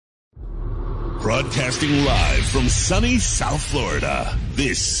Broadcasting live from sunny South Florida,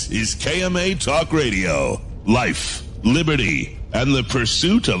 this is KMA Talk Radio. Life, liberty, and the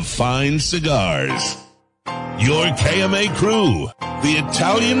pursuit of fine cigars. Your KMA crew, the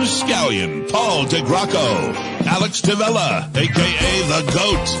Italian Scallion, Paul DeGracco, Alex Tavella, a.k.a. The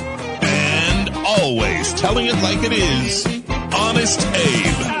Goat, and always telling it like it is, Honest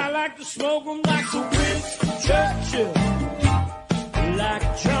Abe. I like to smoke them like the Winston Churchill,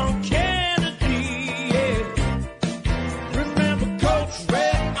 like John Kennedy, yeah. Remember Coach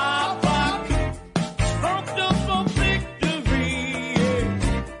Red Auerbach, smoked up for victory,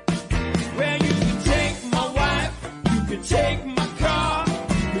 yeah. Well, you can take my wife, you can take my car,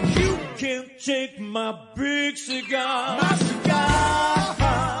 but you can't take my big cigar. My cigar.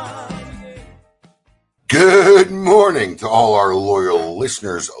 Good morning to all our loyal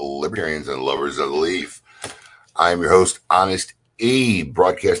listeners, libertarians, and lovers of the leaf. I'm your host, Honest Abe,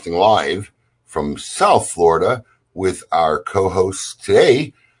 broadcasting live from South Florida with our co-hosts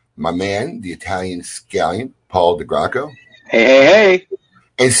today, my man, the Italian Scallion, Paul DeGracco. Hey.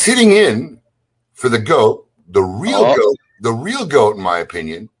 And sitting in for the GOAT, the real GOAT, in my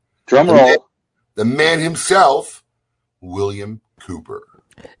opinion. Drum roll. The man himself, William Cooper.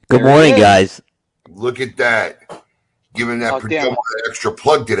 Good morning, guys. Look at that. Giving that producer an extra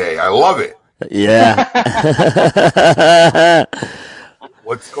plug today. I love it. Yeah.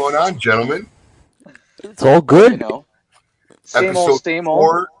 What's going on, gentlemen? It's all good. You know, same Episode old.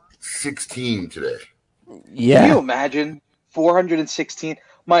 416 today. Yeah. Can you imagine 416?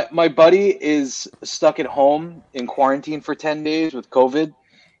 My buddy is stuck at home in quarantine for 10 days with COVID.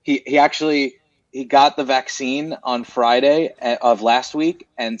 He got the vaccine on Friday of last week,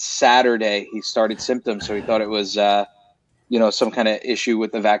 and Saturday he started symptoms. So he thought it was, some kind of issue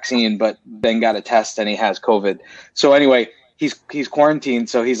with the vaccine, but then got a test and he has COVID. So anyway, he's quarantined.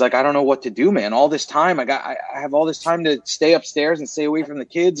 So he's like, I don't know what to do, man. All this time I have all this time to stay upstairs and stay away from the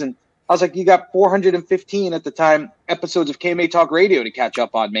kids. And I was like, you got 415 at the time episodes of KMA Talk Radio to catch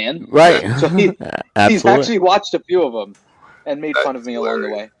up on, man. Right. So he's actually watched a few of them and made fun of me along the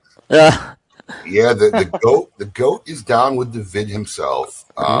way. Yeah, the goat is down with the vid himself.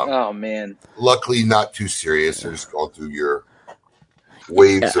 Oh man! Luckily, not too serious. They're just going through your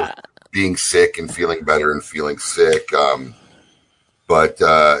waves of being sick and feeling better and feeling sick. But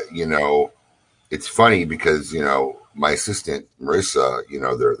it's funny because my assistant Marissa,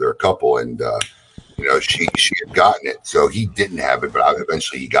 they're a couple, and she had gotten it, so he didn't have it, but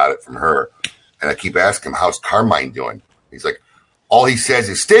eventually he got it from her. And I keep asking him, "How's Carmine doing?" He's like, all he says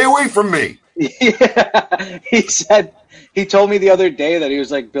is, "Stay away from me." Yeah, he told me the other day that he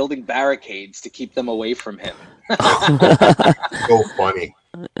was like building barricades to keep them away from him. So funny.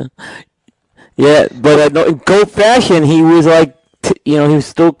 Yeah, but in GOAT fashion, he was like, he was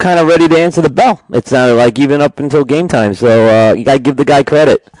still kind of ready to answer the bell. It sounded like even up until game time. So you got to give the guy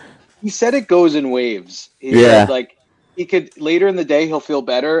credit. He said it goes in waves. He said, like, he could later in the day he'll feel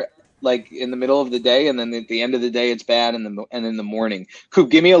better, like in the middle of the day, and then at the end of the day it's bad, and in the morning.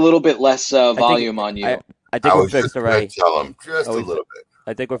 Coop, give me a little bit less volume on you. I think we're fixed already. Tell him just a little bit.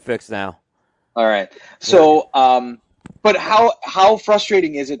 I think we're fixed now. All right. So, but how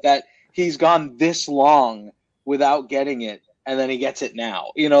frustrating is it that he's gone this long without getting it, and then he gets it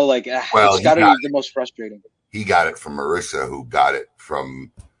now? It's got to be the most frustrating. He got it from Marissa, who got it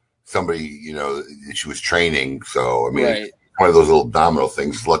from somebody, she was training. So, I mean, right. One of those little domino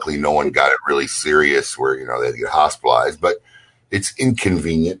things. Luckily, no one got it really serious where, they had to get hospitalized, but it's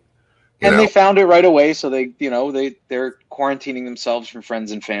inconvenient. And they found it right away. So they're quarantining themselves from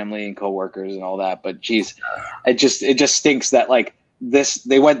friends and family and coworkers and all that. But geez, it just stinks that like this,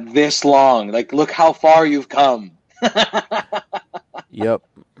 they went this long. Like, look how far you've come. Yep.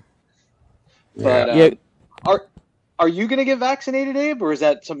 But are you going to get vaccinated, Abe, or is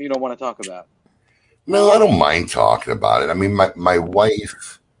that something you don't want to talk about? No, I don't mind talking about it. I mean, my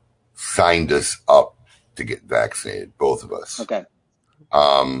wife signed us up to get vaccinated, both of us. Okay.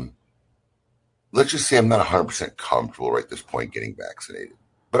 Let's just say I'm not 100% comfortable right at this point getting vaccinated.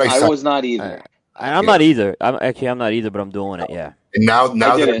 But I was not either. I'm not either. I'm not either, but I'm doing it. Yeah. And now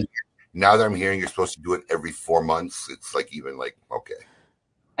that I'm hearing you're supposed to do it every 4 months, it's like okay.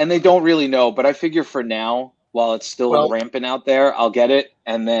 And they don't really know, but I figure for now, while it's still rampant out there, I'll get it,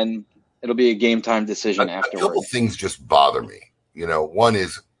 and then it'll be a game time decision afterwards. A couple things just bother me. One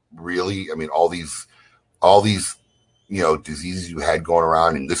is really, I mean, all these diseases you had going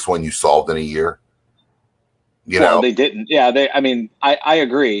around, and this one you solved in a year. They didn't. Yeah, I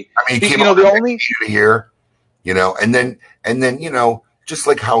agree. I mean, it came out here, and then, just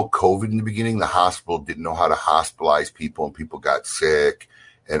like how COVID in the beginning, the hospital didn't know how to hospitalize people and people got sick.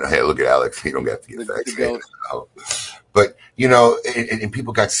 And hey, look at Alex. You don't have to get The vaccinated. goat. But, you know, and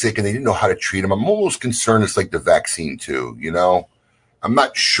people got sick and they didn't know how to treat them. I'm almost concerned it's like the vaccine, too, you know? I'm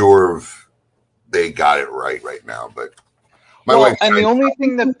not sure if they got it right now, but my Well, wife. and the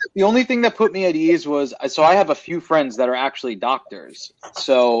only thing that put me at ease was, so I have a few friends that are actually doctors.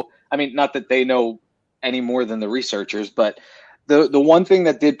 So, I mean, not that they know any more than the researchers, but the one thing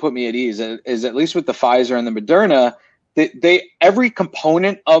that did put me at ease is at least with the Pfizer and the Moderna, they every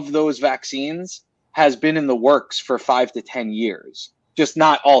component of those vaccines has been in the works for 5 to 10 years, just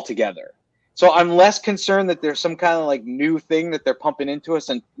not all together. So I'm less concerned that there's some kind of like new thing that they're pumping into us,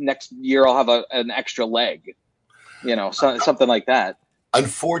 and next year I'll have an extra leg, you know, something like that.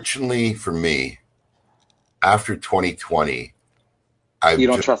 Unfortunately for me, after 2020, You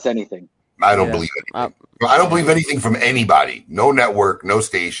don't trust anything. I don't believe anything. I don't believe anything from anybody. No network, no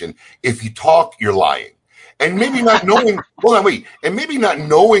station. If you talk, you're lying. And maybe not knowing, and maybe not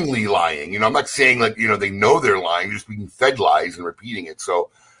knowingly lying. You know, I'm not saying like, you know, they know they're lying, just being fed lies and repeating it.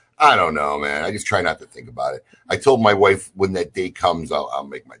 So I don't know, man. I just try not to think about it. I told my wife when that day comes, I'll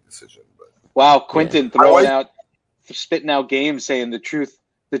make my decision. But wow, Quentin spitting out games saying the truth.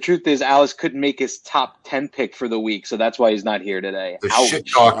 The truth is Alice couldn't make his top 10 pick for the week, so that's why he's not here today. The shit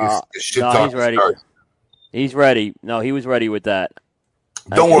talk he's ready. He's ready. No, he was ready with that.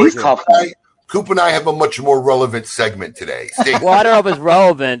 Don't worry. Coop and I have a much more relevant segment today. Well, I don't know if it's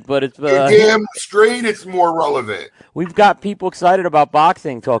relevant, but it's damn straight. It's more relevant. We've got people excited about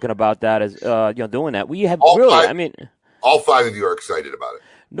boxing, talking about that as doing that. We have all 5 of you are excited about it.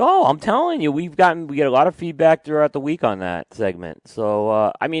 No, I'm telling you, we get a lot of feedback throughout the week on that segment.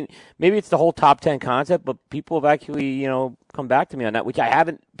 So I mean, maybe it's the whole top 10 concept, but people have actually come back to me on that, which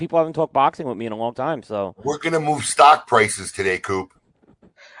people haven't talked boxing with me in a long time. So we're gonna move stock prices today, Coop.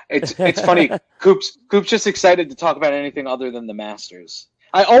 It's funny. Coop's just excited to talk about anything other than the Masters.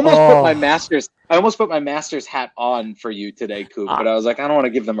 I almost put my Masters hat on for you today, Coop, but I was like, I don't want to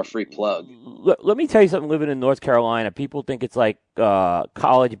give them a free plug. Let me tell you something. Living in North Carolina, people think it's like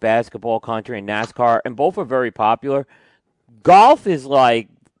college basketball country and NASCAR, and both are very popular. Golf is like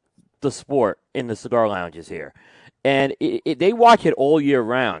the sport in the cigar lounges here. And they watch it all year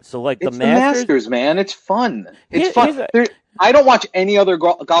round. So, like the Masters, man, it's fun. It's fun. I don't watch any other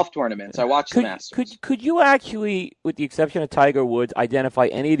golf tournaments. I watch the Masters. Could you actually, with the exception of Tiger Woods, identify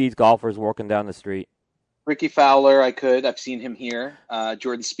any of these golfers walking down the street? Ricky Fowler, I could. I've seen him here.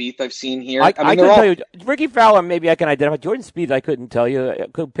 Jordan Spieth, I've seen here. I couldn't tell you. Ricky Fowler, maybe I can identify. Jordan Spieth, I couldn't tell you. I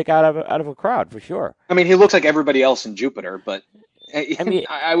could pick out of a crowd for sure. I mean, he looks like everybody else in Jupiter, but I mean,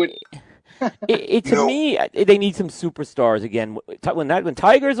 I would. To me, they need some superstars again. When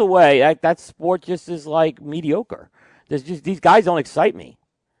Tiger's away, that sport just is like mediocre. There's just these guys don't excite me.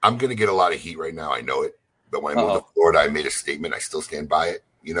 I'm gonna get a lot of heat right now. I know it, but when I moved to Florida, I made a statement. I still stand by it.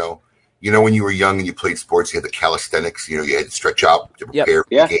 You know, when you were young and you played sports, you had the calisthenics. You had to stretch out to prepare for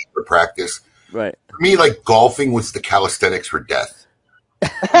the game, for practice. Right. For me, like golfing was the calisthenics for death.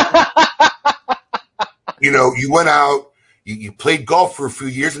 You went out. You played golf for a few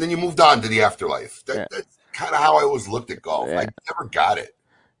years, and then you moved on to the afterlife. That's kind of how I always looked at golf. I never got it.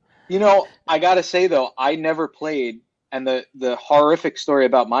 I got to say, though, I never played, and the horrific story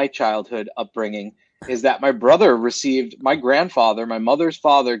about my childhood upbringing is that my grandfather, my mother's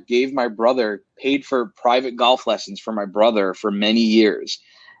father, paid for private golf lessons for my brother for many years.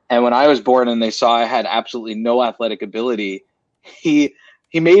 And when I was born and they saw I had absolutely no athletic ability, he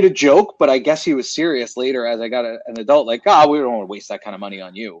made a joke, but I guess he was serious later as I got an adult, like, we don't want to waste that kind of money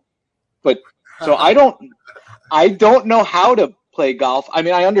on you. But so I don't know how to play golf. I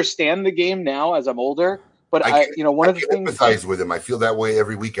mean, I understand the game now as I'm older, but one of the things. I empathize with him. I feel that way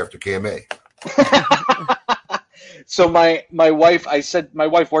every week after KMA. So my wife, my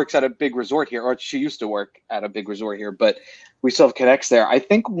wife works at a big resort here, or she used to work at a big resort here, but we still have connects there. I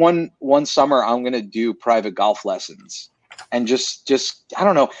think one summer I'm going to do private golf lessons. And just I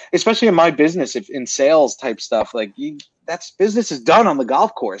don't know, especially in my business, if in sales type stuff, like that's business is done on the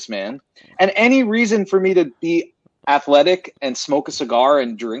golf course, man. And any reason for me to be athletic and smoke a cigar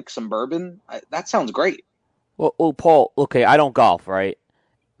and drink some bourbon, that sounds great. Well, Paul, okay, I don't golf, right?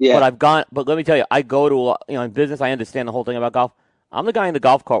 Yeah. But let me tell you, I go to in business, I understand the whole thing about golf. I'm the guy in the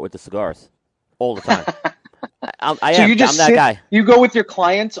golf cart with the cigars all the time. I'm that guy. You go with your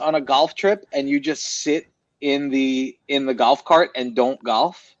clients on a golf trip and you just sit in the golf cart and don't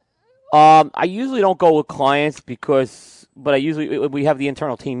golf? I usually don't go with clients but we have the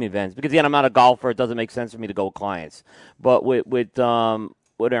internal team events because again I'm not a golfer. It doesn't make sense for me to go with clients. But with our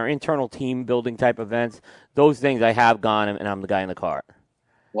internal team building type events, those things I have gone and I'm the guy in the cart.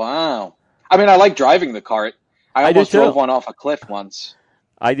 Wow. I mean, I like driving the cart. I almost drove one off a cliff once.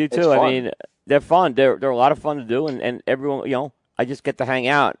 I do It's too. I fun. mean, they're fun. They're a lot of fun to do, and everyone, I just get to hang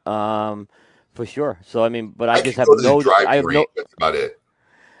out, for sure. So I mean, but I I just can have go to the no, I driving have range. no. That's about it.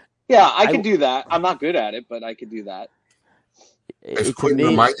 Yeah, I I could do that. I'm not good at it, but I could do that. As To Quinn me,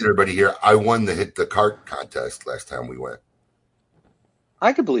 reminded everybody here, I won the Hit the Cart contest last time we went.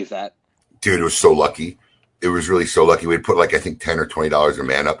 I could believe that. Dude, it was so lucky. It was really so lucky. We'd put like, I think $10 or $20 a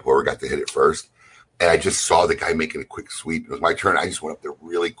man up, whoever got to hit it first. And I just saw the guy making a quick sweep. It was my turn. I just went up there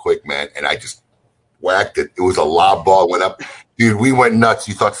really quick, man. And I just whacked it. It was a lob ball, went up. Dude, we went nuts.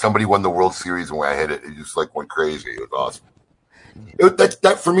 You thought somebody won the World Series when I hit it. It just like went crazy. It was awesome.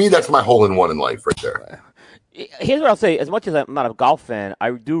 That for me, that's my hole in one in life right there. here's what I'll say. As much as I'm not a golf fan,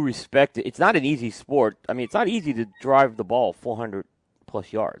 I do respect it. It's not an easy sport. I mean, it's not easy to drive the ball 400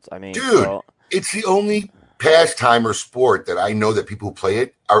 plus yards. I mean, Dude, it's the only pastime or sport that I know that people who play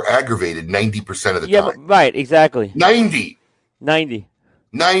it are aggravated 90% of the yeah, time. right, exactly. 90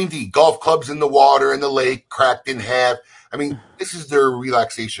 golf clubs in the water in the lake, cracked in half. I mean, this is their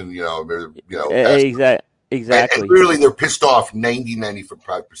relaxation, Exactly. And really, they're pissed off 95% of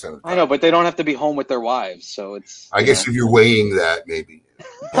the time. I know, but they don't have to be home with their wives, so it's. I guess if you're weighing that, maybe.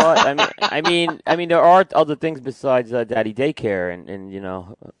 But I mean, there are other things besides daddy daycare, and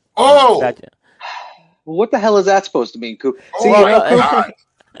Oh! Well, what the hell is that supposed to mean, Coop? Oh, See, my Coop, God.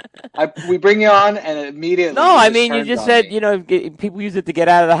 we bring you on, and immediately. No, I mean, you turned just on said, me. people use it to get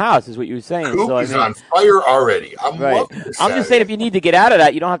out of the house, is what you were saying. Coop so, is on fire already. I'm right. loving this. I'm just saying, if you need to get out of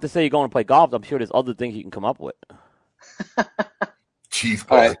that, you don't have to say you're going to play golf. I'm sure there's other things you can come up with. Chief.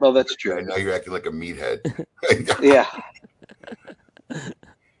 All right, well, that's true. Now you're acting like a meathead. Yeah.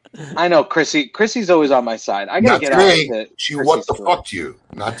 I know, Chrissy. Chrissy's always on my side. I gotta Not get today. out of it. She what the fucked you.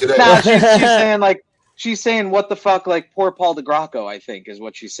 Not today. Nah, she's saying what the fuck, like poor Paul DeGrocco, I think, is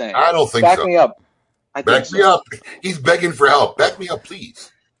what she's saying. I don't think Back so. me up. Back me up. He's begging for help. Back me up,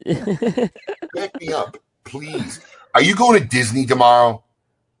 please. Back me up, please. Are you going to Disney tomorrow?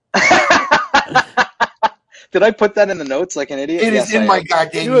 Did I put that in the notes like an idiot? It is in my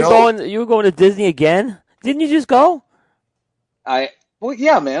goddamn You were notes. You were going to Disney again? Didn't you just go? Well,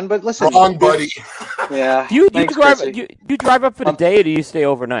 yeah, man, but listen. Wrong, buddy. Yeah. Do you Thanks, drive? Chrissy. You drive up for the day, or do you stay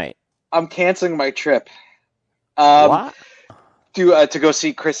overnight? I'm canceling my trip. What? To go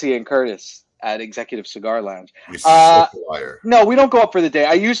see Chrissy and Curtis at Executive Cigar Lounge. You're such a liar. No, we don't go up for the day.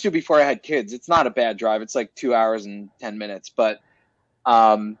 I used to before I had kids. It's not a bad drive. It's like 2 hours and 10 minutes. But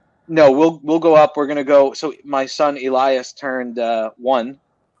no, we'll go up. We're gonna go. So my son Elias turned 1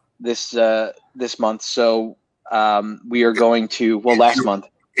 this month. So we are going to last month.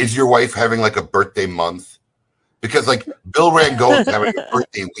 Is your wife having like a birthday month? Because like Bill Rango's having a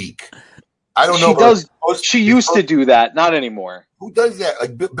birthday week. I don't know. She does. She used to do that, not anymore. Who does that?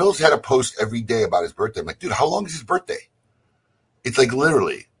 Like Bill's had a post every day about his birthday. I'm like, dude, how long is his birthday? It's like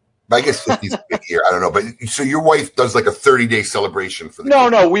literally. I guess 50's a big year. I don't know. But so your wife does like a 30-day celebration for the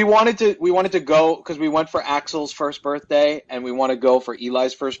kids. No. We wanted to go because we went for Axel's first birthday and we want to go for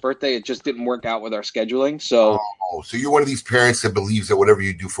Eli's first birthday. It just didn't work out with our scheduling. So so you're one of these parents that believes that whatever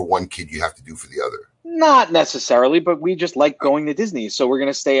you do for one kid, you have to do for the other. not necessarily, but we just like going to Disney. So we're going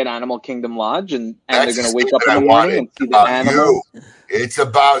to stay at Animal Kingdom Lodge and they're going to wake up in the morning and see the animals. It's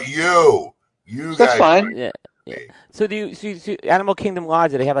about you. That's fine. Yeah. So do you see Animal Kingdom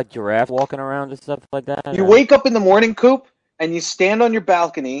Lodge? Do they have like giraffe walking around and stuff like that? You wake up in the morning, Coop, and you stand on your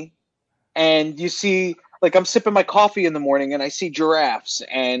balcony, and you see, like, I'm sipping my coffee in the morning, and I see giraffes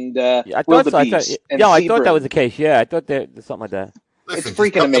and I thought that was the case. Yeah, I thought there's something like that. Listen, it's freaking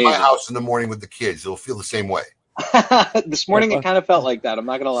just come amazing. to my house in the morning with the kids. It'll feel the same way. This morning it kind of felt like that. I'm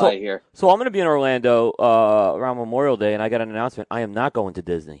not going to lie here. So I'm going to be in Orlando around Memorial Day, and I got an announcement. I am not going to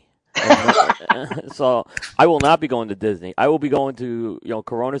Disney. So I will not be going to Disney. I will be going to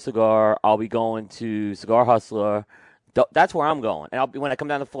Corona Cigar. I'll be going to Cigar Hustler. That's where I'm going. And when I come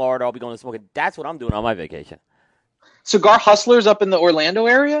down to Florida, I'll be going to smoking. That's what I'm doing on my vacation. Cigar Hustlers up in the Orlando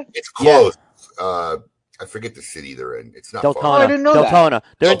area? It's close. Yeah. I forget the city they're in. It's not Deltona. far. I didn't know Deltona.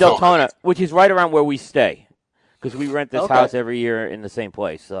 They're in Deltona, Deltona, which is right around where we stay, because we rent this house every year in the same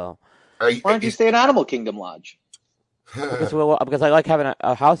place. So why don't you stay at Animal Kingdom Lodge? because I like having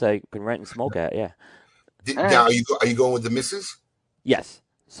a house I can rent and smoke at. Yeah. Now, are you going with the missus? Yes.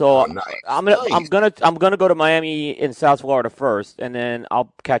 So nice. I'm gonna go to Miami in South Florida first, and then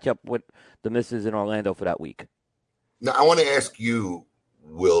I'll catch up with the missus in Orlando for that week. Now I want to ask you,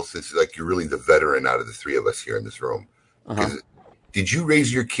 Will, since like you're really the veteran out of the three of us here in this room, did you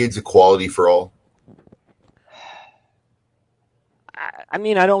raise your kids equality for all? I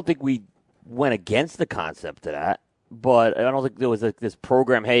mean, I don't think we went against the concept of that, but I don't think there was this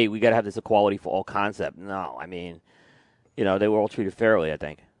program. Hey, we got to have this equality for all concept. No, I mean, They were all treated fairly, I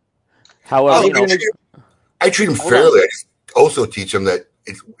think. I'll However, give you an ex- I treat them Hold on. fairly. I just also teach them that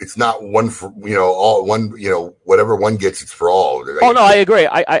it's not one for all one. Whatever one gets, it's for all. oh no, I agree.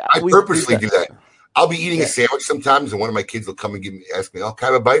 I purposely do that. I'll be eating a sandwich sometimes, and one of my kids will come and ask me, "Oh, can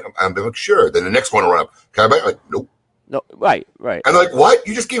I have a bite?" I'm like, "Sure." Then the next one will run up, "Can I have a bite?" I'm like, "Nope." No, right. I'm like, "What?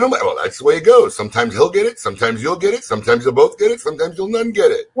 You just gave him?" Well, that's the way it goes. Sometimes he'll get it. Sometimes you'll get it. Sometimes you'll both get it. Sometimes you'll none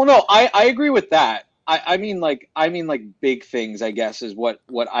get it. Well, no, I agree with that. I mean like big things, I guess, is what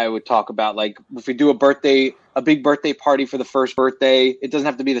I would talk about. Like if we do a big birthday party for the first birthday, it doesn't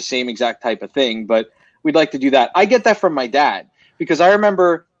have to be the same exact type of thing, but we'd like to do that. I get that from my dad because I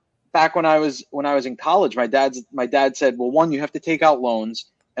remember back when I was in college, my dad said, well, one, you have to take out loans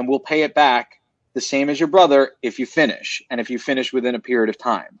and we'll pay it back the same as your brother if you finish, and if you finish within a period of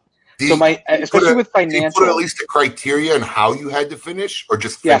time. Especially with financial, did he put at least a criteria on how you had to finish, or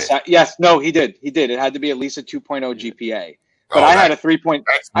just finish? Yes, no, he did. It had to be at least a 2.0 GPA. But I had a 3.7.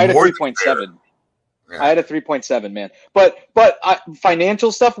 I had a 3.7, man. But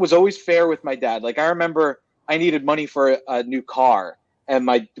financial stuff was always fair with my dad. Like I remember, I needed money for a new car, and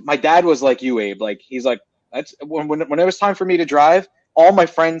my dad was like you, Abe. Like he's like, that's when it was time for me to drive. All my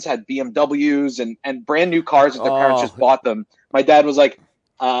friends had BMWs and brand new cars that their parents just bought them. My dad was like,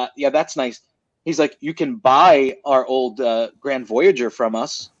 yeah, that's nice. He's like, you can buy our old Grand Voyager from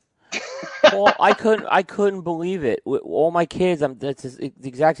us. Well, I couldn't believe it. With all my kids, that's the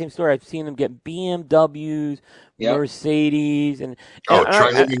exact same story. I've seen them get BMWs, Mercedes, and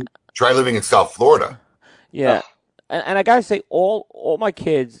try living in South Florida. Yeah, and I gotta say, all my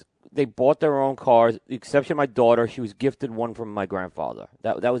kids, they bought their own cars, the exception of my daughter. She was gifted one from my grandfather.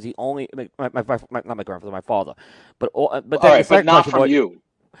 That was the only not my grandfather, my father. But not from you.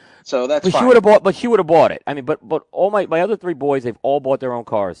 So that's fine. She would have bought it. I mean, but all my other three boys, they've all bought their own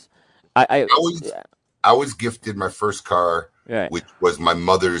cars. I was gifted my first car, which was my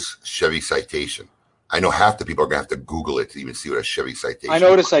mother's Chevy Citation. I know half the people are gonna have to Google it to even see what a Chevy Citation. I know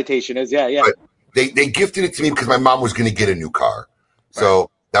what a Citation is. Yeah. But they gifted it to me because my mom was gonna get a new car. So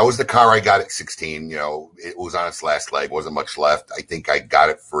that was the car I got at 16. It was on its last leg. Wasn't much left. I think I got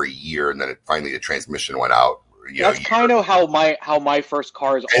it for a year, and then finally the transmission went out. That's kind of how my first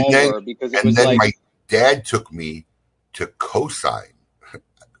cars were, because it was then my dad took me to co-sign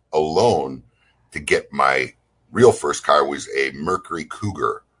a loan to get my real first car. Was a Mercury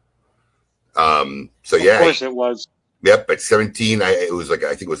Cougar. Of course it was. Yep, at 17, I think it was like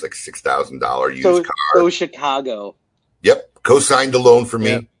 $6,000 used car. So Chicago. Yep, co-signed the loan for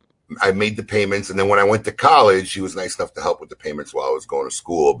me. Yep. I made the payments, and then when I went to college, she was nice enough to help with the payments while I was going to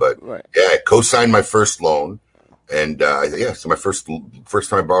school. But I co-signed my first loan. And so my first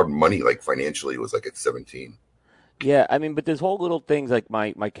time I borrowed money, like financially, was like at 17. Yeah, I mean, but there's whole little things like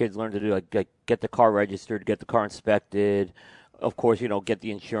my kids learn to do, like get the car registered, get the car inspected. Of course, get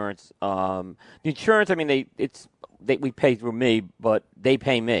the insurance. The insurance, I mean, we pay through me, but they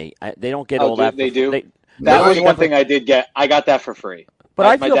pay me. They don't get all that. They do. That was one thing I did get. I got that for free. But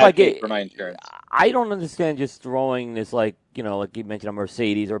I feel like for my insurance. I don't understand just throwing this like you mentioned a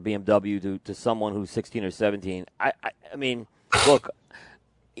Mercedes or BMW to someone who's 16 or 17. I mean, look,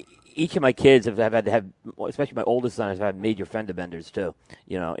 each of my kids have had to have, especially my oldest son, has had major fender benders too.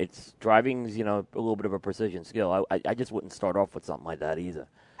 It's driving's a little bit of a precision skill. I just wouldn't start off with something like that either.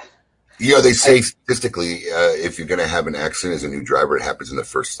 They say statistically, if you're going to have an accident as a new driver, it happens in the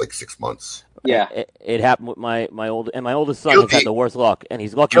first 6 months. Yeah, it happened with my oldest son has had the worst luck, and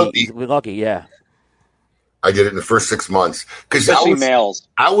he's lucky. He's lucky, yeah. I did it in the first 6 months because males.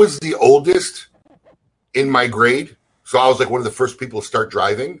 I was the oldest in my grade, so I was like one of the first people to start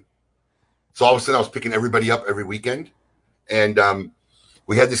driving. So all of a sudden, I was picking everybody up every weekend, and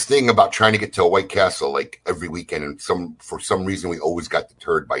we had this thing about trying to get to a White Castle every weekend, and for some reason we always got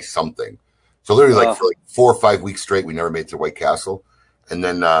deterred by something. So literally, for 4 or 5 weeks straight, we never made it to White Castle, and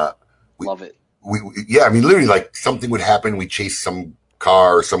then love it. I mean, literally, something would happen. We chased some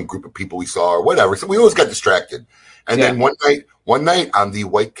car or some group of people we saw or whatever. So we always got distracted. And then one night on the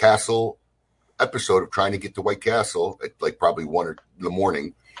White Castle episode of trying to get to White Castle at probably 1 in the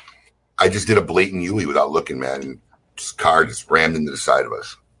morning, I just did a blatant Yui without looking, man. And this car just rammed into the side of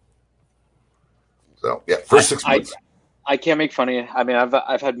us. So first 6 months. I can't make fun of you. I mean,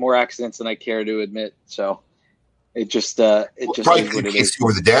 I've had more accidents than I care to admit. So it just probably is what it is.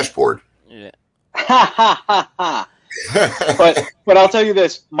 Over the dashboard. Yeah. but I'll tell you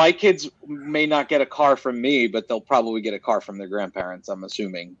this: my kids may not get a car from me, but they'll probably get a car from their grandparents. I'm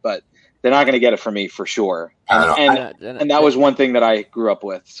assuming, but they're not going to get it from me for sure. And that was one thing that I grew up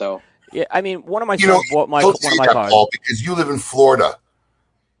with. So yeah, I mean, one of my sons bought one of my cars because you live in Florida.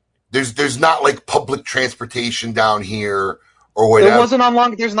 there's not like public transportation down here or whatever. There wasn't on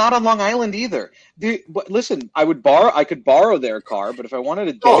Long. There's not on Long Island either. But listen, I could borrow their car, but if I wanted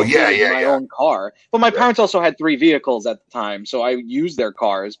to dedicate my own car, but my parents also had 3 vehicles at the time, so I used their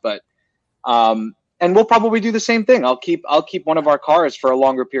cars. But and we'll probably do the same thing. I'll keep one of our cars for a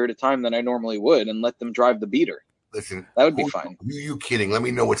longer period of time than I normally would, and let them drive the beater. Listen, that would be fine. Who are you kidding? Let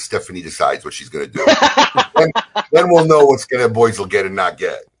me know what Stephanie decides what she's going to do. then we'll know what's going to boys will get and not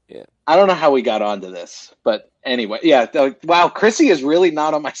get. Yeah. I don't know how we got onto this, but anyway, yeah. Wow, Chrissy is really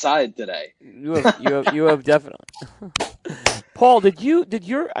not on my side today. You have definitely. Paul,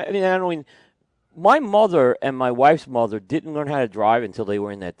 my mother and my wife's mother didn't learn how to drive until they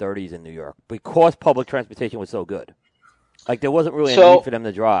were in their 30s in New York because public transportation was so good. Like there wasn't really a need for them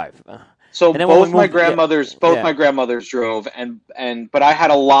to drive. So both my grandmothers drove, but I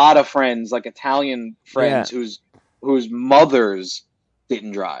had a lot of friends, like Italian friends, whose mothers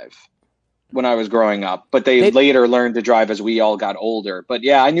didn't drive when I was growing up, but they later learned to drive as we all got older. But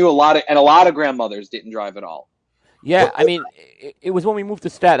yeah, I knew a lot of grandmothers didn't drive at all. Yeah, I mean, it was when we moved to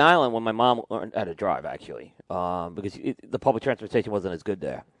Staten Island when my mom learned how to drive, actually, because the public transportation wasn't as good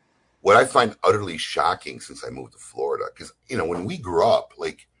there. What I find utterly shocking since I moved to Florida, because when we grew up,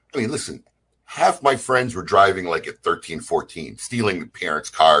 listen, half my friends were driving like at 13, 14, stealing the parents'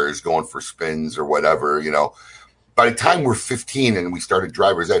 cars, going for spins or whatever, By the time we're 15 and we started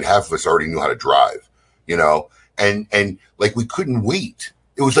driver's ed, half of us already knew how to drive, and like we couldn't wait.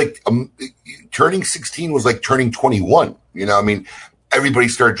 It was like turning 16 was like turning 21. Everybody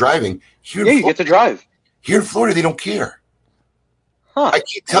started driving. You get to drive. Here in Florida, they don't care. Huh. I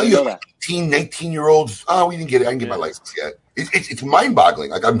can't tell you, like 18, 19-year-olds, we didn't get it. I didn't get my license yet. It's mind-boggling.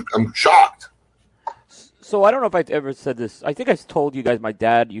 Like I'm shocked. So I don't know if I've ever said this. I think I told you guys my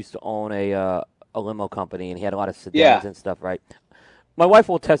dad used to own a limo company, and he had a lot of sedans and stuff, right? My wife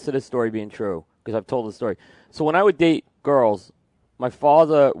will attest to this story being true because I've told the story. So when I would date girls, my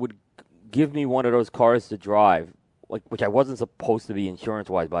father would give me one of those cars to drive, which I wasn't supposed to be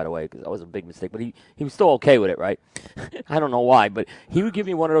insurance-wise, by the way, because that was a big mistake. But he was still okay with it, right? I don't know why, but he would give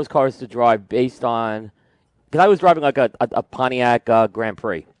me one of those cars to drive based on – because I was driving like a Pontiac Grand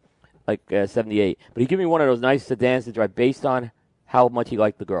Prix, like 78. But he'd give me one of those nice sedans to drive based on how much he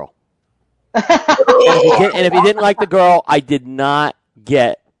liked the girl. And if he didn't like the girl, I did not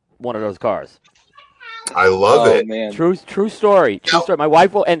get one of those cars. I love it. Man. True story. True story. My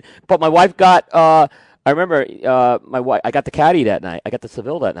wife but my wife got. I remember my wife. I got the Caddy that night. I got the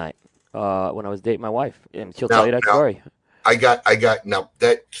Seville that night when I was dating my wife, and she'll tell you that story. I got. Now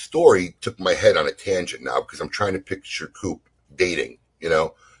that story took my head on a tangent now because I'm trying to picture Coop dating.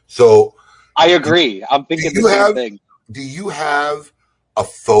 So I agree. I'm thinking the same thing. Do you have a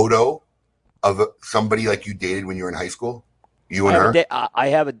photo of somebody like you dated when you were in high school? You and her? I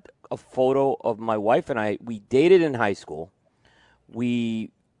have a photo of my wife and I. We dated in high school.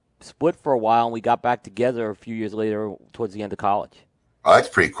 We split for a while, and we got back together a few years later towards the end of college. Oh, that's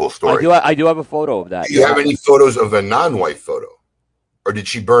a pretty cool story. I do have a photo of that. Do you have any photos of a non-wife photo? Or did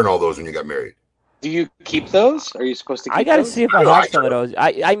she burn all those when you got married? Do you keep those? Are you supposed to keep those? I got to see if I have some of those.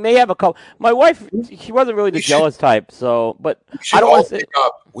 I may have a couple. My wife, she wasn't really the jealous type, so, but I don't want to say.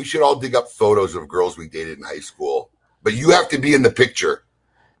 We should all dig up photos of girls we dated in high school, but you have to be in the picture.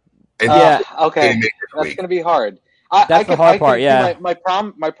 And okay. That's going to be hard. That's the hard part. Yeah, my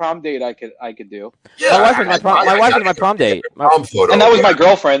prom date I could do. Yeah, my wife was my prom date. Prom photo, and that was my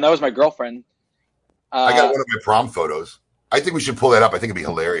girlfriend. I got one of my prom photos. I think we should pull that up. I think it'd be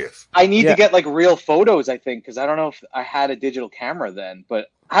hilarious. I need to get like real photos. I think because I don't know if I had a digital camera then. But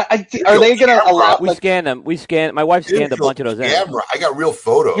are they going to allow? We scanned them. My wife scanned a bunch of those. Camera. I got real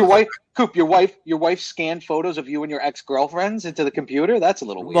photos. Your wife scanned photos of you and your ex-girlfriends into the computer. That's a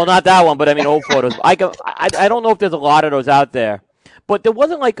little weird. Well, not that one, but I mean old photos. I don't know if there's a lot of those out there, but there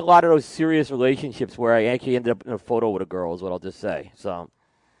wasn't like a lot of those serious relationships where I actually ended up in a photo with a girl. Is what I'll just say. So,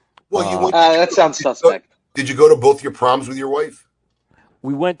 that sounds suspect. Did you go to both your proms with your wife?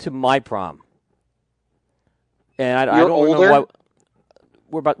 We went to my prom, and I You're don't older?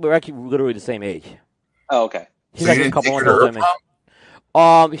 Remember we're actually literally the same age. Oh, okay. She's like a couple months older than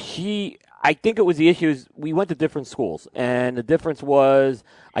me. I think it was the issues. We went to different schools, and the difference was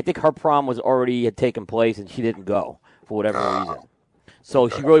I think her prom had taken place, and she didn't go for whatever reason. So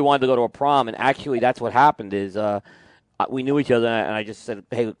she really wanted to go to a prom, and actually that's what happened. Is we knew each other, and I just said,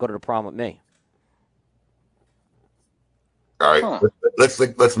 "Hey, go to the prom with me." All right,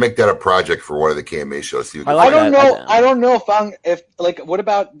 let's make that a project for one of the KMA shows. See I don't know if what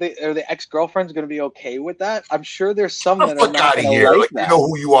about are the ex-girlfriends going to be okay with that? I'm sure there's some that are not out of here. You know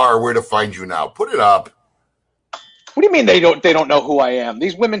who you are, where to find you now. Put it up. What do you mean they don't know who I am?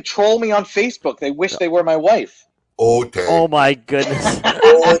 These women troll me on Facebook. They wish they were my wife. Okay. Oh my goodness.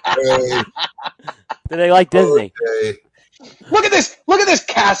 Okay. Do they like Disney? Okay. Look at this! Look at this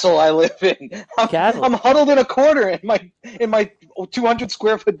castle I live in. Castle? I'm huddled in a corner in my 200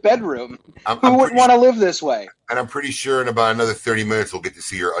 square foot bedroom. I'm Who wouldn't pretty want to live this way? And I'm pretty sure in about another 30 minutes we'll get to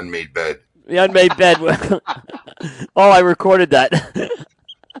see your unmade bed. The unmade bed. Oh, I recorded that.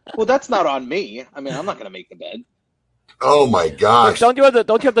 Well, that's not on me. I mean, I'm not going to make the bed. Oh my gosh! Don't you have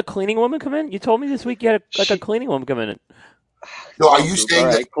the cleaning woman come in? You told me this week you had a cleaning woman come in. No, are you saying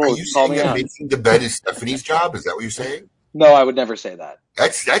All that? right, cool. Are you Call saying me that out. making the bed is Stephanie's job? Is that what you're saying? No, I would never say that.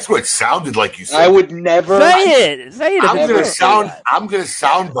 That's what it sounded like you said. I would never. Say it. Say it. I'm if gonna it's sound. I'm gonna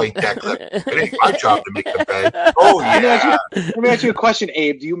sound like that clip. It ain't my job to make the bed. Oh yeah, Let me ask you a question,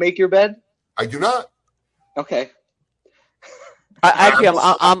 Abe. Do you make your bed? I do not. Okay. Actually,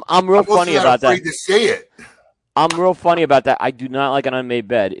 I'm real I'm also funny not about afraid that. to say it. I'm real funny about that. I do not like an unmade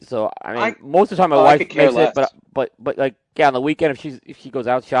bed. So I mean, most of the time my I wife could care makes it, less. but like on the weekend if she goes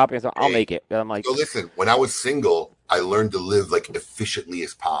out shopping, so I'll Hey, make it. And I'm like, So listen, when I was single, I learned to live like efficiently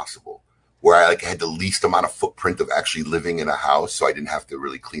as possible, where I like had the least amount of footprint of actually living in a house, so I didn't have to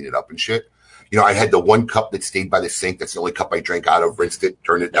really clean it up and shit. You know, I had the one cup that stayed by the sink. That's the only cup I drank out of. Rinsed it,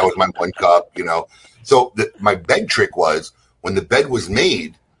 turned it. That was my one cup. You know, so my bed trick was when the bed was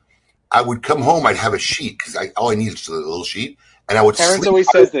made, I would come home. I'd have a sheet because all I needed was a little sheet, and I would. Terrence sleep.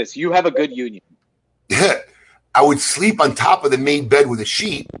 always says this. You have a good union. Yeah, I would sleep on top of the made bed with a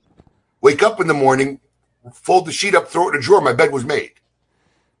sheet. Wake up in the morning, fold the sheet up, throw it in a drawer. My bed was made.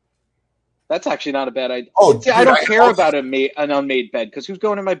 That's actually not a bad idea. Oh, See, I dude, don't care about an unmade bed because who's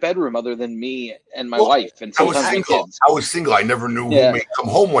going in my bedroom other than me and my wife and I was sometimes my single. kids? I was single. I never knew Yeah. who may come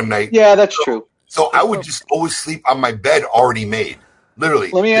home one night. Yeah, that's true. So I would just always sleep on my bed already made. Literally.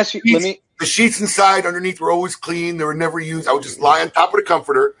 Let me ask you. The sheets inside, underneath were always clean. They were never used. I would just lie on top of the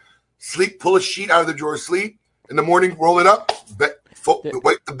comforter, sleep, pull a sheet out of the drawer, sleep. In the morning, roll it up,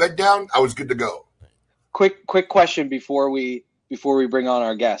 wipe the bed down. I was good to go. Quick question before we bring on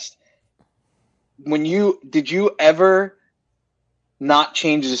our guest. Did you ever not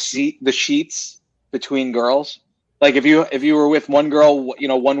change the sheets between girls? Like if you were with one girl,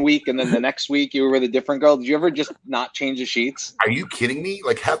 1 week, and then the next week you were with a different girl, did you ever just not change the sheets? Are you kidding me?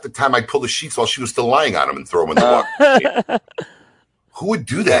 Like half the time I'd pull the sheets while she was still lying on them and throw them in the water. Who would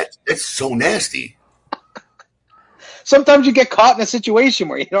do that? That's so nasty. Sometimes you get caught in a situation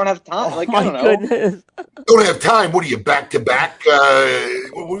where you don't have time. Like, I don't know. goodness. Don't have time. What are you, back to back?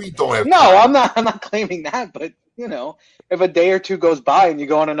 What do you don't have No, time? I'm not claiming that, but if a day or two goes by and you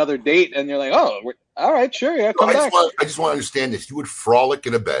go on another date and you're like, all right, sure, yeah, come back. I just want to understand this. You would frolic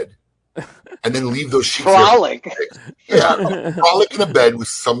in a bed and then leave those sheets Frolic. there. Yeah, frolic in a bed with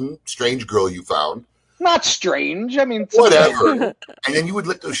some strange girl you found. Not strange. I mean, Whatever. And then you would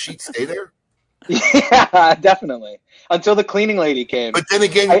let those sheets stay there? Yeah, definitely. Until the cleaning lady came. But then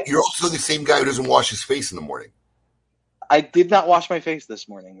again, you're also the same guy who doesn't wash his face in the morning. I did not wash my face this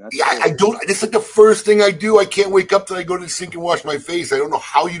morning. That's Yeah, true. I don't. It's like the first thing I do. I can't wake up till I go to the sink and wash my face. I don't know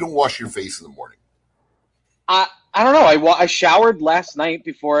how you don't wash your face in the morning. I don't know. I showered last night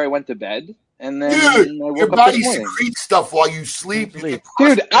before I went to bed, and then I Dude, woke your up body this morning. secretes stuff while you sleep. You Sleep.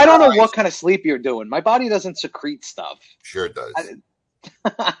 can Dude, I don't know what kind of sleep you're doing. My body doesn't secrete stuff. Sure it does.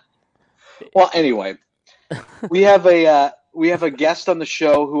 Well, anyway, we have a guest on the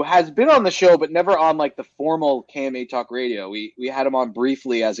show who has been on the show, but never on like the formal KMA Talk Radio. We had him on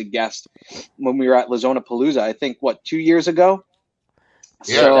briefly as a guest when we were at Lazona Palooza. I think 2 years ago.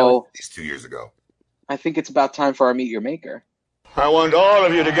 Yeah, So it's 2 years ago. I think it's about time for our Meet Your Maker. I want all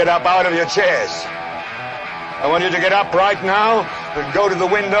of you to get up out of your chairs. I want you to get up right now and go to the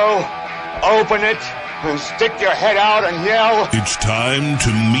window, open it, and stick your head out and yell. It's time to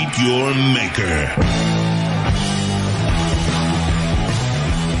meet your maker.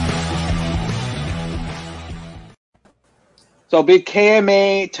 So big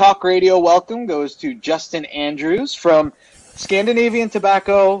KMA Talk Radio welcome goes to Justin Andrews from Scandinavian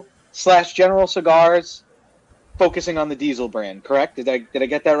Tobacco / General Cigars, focusing on the Diesel brand, correct? Did I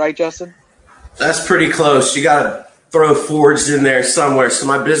get that right, Justin? That's pretty close. You got to throw Fords in there somewhere. So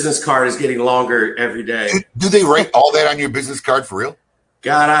my business card is getting longer every day. Do they write all that on your business card for real?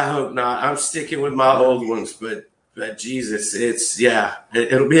 God, I hope not. I'm sticking with my old ones, but Jesus,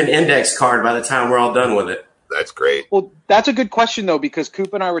 it'll be an index card by the time we're all done with it. That's great. Well, that's a good question, though, because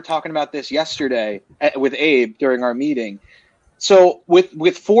Coop and I were talking about this yesterday with Abe during our meeting. So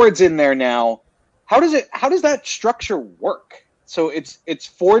with Fords in there now, how does that structure work? So it's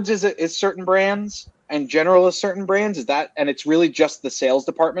Fords is certain brands and General is certain brands. Is that, and it's really just the sales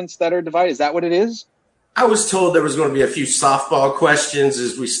departments that are divided? Is that what it is? I was told there was going to be a few softball questions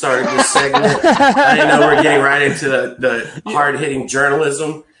as we started this segment. I didn't know we were getting right into the hard-hitting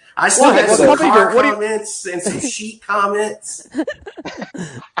journalism. I still had some car comments and some sheet comments.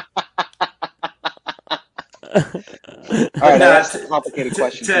 All right, that's a complicated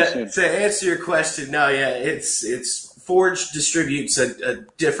question. To answer your question, no, yeah, it's Forge distributes a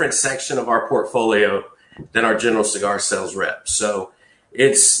different section of our portfolio than our General Cigar sales rep. So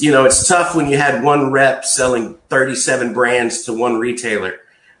it's tough when you had one rep selling 37 brands to one retailer.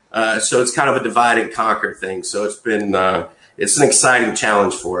 So it's kind of a divide and conquer thing. So it's been it's an exciting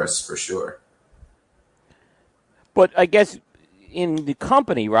challenge for us for sure. But I guess in the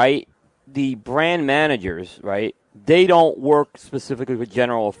company, right, the brand managers, right, they don't work specifically with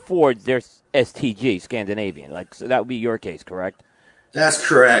General Ford. They're STG, Scandinavian. So that would be your case, correct? That's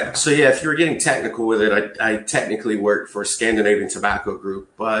correct. So, yeah, if you were getting technical with it, I technically work for Scandinavian Tobacco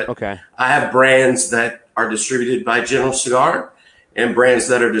Group. But okay. I have brands that are distributed by General Cigar and brands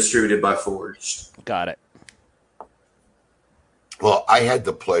that are distributed by Forge. Got it. Well, I had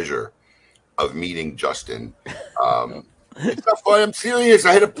the pleasure of meeting Justin. It's not fun. I'm serious.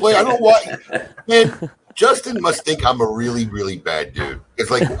 I had to play. I don't know why. Man, Justin must think I'm a really, really bad dude.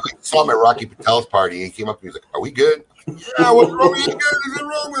 It's like I saw him at Rocky Patel's party, and he came up to me and he was like, "Are we good?" Yeah, what's wrong? We ain't good. There's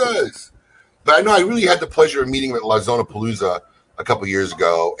wrong with us. But I know I really had the pleasure of meeting him at La Zona Palooza a couple years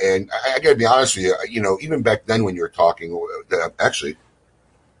ago, and I got to be honest with you. Even back then when you were talking, actually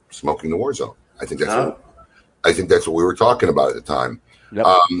smoking the war zone. I think that's what we were talking about at the time. Yep.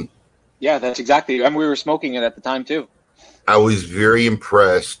 Yeah, that's exactly. And we were smoking it at the time too. I was very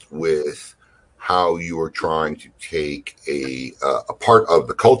impressed with how you were trying to take a part of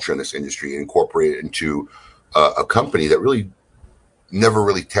the culture in this industry and incorporate it into a company that really never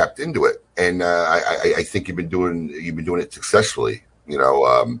really tapped into it. And I think you've been doing it successfully. And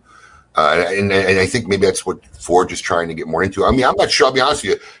I think maybe that's what Forge is trying to get more into. I mean, I'm not sure. I'll be honest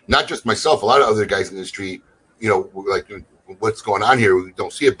with you. Not just myself. A lot of other guys in the industry, like what's going on here, we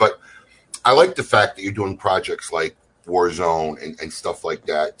don't see it. But I like the fact that you're doing projects like Warzone and stuff like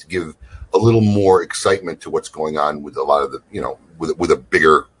that to give a little more excitement to what's going on with a lot of the, with a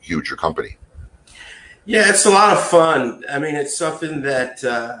bigger, huger company. Yeah, it's a lot of fun. I mean, it's something that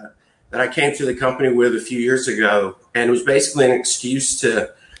I came to the company with a few years ago, and it was basically an excuse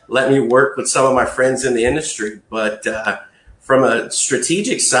to let me work with some of my friends in the industry. But from a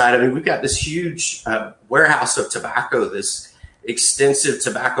strategic side, I mean, we've got this huge warehouse of tobacco, this extensive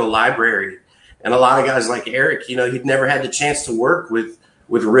tobacco library. And a lot of guys like Eric, he'd never had the chance to work with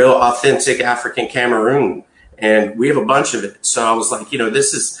real authentic African Cameroon. And we have a bunch of it. So I was like,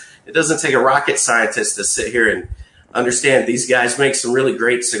 it doesn't take a rocket scientist to sit here and understand these guys make some really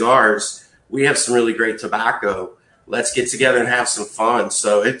great cigars. We have some really great tobacco. Let's get together and have some fun.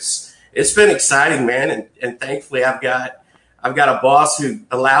 So it's been exciting, man. And thankfully I've got a boss who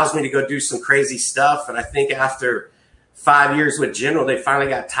allows me to go do some crazy stuff. And I think after 5 years with General, they finally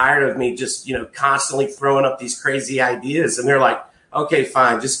got tired of me just, constantly throwing up these crazy ideas. And they're like, okay,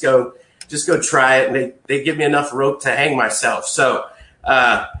 fine, just go try it. And they give me enough rope to hang myself. So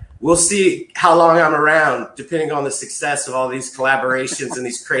we'll see how long I'm around, depending on the success of all these collaborations and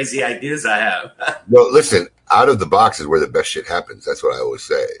these crazy ideas I have. No, listen, out of the box is where the best shit happens. That's what I always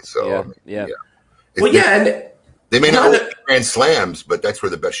say. So, yeah. And they may not win grand slams, but that's where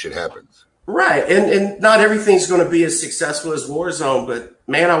the best shit happens. Right. And not everything's going to be as successful as Warzone, but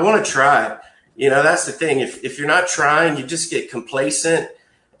man, I want to try. That's the thing. If you're not trying, you just get complacent.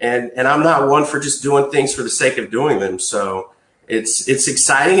 And I'm not one for just doing things for the sake of doing them. So it's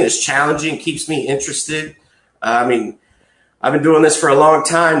exciting. It's challenging, keeps me interested. I mean, I've been doing this for a long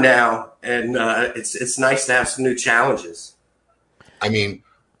time now, and it's nice to have some new challenges. I mean,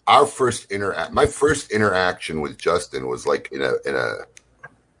 my first interaction with Justin was like in a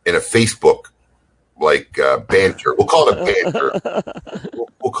Facebook banter. We'll call it a banter.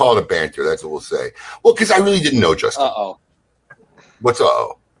 We'll call it a banter. That's what we'll say. Well, because I really didn't know Justin. Uh-oh. What's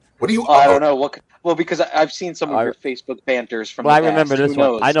uh-oh? What do you? I don't know. Well, because I've seen some of your Facebook banters from. Well, the I remember past. this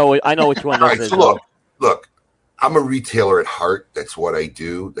one. I know which one. All right. So look. I'm a retailer at heart. That's what I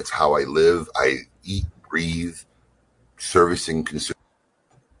do. That's how I live. I eat, breathe, servicing consumers.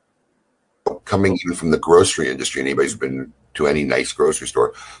 Coming even from the grocery industry, anybody who's been to any nice grocery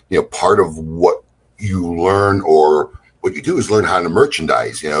store, part of what you learn or what you do is learn how to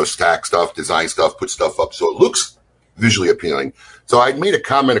merchandise, stack stuff, design stuff, put stuff up so it looks visually appealing. So I made a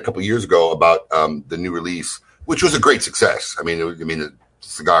comment a couple of years ago about the new release, which was a great success. I mean, the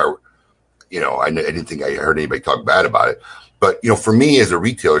cigar, I didn't think I heard anybody talk bad about it. But, for me as a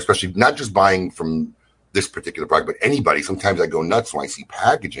retailer, especially not just buying from this particular product, but anybody, sometimes I go nuts when I see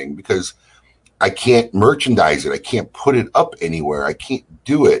packaging because I can't merchandise it. I can't put it up anywhere. I can't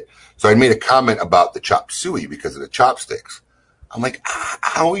do it. So I made a comment about the chop suey because of the chopsticks. I'm like,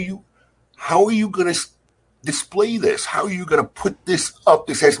 how are you going to display this? How are you going to put this up?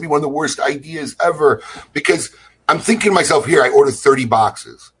 This has to be one of the worst ideas ever, because I'm thinking to myself, here, I ordered 30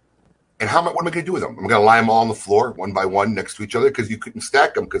 boxes. And what am I going to do with them? I'm going to lie them all on the floor, one by one, next to each other, because you couldn't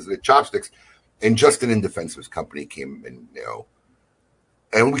stack them because of the chopsticks. And Justin in Defense of his company came and,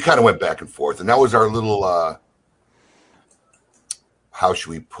 and we kind of went back and forth. And that was our little, how should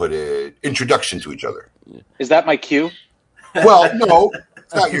we put it, introduction to each other. Is that my cue? Well, no,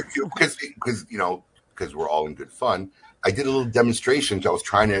 it's not your cue, because we're all in good fun. I did a little demonstration. I was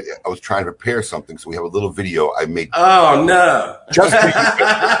trying to prepare something, so we have a little video I made. Oh no! Just for you.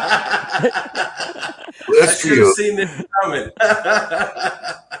 I should have seen this coming.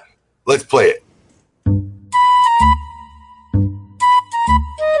 Let's play it.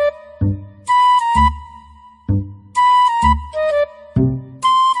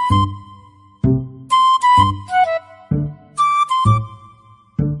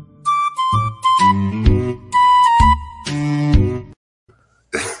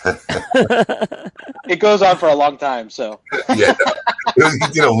 It goes on for a long time, so. Yeah, he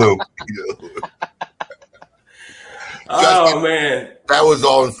did a loop. Oh, man. That was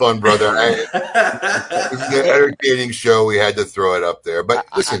all in fun, brother. This is an entertaining show. We had to throw it up there. But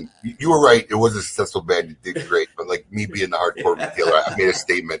listen, you were right. It was a successful band. You did great. But like me being the hardcore retailer, I made a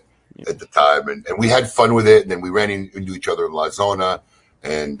statement at the time. And we had fun with it. And then we ran into each other in La Zona.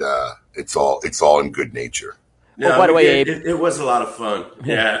 And it's all in good nature. No, by the way, Abe, it was a lot of fun.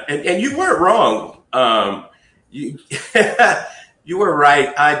 Yeah, and you weren't wrong. You you were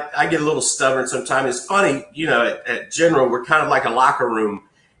right. I get a little stubborn sometimes. It's funny, at General, we're kind of like a locker room.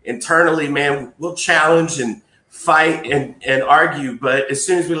 Internally, man, we'll challenge and fight and argue, but as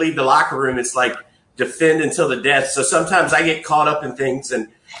soon as we leave the locker room, it's like defend until the death. So sometimes I get caught up in things, and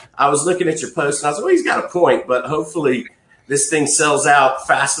I was looking at your post, and I was like, well, he's got a point, but hopefully this thing sells out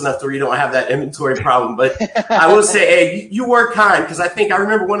fast enough to where you don't have that inventory problem. But I will say, hey, you were kind, because I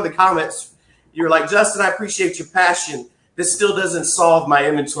remember one of the comments, you were like, Justin, I appreciate your passion. This still doesn't solve my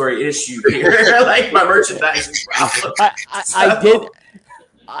inventory issue here, like my merchandising problem.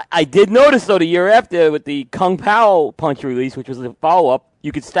 I did notice, though, the year after with the Kung Pao punch release, which was the follow-up,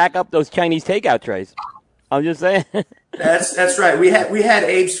 you could stack up those Chinese takeout trays. I'm just saying. That's right. We had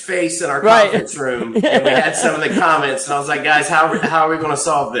Abe's face in our conference room, and we had some of the comments, and I was like, guys, how are we going to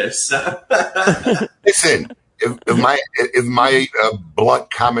solve this? Listen, if my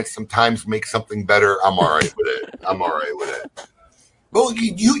blunt comments sometimes make something better, I'm all right with it. Well,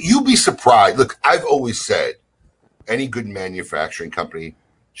 you'd be surprised. Look, I've always said any good manufacturing company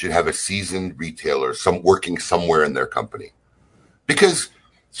should have a seasoned retailer, working somewhere in their company, because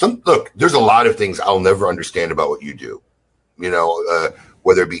there's a lot of things I'll never understand about what you do,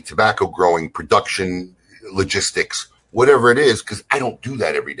 whether it be tobacco growing, production, logistics, whatever it is, because I don't do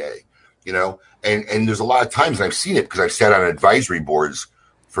that every day, and there's a lot of times, and I've seen it because I've sat on advisory boards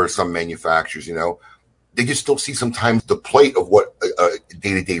for some manufacturers, they just don't see sometimes the plate of what a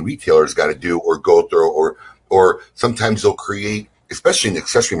day-to-day retailer's got to do or go through, or sometimes they'll create, especially in the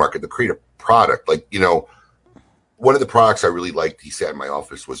accessory market, they'll create a product like, one of the products I really liked, he sat in my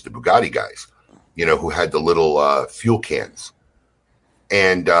office, was the Bugatti guys, who had the little fuel cans.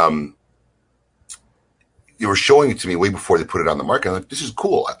 And they were showing it to me way before they put it on the market. I'm like, this is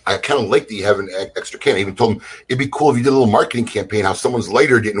cool. I kind of like that you have an extra can. I even told them it'd be cool if you did a little marketing campaign, how someone's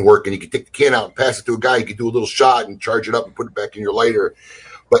lighter didn't work, and you could take the can out and pass it to a guy. You could do a little shot and charge it up and put it back in your lighter.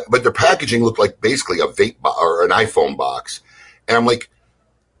 But their packaging looked like basically a vape or an iPhone box. And I'm like,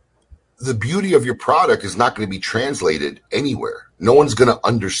 the beauty of your product is not going to be translated anywhere. No one's going to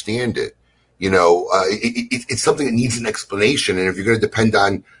understand it. It's something that needs an explanation. And if you're going to depend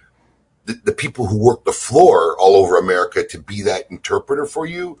on the people who work the floor all over America to be that interpreter for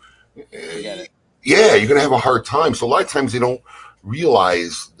you, yeah, you're going to have a hard time. So a lot of times they don't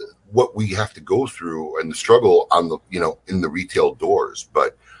realize what we have to go through and the struggle on the, in the retail doors.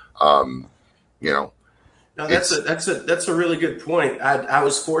 But, No, that's a really good point. I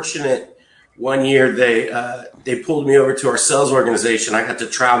was fortunate one year. They pulled me over to our sales organization. I got to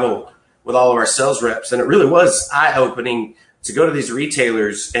travel with all of our sales reps, and it really was eye opening to go to these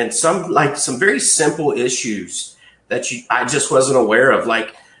retailers and some very simple issues that I just wasn't aware of,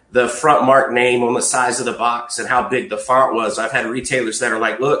 like the front mark name on the size of the box and how big the font was. I've had retailers that are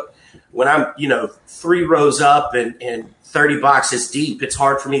like, look, when I'm 3 rows up and 30 boxes deep, it's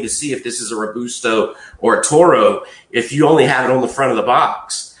hard for me to see if this is a Robusto or a Toro if you only have it on the front of the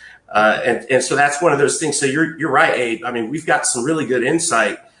box. And so that's one of those things. So you're right, Abe. I mean, we've got some really good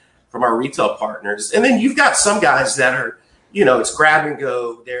insight from our retail partners. And then you've got some guys that are, you know, it's grab and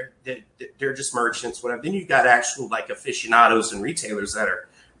go. They're just merchants, whatever. Then you've got actual like aficionados and retailers that are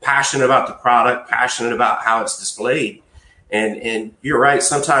passionate about the product, passionate about how it's displayed. And you're right.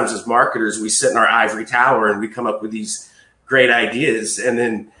 Sometimes as marketers, we sit in our ivory tower and we come up with these great ideas. And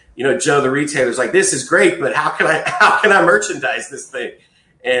then, you know, Joe, the retailer's like, this is great, but how can I merchandise this thing?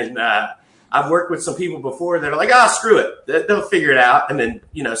 And I've worked with some people before that are like, screw it. They'll figure it out. And then,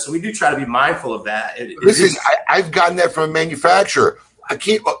 you know, so we do try to be mindful of that. I've gotten that from a manufacturer. I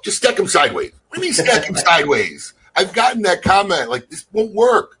can't just stack them sideways. What do you mean stack them sideways? I've gotten that comment like, this won't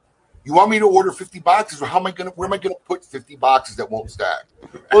work. You want me to order 50 boxes, or where am I going to put 50 boxes that won't stack?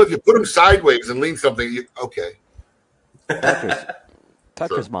 Well, if you put them sideways and lean something, okay.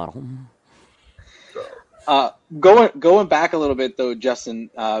 Tetris model. Going back a little bit though,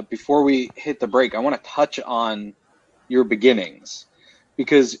 Justin, before we hit the break, I want to touch on your beginnings,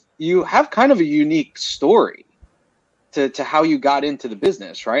 because you have kind of a unique story to how you got into the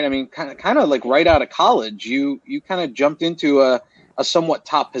business, right? I mean, kind of like right out of college, you kind of jumped into a somewhat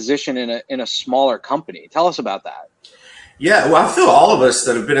top position in a smaller company. Tell us about that. Yeah, well, I feel all of us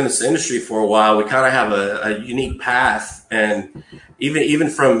that have been in this industry for a while, we kind of have a unique path. And even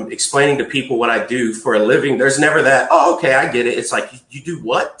from explaining to people what I do for a living, there's never that, oh, okay, I get it. It's like, you do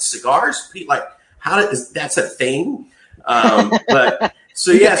what? Cigars? Like, that's a thing? But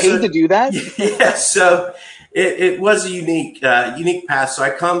so, yeah. To do that? Yeah, so it was a unique path. So I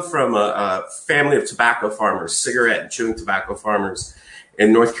come from a family of tobacco farmers, cigarette and chewing tobacco farmers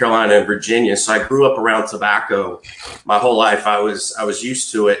in North Carolina and Virginia. So I grew up around tobacco my whole life. I was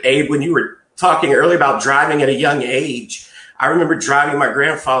used to it. Abe, when you were talking earlier about driving at a young age, I remember driving my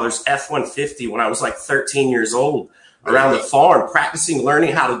grandfather's F-150 when I was like 13 years old around the farm, practicing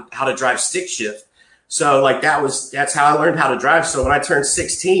learning how to drive stick shift. So like that's how I learned how to drive. So when I turned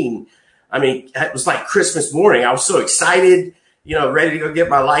 16, I mean, it was like Christmas morning. I was so excited, you know, ready to go get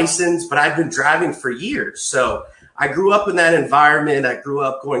my license, but I'd been driving for years. So I grew up in that environment. I grew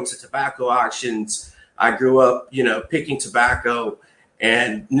up going to tobacco auctions. I grew up, you know, picking tobacco,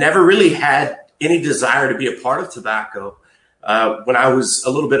 and never really had any desire to be a part of tobacco. When I was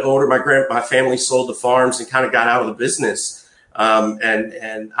a little bit older, my family sold the farms and kind of got out of the business.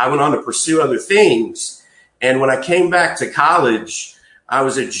 And I went on to pursue other things. And when I came back to college, I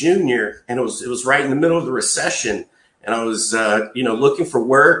was a junior, and it was right in the middle of the recession. And I was, you know, looking for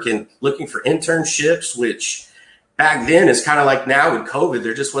work and looking for internships, which back then is kind of like now with COVID,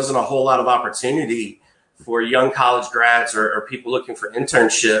 there just wasn't a whole lot of opportunity for young college grads or people looking for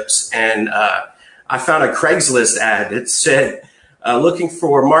internships. And I found a Craigslist ad. It said, looking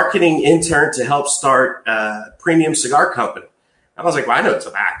for marketing intern to help start a premium cigar company. I was like, well, I know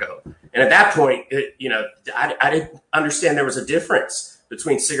tobacco. And at that point, you know, I didn't understand there was a difference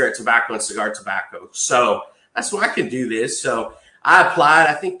between cigarette tobacco and cigar tobacco. So that's why I can do this. So I applied.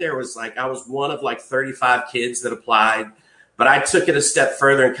 I think I was one of like 35 kids that applied, but I took it a step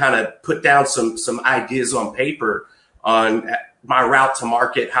further and kind of put down some ideas on paper on my route to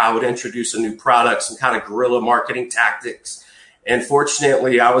market, how I would introduce a new product, some kind of guerrilla marketing tactics. And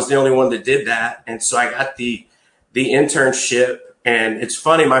fortunately, I was the only one that did that. And so I got the internship. And it's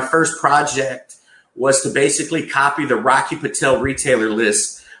funny, my first project was to basically copy the Rocky Patel retailer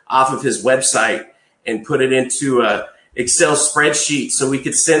list off of his website and put it into a Excel spreadsheet so we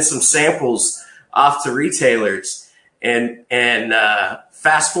could send some samples off to retailers. And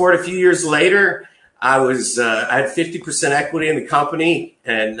fast forward a few years later, I had 50% equity in the company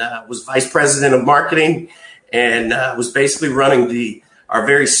and was vice president of marketing, and was basically running our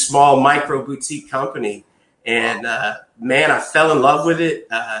very small micro boutique company. And man, I fell in love with it.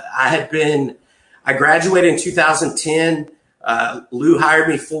 I graduated in 2010. Lou hired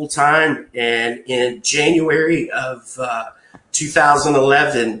me full time, and in January of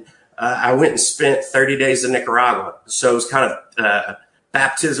 2011, I went and spent 30 days in Nicaragua. So it was kind of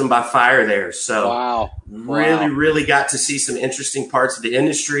baptism by fire there. So really got to see some interesting parts of the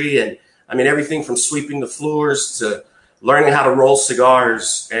industry. And I mean, everything from sweeping the floors to learning how to roll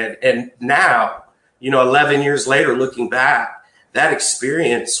cigars. And now, you know, 11 years later, looking back, that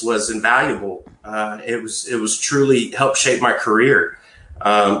experience was invaluable. It was truly helped shape my career.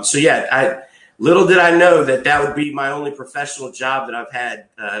 So yeah, little did I know that would be my only professional job that I've had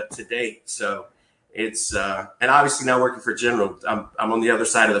to date. So it's and obviously now working for General, I'm on the other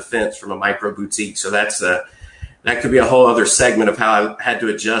side of the fence from a micro boutique. So that could be a whole other segment of how I had to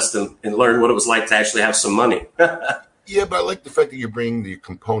adjust and learn what it was like to actually have some money. Yeah, but I like the fact that you're bringing the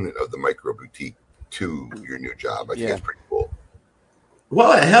component of the micro boutique to your new job. I think it's pretty cool.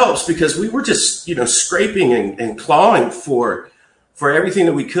 Well, it helps because we were just, you know, scraping and clawing for for everything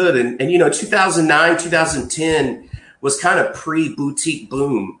that we could. And 2009, 2010 was kind of pre-boutique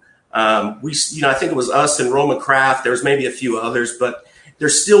boom. I think it was us and Roman Craft. There was maybe a few others, but there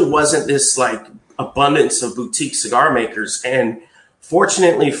still wasn't this like abundance of boutique cigar makers. And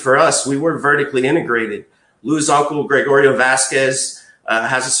fortunately for us, we were vertically integrated. Lou's uncle, Gregorio Vasquez,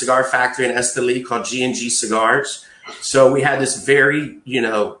 has a cigar factory in Esteli called G&G Cigars. So we had this very,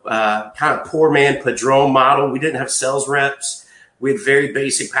 kind of poor man Padron model. We didn't have sales reps. We had very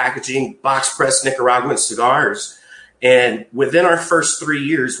basic packaging, box press Nicaraguan cigars. And within our first 3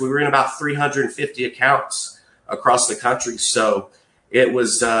 years, we were in about 350 accounts across the country. So it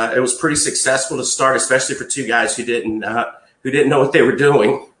was pretty successful to start, especially for two guys who didn't know what they were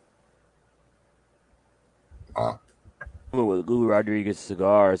doing. With Lou Rodriguez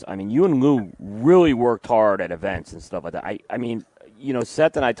Cigars, I mean, you and Lou really worked hard at events and stuff like that. I mean,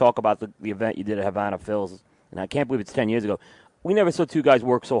 Seth and I talk about the event you did at Havana Phil's, and I can't believe it's 10 years ago. We never saw two guys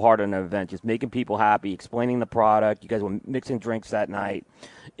work so hard on an event, just making people happy, explaining the product. You guys were mixing drinks that night.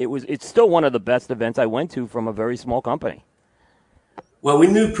 It's still one of the best events I went to from a very small company. Well, we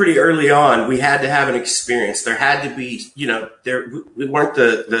knew pretty early on we had to have an experience. There had to be, we weren't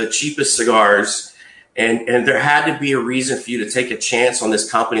the cheapest cigars. And there had to be a reason for you to take a chance on this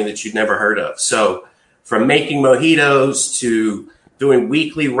company that you'd never heard of. So from making mojitos to doing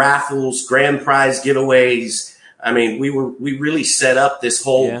weekly raffles, grand prize giveaways. I mean, we really set up this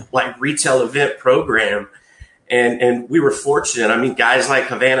whole like retail event program, and we were fortunate. I mean, guys like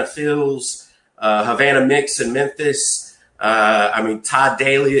Havana Phil's, Havana Mix in Memphis. Todd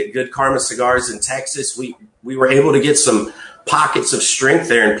Daly at Good Karma Cigars in Texas. We were able to get some pockets of strength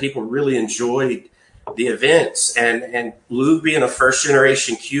there, and people really enjoyed the events. And Lou being a first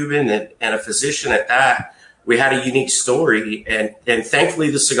generation Cuban and a physician at that, we had a unique story, and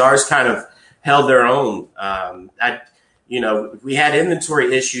thankfully the cigars kind of held their own. We had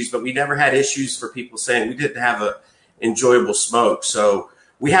inventory issues, but we never had issues for people saying we didn't have a enjoyable smoke. So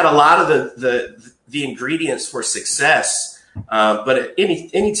we had a lot of the ingredients for success. But at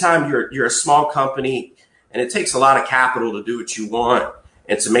any time you're a small company, and it takes a lot of capital to do what you want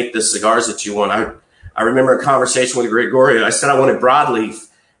and to make the cigars that you want. I remember a conversation with Gregorio. I said I wanted broadleaf,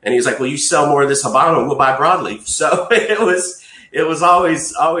 and he was like, "Well, you sell more of this Habano, we'll buy broadleaf." So it was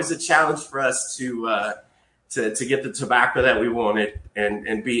always a challenge for us to get the tobacco that we wanted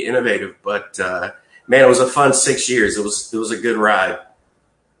and be innovative. But man, it was a fun 6 years. It was a good ride.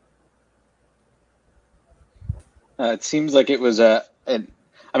 It seems like it was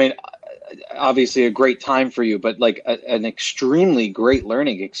obviously a great time for you, but like an extremely great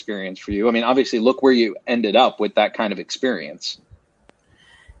learning experience for you. I mean, obviously, look where you ended up with that kind of experience.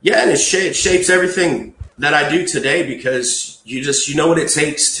 Yeah, and it shapes everything that I do today, because you know what it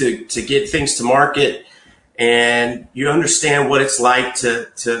takes to get things to market, and you understand what it's like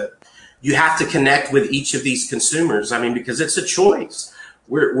to you have to connect with each of these consumers. I mean, because it's a choice.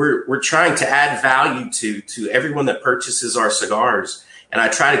 We're trying to add value to everyone that purchases our cigars. And I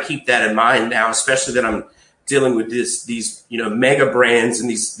try to keep that in mind now, especially that I'm dealing with these mega brands and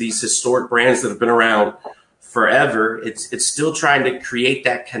these historic brands that have been around forever. It's still trying to create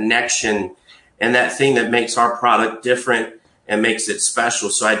that connection and that thing that makes our product different and makes it special.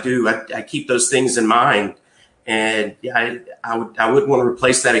 So I keep those things in mind, and I wouldn't want to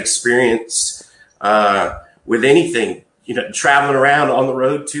replace that experience with anything. Traveling around on the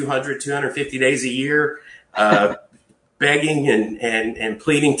road 250 days a year. Begging and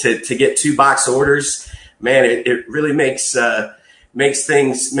pleading to get 2 box orders, man, it really makes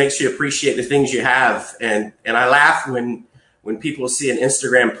you appreciate the things you have. And I laugh when people see an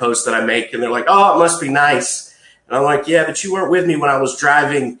Instagram post that I make and they're like, "Oh, it must be nice." And I'm like, "Yeah, but you weren't with me when I was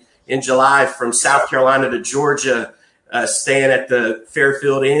driving in July from South Carolina to Georgia, staying at the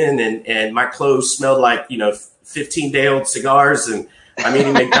Fairfield Inn, and my clothes smelled like 15-day-old cigars, and I'm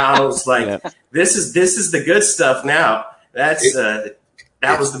eating McDonald's." Like, yeah. This is the good stuff now. That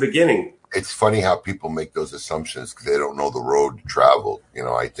was the beginning. It's funny how people make those assumptions because they don't know the road traveled.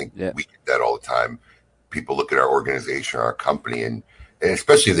 I think we get that all the time. People look at our organization, our company, and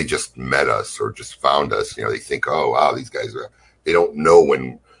especially if they just met us or just found us, they think, "Oh, wow, these guys are," they don't know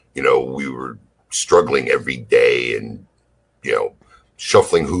when, we were struggling every day and,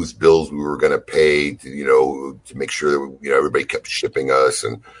 shuffling whose bills we were going to pay to make sure that, everybody kept shipping us,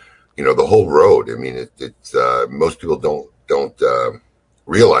 and, the whole road. I mean, it's most people don't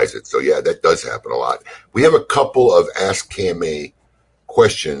realize it. So yeah, that does happen a lot. We have a couple of Ask KMA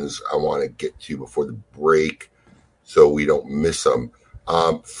questions I want to get to before the break, so we don't miss them.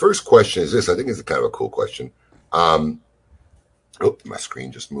 First question is this. I think it's kind of a cool question. Oh, my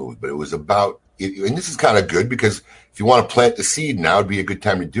screen just moved, but it was about, and this is kind of good because if you want to plant the seed, now would be a good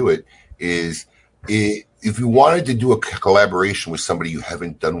time to do it. If you wanted to do a collaboration with somebody you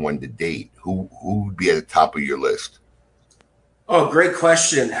haven't done one to date, who would be at the top of your list? Oh, great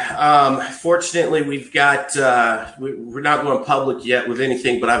question. Fortunately, we've got we're not going public yet with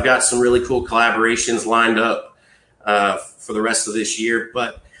anything, but I've got some really cool collaborations lined up for the rest of this year.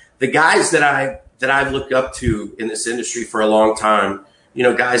 But the guys that I've looked up to in this industry for a long time,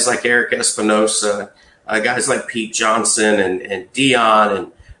 guys like Eric Espinosa, guys like Pete Johnson and Dion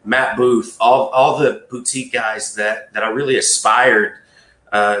and Matt Booth, all the boutique guys that I really aspired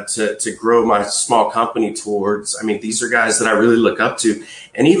to grow my small company towards. I mean, these are guys that I really look up to.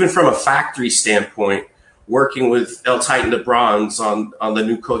 And even from a factory standpoint, working with El Titan de Bronze on the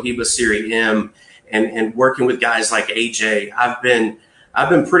new Cohiba Serie M and working with guys like AJ, I've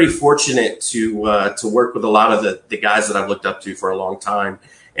been pretty fortunate to work with a lot of the guys that I've looked up to for a long time.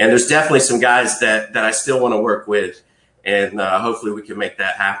 And there's definitely some guys that I still want to work with. And hopefully we can make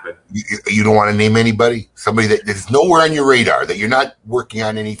that happen. You don't want to name anybody? Somebody that's nowhere on your radar, that you're not working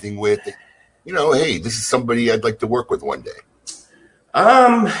on anything with? That, hey, this is somebody I'd like to work with one day.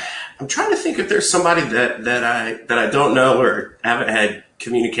 I'm trying to think if there's somebody that I don't know or haven't had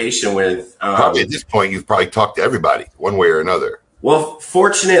communication with. Probably at this point, you've probably talked to everybody one way or another. Well,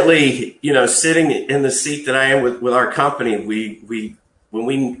 fortunately, sitting in the seat that I am with our company, when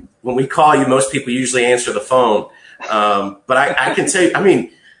we call you, most people usually answer the phone. But I can tell you, I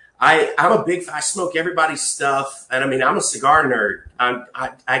mean, I smoke everybody's stuff. And I mean, I'm a cigar nerd.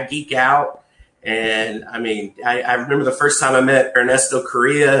 I geek out. And I mean, I remember the first time I met Ernesto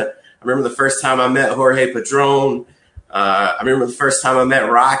Correa. I remember the first time I met Jorge Padron. I remember the first time I met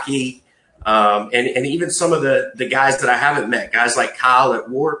Rocky. And even some of the guys that I haven't met, guys like Kyle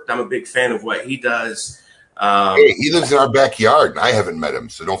at Warped. I'm a big fan of what he does. Hey, he lives in our backyard and I haven't met him,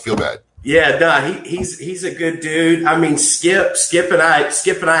 so don't feel bad. Yeah, no, he's a good dude. I mean, Skip and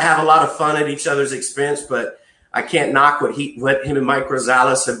I have a lot of fun at each other's expense, but I can't knock what him and Mike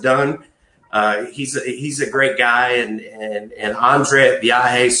Rosales have done. He's a great guy, and Andre at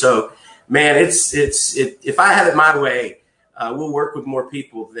Viaje. So, man, if I had it my way, we'll work with more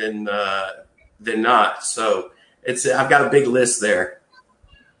people than not. So I've got a big list there.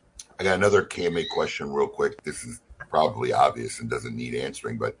 I got another KMA question real quick. This is probably obvious and doesn't need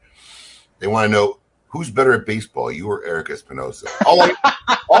answering, but they want to know who's better at baseball, you or Eric Espinosa. All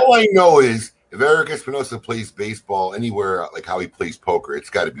I know is if Eric Espinosa plays baseball anywhere like how he plays poker,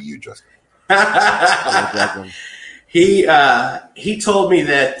 it's got to be you, Justin. He told me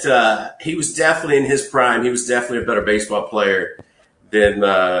that he was definitely in his prime. He was definitely a better baseball player than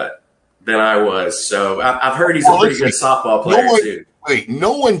I was. So I've heard he's a pretty good softball player too. Wait,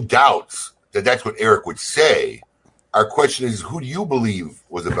 no one doubts that that's what Eric would say. Our question is, who do you believe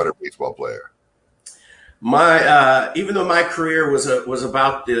was a better baseball player? Even though my career was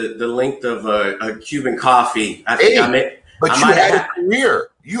about the length of a Cuban coffee, I think you had a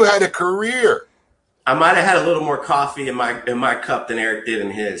career. You had a career. I might have had a little more coffee in my cup than Eric did in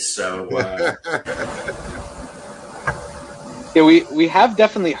his. So yeah, we have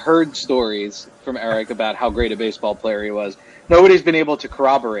definitely heard stories from Eric about how great a baseball player he was. Nobody's been able to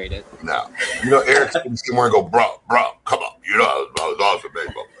corroborate it. No. Eric's been somewhere and go, bro, come on. I was awesome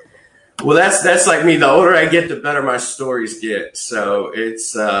baseball player. Well, that's like me. The older I get, the better my stories get. So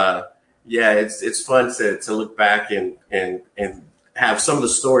it's fun to look back and have some of the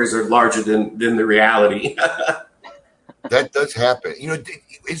stories are larger than the reality. That does happen.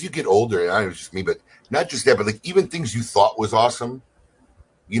 As you get older, and I know it's just me, but not just that, but like even things you thought was awesome,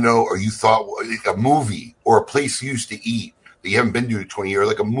 or you thought like a movie or a place you used to eat that you haven't been to in 20 years,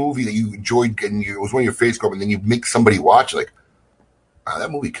 like a movie that you enjoyed and it was one of your favorites, and then you make somebody watch like, wow, that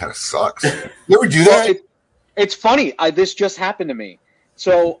movie kind of sucks. You ever do that? It's funny. This just happened to me.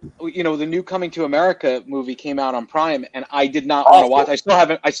 So, the new Coming to America movie came out on Prime, and I did not want to watch. I still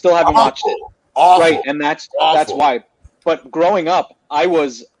haven't watched it. Awful. Right, and that's why. But growing up, I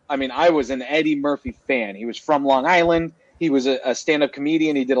was an Eddie Murphy fan. He was from Long Island. He was a stand-up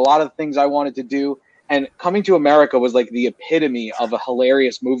comedian. He did a lot of things I wanted to do. And Coming to America was like the epitome of a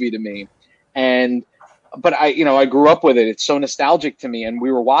hilarious movie to me. But I grew up with it. It's so nostalgic to me. And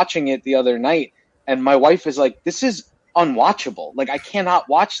we were watching it the other night, and my wife is like, "This is unwatchable. Like, I cannot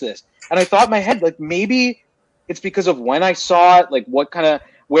watch this." And I thought in my head, like, maybe it's because of when I saw it, like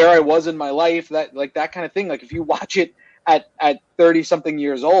where I was in my life, that kind of thing. Like, if you watch it at 30 something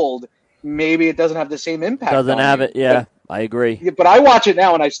years old, maybe it doesn't have the same impact. Doesn't have it. Yeah, I agree. But I watch it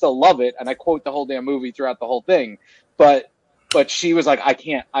now and I still love it. And I quote the whole damn movie throughout the whole thing. But but she was like, I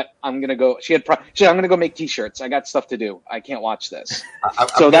can't. I'm gonna go. She said, I'm gonna go make T-shirts. I got stuff to do. I can't watch this.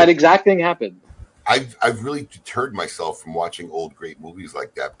 So that exact thing happened. I've really deterred myself from watching old great movies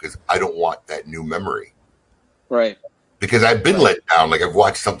like that because I don't want that new memory. Right. Because I've been let down. Like I've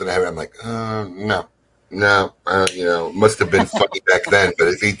watched something I'm like, no, must have been funny back then, but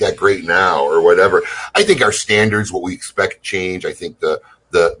it ain't that great now or whatever. I think our standards, what we expect, change. I think the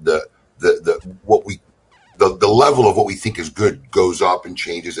level of what we think is good goes up and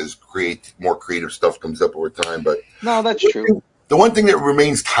changes as more creative stuff comes up over time. But no, that's true. The one thing that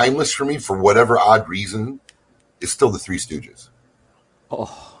remains timeless for me, for whatever odd reason, is still the Three Stooges.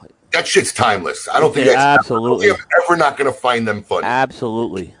 Oh, that shit's timeless. I don't think absolutely. I'm ever not going to find them funny.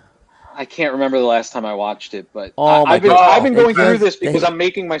 Absolutely. I can't remember the last time I watched it, but I've been going through this because I'm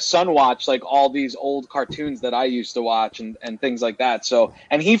making my son watch like all these old cartoons that I used to watch and things like that. So,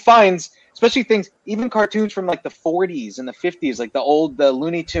 and he finds, especially things, even cartoons from like the 40s and the 50s, like the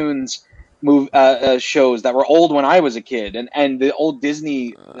Looney Tunes shows that were old when I was a kid, and the old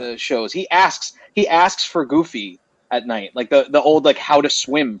Disney shows. He asks for Goofy at night, like the old like How to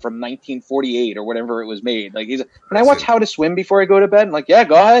Swim from 1948 or whatever it was made. Like can I watch How to Swim before I go to bed? I'm like, yeah,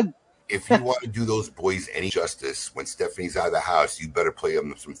 go ahead. If you want to do those boys any justice, when Stephanie's out of the house, you better play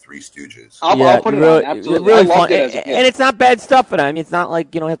them some Three Stooges. I'll put it on. Absolutely, really I loved fun. it as a kid. And it's not bad stuff. I mean, it's not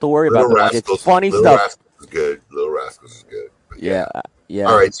like you don't have to worry about it. It's funny Little stuff. Rascals is good. Little Rascals is good. But yeah.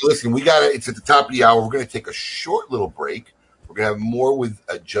 All right, so listen, it's at the top of the hour. We're going to take a short little break. We're going to have more with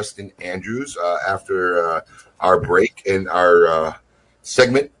Justin Andrews after our break and our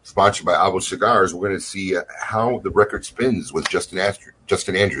segment sponsored by Abo Cigars. We're going to see how the record spins with Justin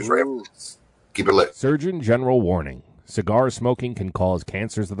Andrews right after this. Keep it lit. Surgeon General warning. Cigar smoking can cause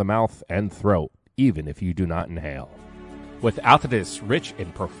cancers of the mouth and throat, even if you do not inhale. With Altadis' rich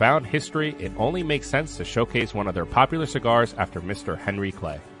and profound history, it only makes sense to showcase one of their popular cigars after Mr. Henry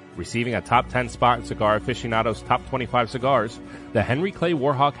Clay. Receiving a top 10 spot in Cigar Aficionado's top 25 cigars, the Henry Clay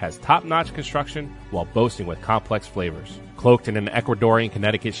Warhawk has top-notch construction while boasting with complex flavors. Cloaked in an Ecuadorian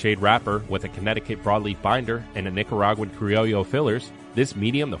Connecticut shade wrapper with a Connecticut broadleaf binder and a Nicaraguan Criollo fillers, this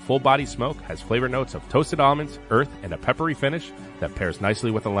medium to full-body smoke has flavor notes of toasted almonds, earth, and a peppery finish that pairs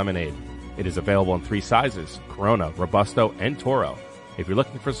nicely with a lemonade. It is available in 3 sizes, Corona, Robusto, and Toro. If you're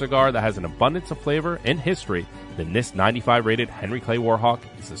looking for a cigar that has an abundance of flavor and history, then this 95-rated Henry Clay Warhawk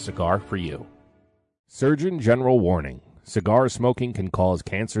is the cigar for you. Surgeon General warning. Cigar smoking can cause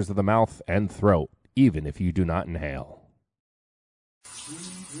cancers of the mouth and throat, even if you do not inhale.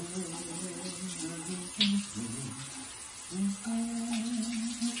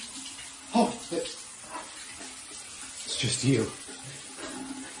 Oh, it's just you.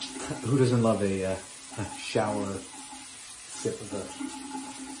 Who doesn't love a shower sip of a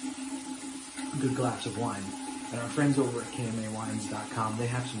good glass of wine? And our friends over at KMAWines.com, they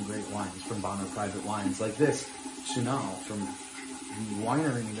have some great wines from Bonner Private Wines, like this Sunal from the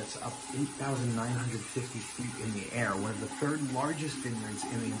winery that's up 8,950 feet in the air, one of the 3rd largest vineyards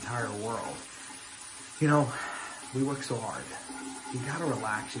in the entire world. You know, we work so hard. You gotta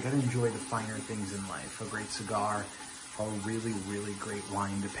relax. You gotta enjoy the finer things in life. A great cigar, a really, really great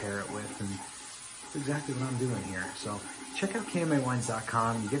wine to pair it with, and that's exactly what I'm doing here. So check out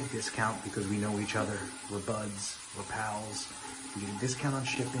KMAWines.com. You get a discount because we know each other. We're buds. We're pals. You get a discount on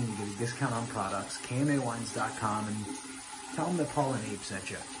shipping. You get a discount on products. KMAWines.com, and tell them that Paul and Abe sent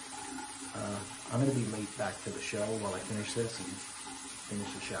you. I'm going to be late back to the show while I finish this and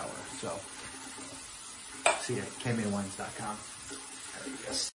finish the shower. So see you at KMAWines.com. There you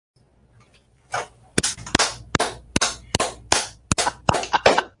go.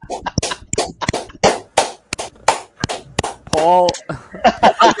 Paul.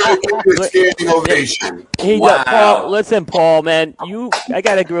 Standing ovation. Wow. Paul, listen, Paul, man, I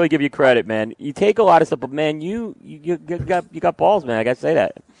gotta really give you credit, man. You take a lot of stuff, but man, you got balls, man. I gotta say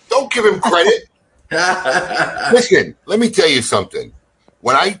that. Don't give him credit. Listen, let me tell you something.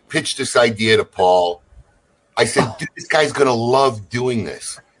 When I pitched this idea to Paul, I said, dude, this guy's gonna love doing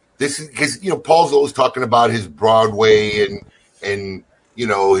this. This is because Paul's always talking about his Broadway and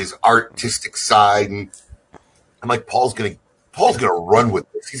his artistic side, and I'm like, Paul's gonna run with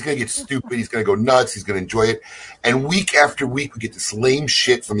this. He's gonna get stupid. He's gonna go nuts. He's gonna enjoy it. And week after week, we get this lame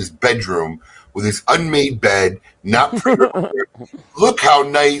shit from his bedroom with his unmade bed, not pre-recorded. Look how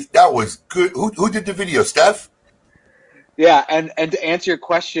nice that was. Good. Who did the video, Steph? Yeah, and to answer your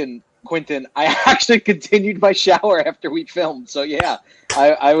question, Quentin, I actually continued my shower after we filmed. So yeah,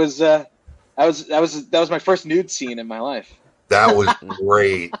 that was my first nude scene in my life. That was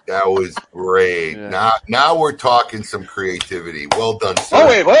great. That was great. Yeah. Now we're talking some creativity. Well done, sir. Oh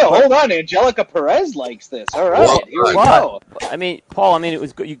wait, hold on. Angelica Perez likes this. All right, Well here we done. go. I mean, Paul. It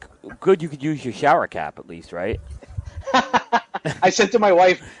was good. You could use your shower cap at least, right? I said to my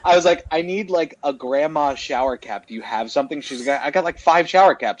wife, I was like, I need like a grandma shower cap. Do you have something? She's got. I got like 5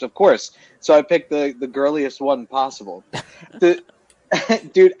 shower caps, of course. So I picked the girliest one possible.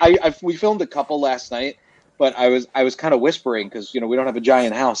 Dude, we filmed a couple last night, but I was kind of whispering because we don't have a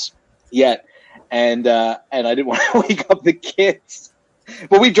giant house yet, and I didn't want to wake up the kids.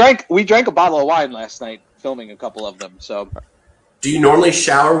 But we drank a bottle of wine last night, filming a couple of them. So. Do you normally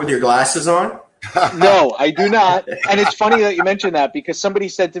shower with your glasses on? No, I do not. And it's funny that you mentioned that because somebody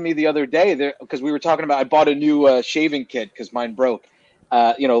said to me the other day, because we were talking about, I bought a new shaving kit because mine broke,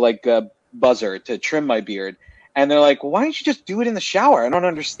 like a buzzer to trim my beard. And they're like, well, why don't you just do it in the shower? I don't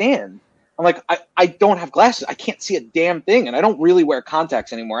understand. I'm like, I don't have glasses. I can't see a damn thing. And I don't really wear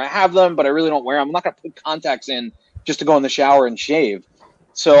contacts anymore. I have them, but I really don't wear them. I'm not going to put contacts in just to go in the shower and shave.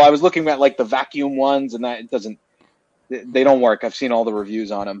 So I was looking at like the vacuum ones and they don't work. I've seen all the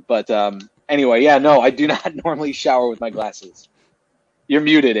reviews on them. But anyway, yeah, no, I do not normally shower with my glasses. You're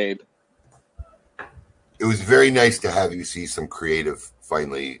muted, Abe. It was very nice to have you see some creative,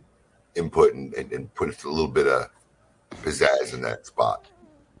 finally, input and put a little bit of pizzazz in that spot.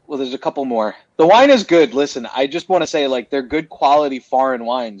 Well, there's a couple more. The wine is good. Listen, I just want to say, like, they're good quality foreign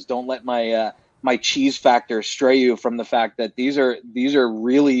wines. Don't let my my cheese factor stray you from the fact that these are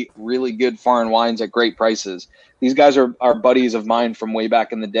really, really good foreign wines at great prices. These guys are buddies of mine from way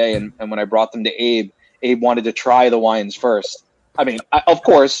back in the day, and when I brought them to Abe wanted to try the wines first. I mean, of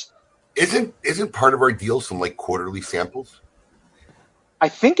course. Isn't part of our deal some like quarterly samples? I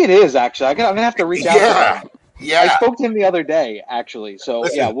think it is, actually. I'm gonna have to reach out to him. Yeah. I spoke to him the other day, actually. So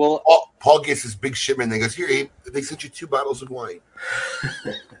Listen, yeah, Paul gets this big shipment and he goes, "Here, Abe, they sent you 2 bottles of wine."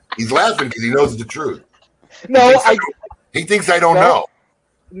 He's laughing because he knows the truth. No, he thinks I don't know.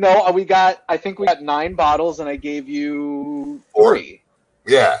 No, I think we got 9 bottles, and I gave you 3.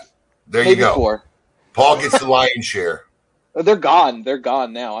 Yeah, there Maybe you go. 4. Paul gets the lion's share. They're gone. They're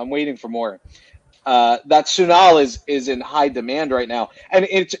gone now. I'm waiting for more. That Sunal is in high demand right now, and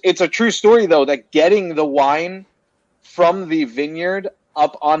it's a true story though that getting the wine from the vineyard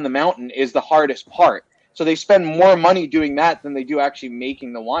up on the mountain is the hardest part. So they spend more money doing that than they do actually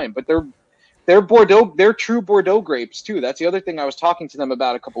making the wine. But they're Bordeaux. They're true Bordeaux grapes too. That's the other thing I was talking to them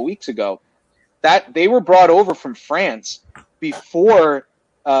about a couple weeks ago. That they were brought over from France before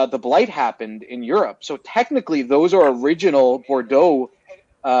the blight happened in Europe. So technically, those are original Bordeaux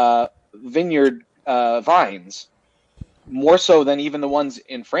vineyard vines, more so than even the ones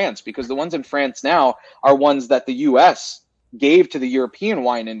in France, because the ones in France now are ones that the U.S. gave to the European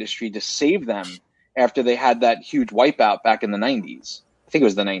wine industry to save them after they had that huge wipeout back in the 90s. I think it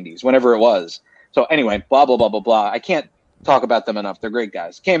was the 90s, whenever it was. So anyway, blah, blah, blah, blah, blah. I can't talk about them enough. They're great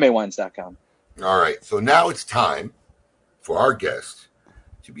guys. KMAWines.com. All right. So now it's time for our guest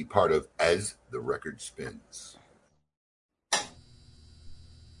to be part of As the Record Spins.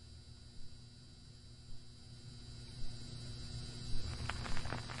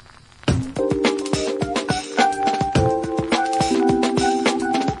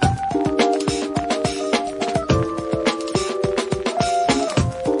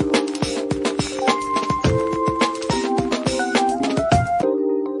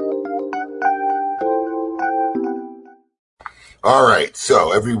 All right,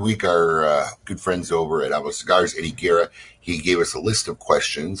 so every week our good friends over at Alamo Cigars, Eddie Guerra, he gave us a list of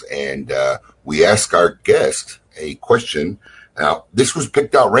questions, and we asked our guest a question. Now, this was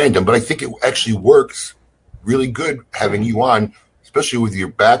picked out random, but I think it actually works really good having you on, especially with your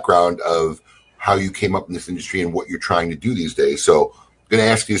background of how you came up in this industry and what you're trying to do these days. So I'm going to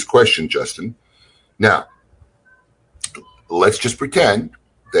ask you this question, Justin. Now, let's just pretend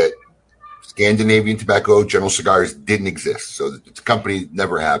that Scandinavian Tobacco General Cigars didn't exist. So the company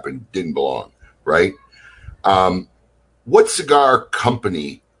never happened, didn't belong, right? What cigar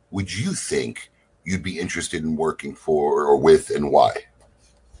company would you think you'd be interested in working for or with, and why?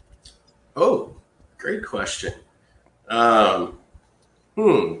 Oh, great question. Man.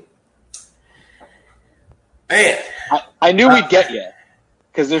 I knew we'd get you,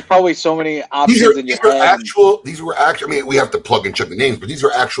 because there's probably so many options in your head. These were actual, I mean, we have to plug and check the names, but these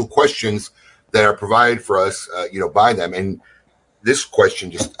are actual questions that are provided for us, by them. And this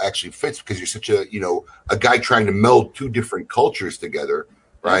question just actually fits because you're such a guy trying to meld 2 different cultures together,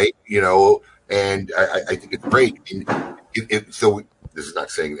 right? And I think it's great. And so this is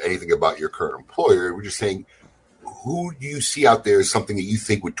not saying anything about your current employer. We're just saying, who do you see out there as something that you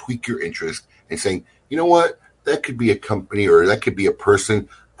think would tweak your interest and saying, you know what, that could be a company or that could be a person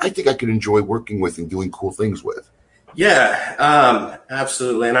I think I could enjoy working with and doing cool things with. Yeah,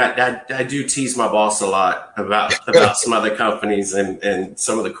 absolutely. And I do tease my boss a lot about some other companies and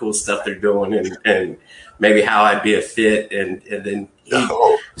some of the cool stuff they're doing and maybe how I'd be a fit. And then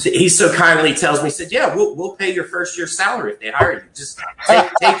he so kindly tells me, he said, yeah, we'll pay your first year's salary if they hire you. Just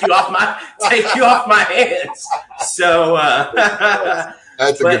take you off my hands. So,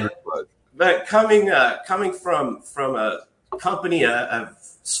 that's a good response. But coming from a company, a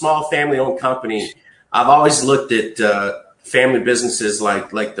small family-owned company, I've always looked at family businesses like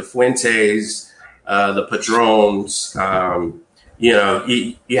the Fuentes, the Padrones. You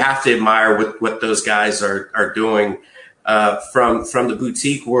have to admire what those guys are doing from the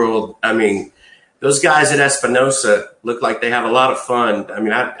boutique world. I mean, those guys at Espinosa look like they have a lot of fun. I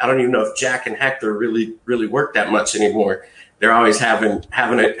mean, I don't even know if Jack and Hector really work that much anymore. They're always having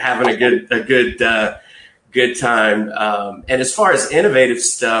a good time. And as far as innovative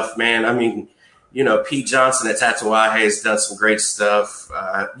stuff, man, I mean, Pete Johnson at Tatuaje has done some great stuff.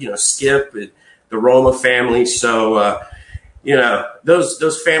 Skip, the Roma family. So,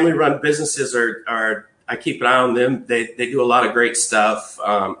 those family run businesses are, I keep an eye on them. They do a lot of great stuff.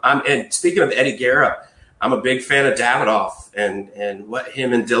 And speaking of Eddie Guerra, I'm a big fan of Davidoff and what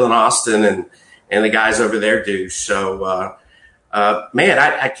him and Dylan Austin and the guys over there do. So, man,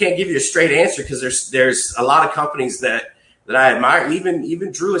 I can't give you a straight answer because there's a lot of companies that I admire.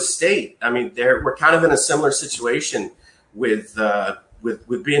 Even Drew Estate. I mean, we're kind of in a similar situation with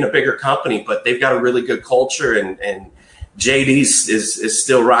being a bigger company, but they've got a really good culture and JD's is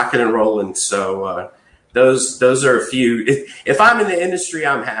still rocking and rolling. So those are a few. If I'm in the industry,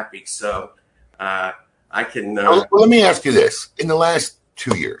 I'm happy. So I can. Well, let me ask you this: in the last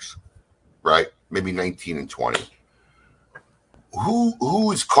 2 years, right? Maybe 19 and 20.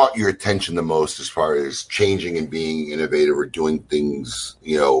 Who has caught your attention the most as far as changing and being innovative or doing things,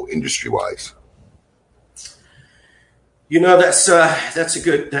 industry wise? That's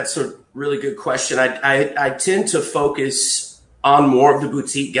a really good question. I tend to focus on more of the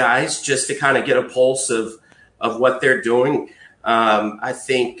boutique guys just to kind of get a pulse of what they're doing. I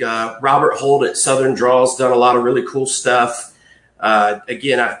think Robert Holt at Southern Draw's done a lot of really cool stuff.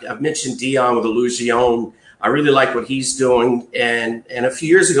 Again, I've mentioned Dion with Illusion. I really like what he's doing. And a few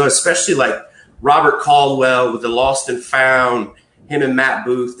years ago, especially like Robert Caldwell with the Lost and Found, him and Matt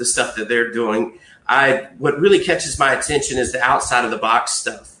Booth, the stuff that they're doing. What really catches my attention is the outside of the box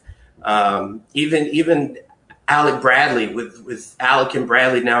stuff. Even Alec Bradley with Alec and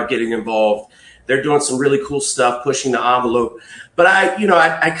Bradley now getting involved. They're doing some really cool stuff, pushing the envelope. But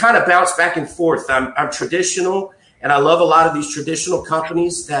I kind of bounce back and forth. I'm traditional, and I love a lot of these traditional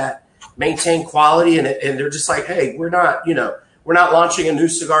companies that maintain quality, and they're just like, hey, we're not launching a new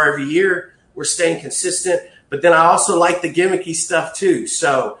cigar every year. We're staying consistent. But then I also like the gimmicky stuff too.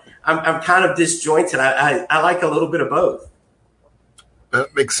 So I'm kind of disjointed. I like a little bit of both.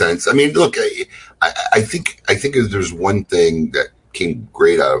 That makes sense. I mean, look, I think if there's one thing that came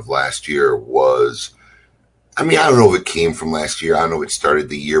great out of last year was, I mean, I don't know if it came from last year. I don't know if it started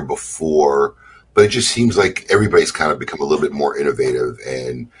the year before, but it just seems like everybody's kind of become a little bit more innovative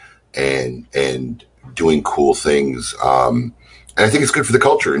and doing cool things. And I think it's good for the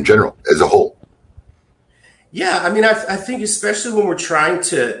culture in general as a whole. Yeah. I mean, I think especially when we're trying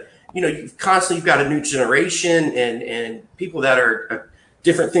to, you've got a new generation and people that are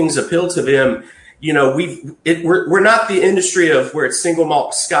different things appeal to them. We're not the industry of where it's single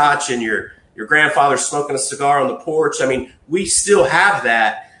malt scotch and your grandfather's smoking a cigar on the porch. I mean, we still have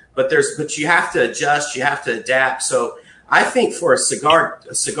that, but you have to adjust, you have to adapt. So I think for a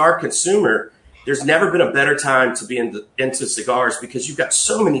cigar consumer, there's never been a better time to be into cigars because you've got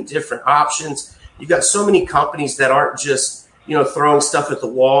so many different options. You've got so many companies that aren't just, throwing stuff at the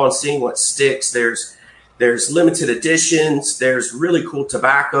wall and seeing what sticks. There's limited editions. There's really cool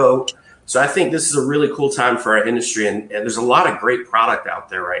tobacco. So I think this is a really cool time for our industry, and there's a lot of great product out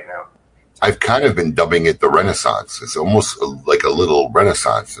there right now. I've kind of been dubbing it the Renaissance. It's almost like a little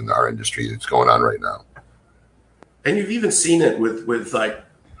renaissance in our industry that's going on right now. And you've even seen it with like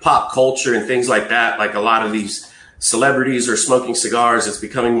pop culture and things like that. Like a lot of these celebrities are smoking cigars. It's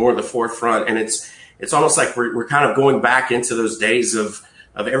becoming more the forefront, and it's almost like we're kind of going back into those days of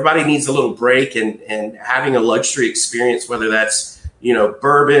everybody needs a little break and having a luxury experience, whether that's,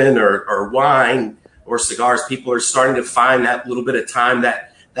 bourbon or wine or cigars. People are starting to find that little bit of time,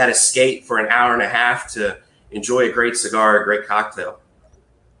 that escape for an hour and a half to enjoy a great cigar, a great cocktail.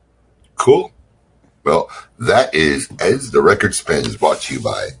 Cool. Well, that is As the Record Spins, brought to you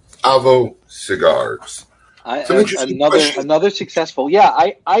by Avo Cigars. Another successful. Yeah,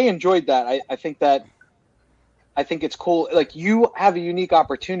 I enjoyed that. I think that I think it's cool. Like, you have a unique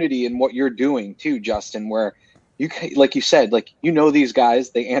opportunity in what you're doing too, Justin, where you can, like you said, like, these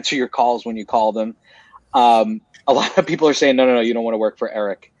guys, they answer your calls when you call them. A lot of people are saying, no, you don't want to work for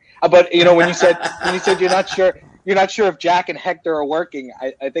Eric. But when you said you're not sure if Jack and Hector are working,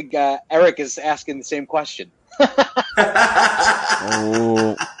 I think Eric is asking the same question.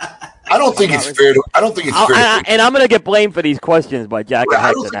 Oh. I don't think it's fair. And I'm going to get blamed for these questions by Jack and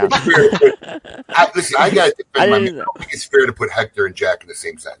Hector now. Listen, I got to defend my man. I don't think it's fair to put Hector and Jack in the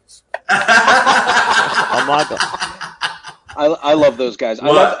same sentence. Oh, Michael. I love those guys.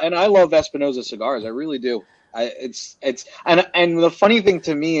 I love Espinosa cigars. I really do. And the funny thing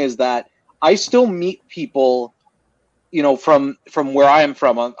to me is that I still meet people, from where I am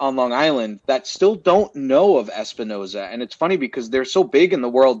from on Long Island, that still don't know of Espinosa. And it's funny because they're so big in the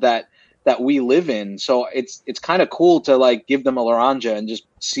world that we live in. So it's kind of cool to like give them a Laranja and just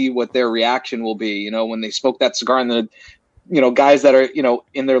see what their reaction will be, when they smoke that cigar, and the guys that are,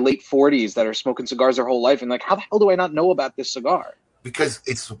 in their late 40s that are smoking cigars their whole life, and like, how the hell do I not know about this cigar? Because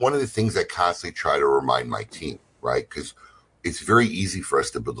it's one of the things I constantly try to remind my team, right? Because it's very easy for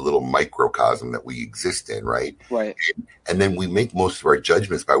us to build a little microcosm that we exist in, right? Right. And then we make most of our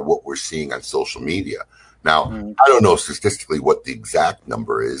judgments by what we're seeing on social media. Now, I don't know statistically what the exact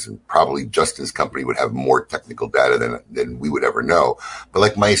number is, and probably Justin's company would have more technical data than we would ever know. But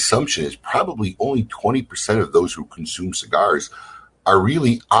like, my assumption is probably only 20% of those who consume cigars are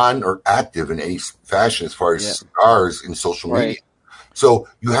really on or active in any fashion as far as cigars in social media. So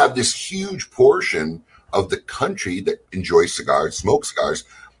you have this huge portion of the country that enjoys cigars, smokes cigars,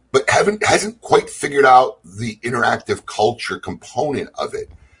 but hasn't quite figured out the interactive culture component of it,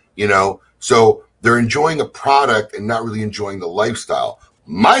 So they're enjoying a product and not really enjoying the lifestyle.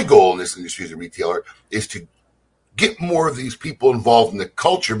 My goal in this industry as a retailer is to get more of these people involved in the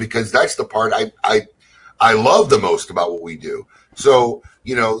culture, because that's the part I love the most about what we do. So,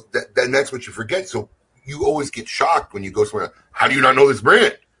 then that's what you forget. So you always get shocked when you go somewhere. How do you not know this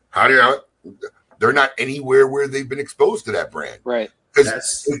brand? How do you? They're not anywhere where they've been exposed to that brand, right?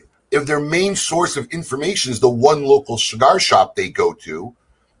 Because if their main source of information is the one local cigar shop they go to,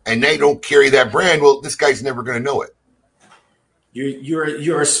 and they don't carry that brand, well, this guy's never going to know it.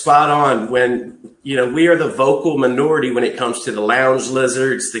 You're spot on. When we are the vocal minority when it comes to the lounge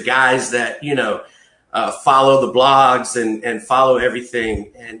lizards, the guys that follow the blogs and follow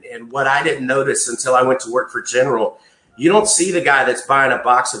everything. And what I didn't notice until I went to work for General, you don't see the guy that's buying a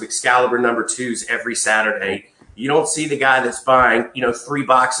box of Excalibur number 2s every Saturday. You don't see the guy that's buying 3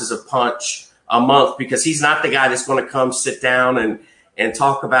 boxes of Punch a month, because he's not the guy that's going to come sit down and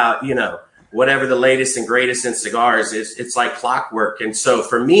talk about whatever the latest and greatest in cigars is. It's like clockwork. And so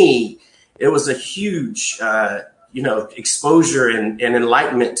for me, it was a huge exposure and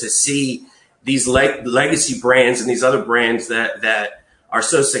enlightenment to see these legacy brands and these other brands that are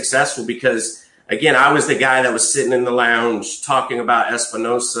so successful, because again, I was the guy that was sitting in the lounge talking about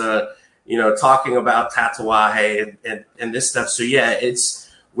Espinosa, talking about Tatuaje and this stuff. So yeah,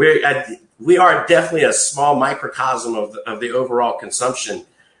 we are definitely a small microcosm of the overall consumption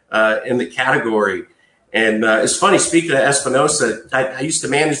in the category. And it's funny, speaking of Espinosa, I used to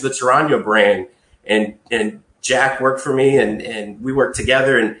manage the Tarano brand, and Jack worked for me, and we worked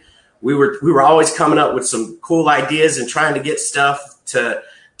together, and we were always coming up with some cool ideas and trying to get stuff to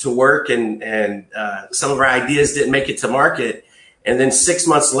work, and some of our ideas didn't make it to market. And then 6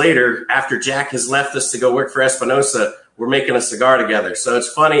 months later, after Jack has left us to go work for Espinosa, we're making a cigar together. So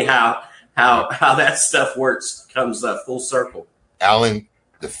it's funny how that stuff works, comes full circle. Alan,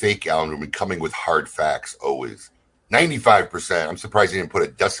 the fake Alan Rubin, coming with hard facts always. 95%. I'm surprised he didn't put a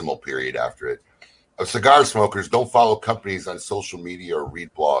decimal period after it. Of cigar smokers don't follow companies on social media or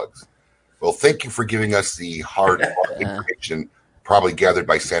read blogs. Well, thank you for giving us the hard information, probably gathered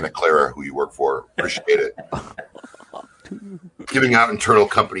by Santa Clara, who you work for. Appreciate it. Giving out internal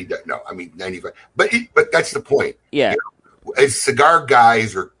company debt. No, I mean 95. But that's the point. Yeah. As cigar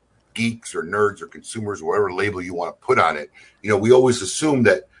guys or geeks or nerds or consumers, or whatever label you want to put on it, we always assume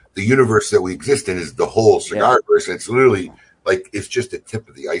that the universe that we exist in is the whole cigar verse. And it's literally like, it's just a tip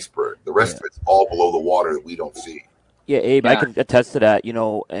of the iceberg. The rest of it's all below the water that we don't see. Yeah, Abe, I can attest to that,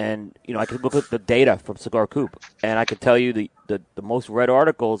 and, I could look at the data from Cigar Coop, and I could tell you the most read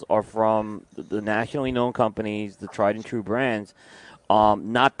articles are from the nationally known companies, the tried and true brands,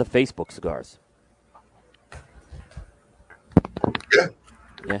 not the Facebook cigars. Yeah.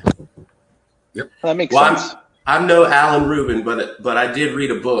 Yeah. Yep. That makes sense. I'm no Alan Rubin, but I did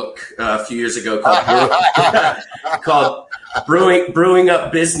read a book a few years ago called Brewing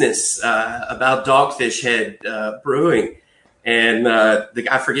Up Business, about Dogfish Head Brewing. And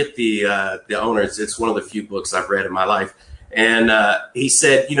I forget the owner. It's one of the few books I've read in my life. And he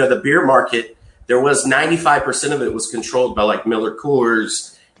said, the beer market, there was 95% of it was controlled by like Miller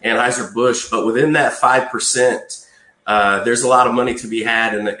Coors, Anheuser-Busch, but within that 5%, there's a lot of money to be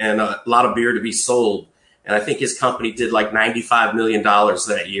had and a lot of beer to be sold. And I think his company did like $95 million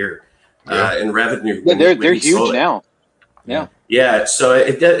that year in revenue. Yeah, they're huge now. Yeah. Yeah. So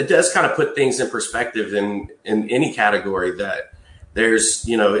it does kind of put things in perspective in any category that there's,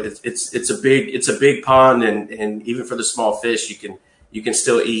 it's a big pond, and even for the small fish, you can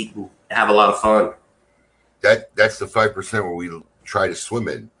still eat and have a lot of fun. That's the 5% where we try to swim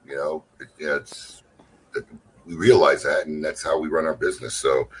in, we realize that, and that's how we run our business.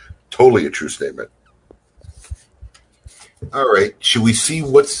 So totally a true statement. All right. Should we see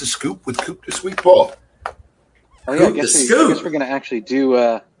what's the scoop with Coop this week, Paul? Oh yeah, I guess we're going to actually do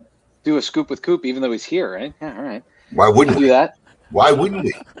a scoop with Coop, even though he's here, right? Yeah, all right. Why wouldn't we do that? Why wouldn't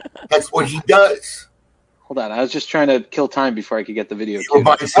we? That's what he does. Hold on, I was just trying to kill time before I could get the video. You were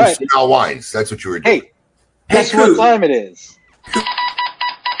buying some Snell wines. That's what you were doing. Hey, guess what time it is? Hey,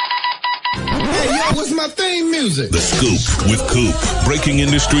 yo, what's my theme music? The Scoop with Coop. Breaking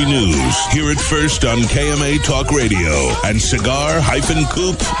industry news. Hear it first on KMA Talk Radio and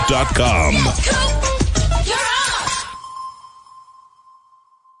cigar-coop.com.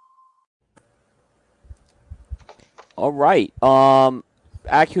 All right.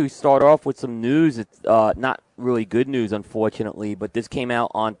 Actually, start off with some news. It's not really good news, unfortunately, but this came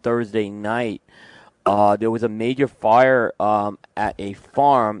out on Thursday night. There was a major fire at a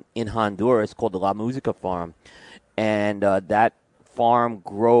farm in Honduras called the La Musica Farm, and that farm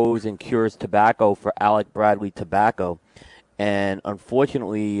grows and cures tobacco for Alec Bradley Tobacco. And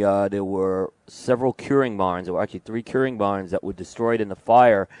unfortunately, there were several curing barns. There were actually 3 curing barns that were destroyed in the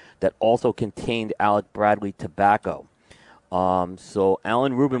fire that also contained Alec Bradley Tobacco. So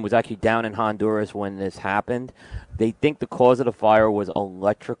Alan Rubin was actually down in Honduras when this happened. They think the cause of the fire was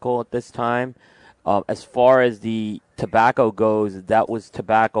electrical at this time. As far as the tobacco goes, that was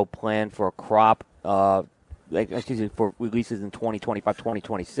tobacco planned for a crop, for releases in 2025,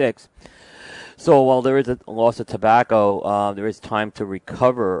 2026. So while there is a loss of tobacco, there is time to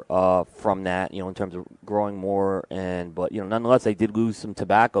recover from that, in terms of growing more. But nonetheless, they did lose some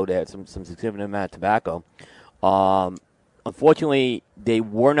tobacco there, some significant amount of tobacco. Unfortunately, they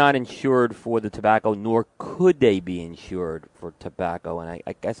were not insured for the tobacco, nor could they be insured for tobacco. And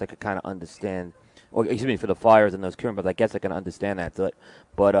I guess I could kind of understand, for the fires and those curing, but I guess I can understand that.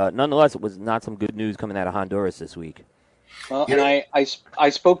 But nonetheless, it was not some good news coming out of Honduras this week. Well, and I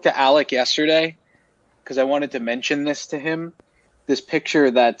spoke to Alec yesterday because I wanted to mention this to him. This picture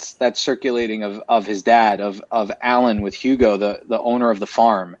that's circulating of his dad, of Alan with Hugo, the owner of the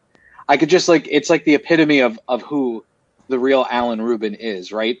farm. I could just it's like the epitome of who the real Alan Rubin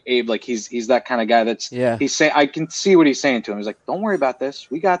is, right? Abe, he's that kind of guy he's saying, I can see what he's saying to him. He's like, don't worry about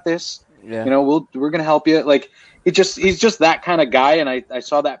this. We got this. Yeah. We're going to help you. He's just that kind of guy. And I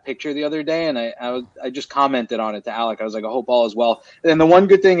saw that picture the other day and I just commented on it to Alec. I was like, I hope all is well. And the one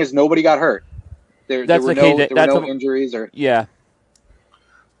good thing is nobody got hurt. There were no injuries or. Yeah.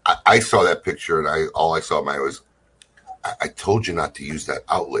 I saw that picture and all I saw in my head was, I told you not to use that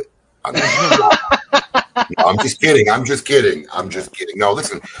outlet. No, I'm just kidding. No,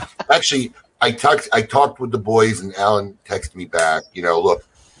 listen. Actually, I talked with the boys, and Alan texted me back. Look,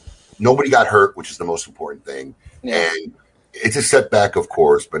 nobody got hurt, which is the most important thing. Yeah. And it's a setback, of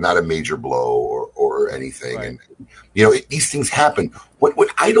course, but not a major blow or anything. Right. And these things happen. What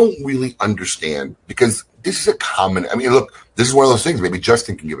I don't really understand, because this is a common. Look, this is one of those things. Maybe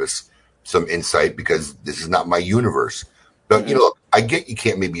Justin can give us some insight because this is not my universe. But look, I get you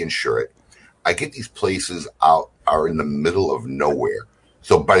can't maybe insure it. I get these places are in the middle of nowhere.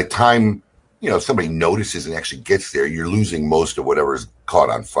 So by the time, somebody notices and actually gets there, you're losing most of whatever's caught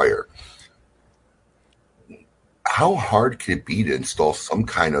on fire. How hard could it be to install some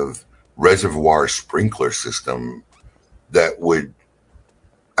kind of reservoir sprinkler system that would,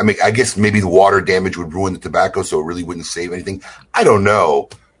 I guess maybe the water damage would ruin the tobacco, so it really wouldn't save anything. I don't know.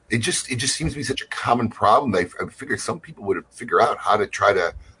 It just seems to be such a common problem. I figured some people would figure out how to try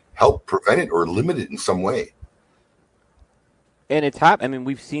to help prevent it or limit it in some way. And it's happened.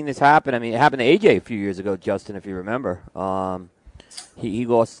 We've seen this happen. It happened to AJ a few years ago, Justin, if you remember. He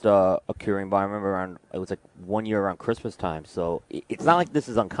lost a curing barn. I remember it was 1 year around Christmas time. So it's not like this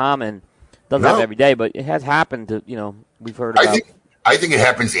is uncommon. Doesn't happen every day, but it has happened to, we've heard about. I think it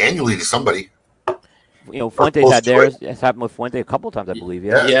happens annually to somebody. Fuente's had theirs. It's happened with Fuente a couple of times, I believe.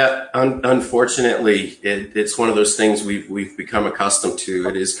 Yeah. Yeah. Unfortunately, it's one of those things we've become accustomed to.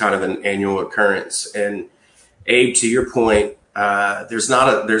 It is kind of an annual occurrence, and Abe, to your point, there's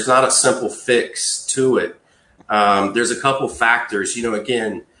not a simple fix to it. There's a couple factors.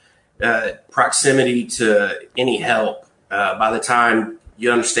 Again, proximity to any help. By the time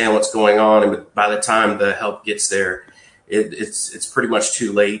you understand what's going on, and by the time the help gets there, it's pretty much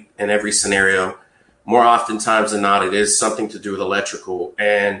too late in every scenario. More oftentimes than not, it is something to do with electrical,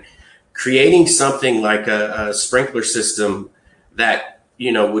 and creating something like a sprinkler system that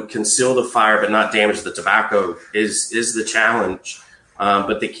would conceal the fire but not damage the tobacco is the challenge.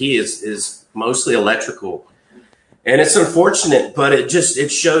 But the key is mostly electrical. And it's unfortunate, but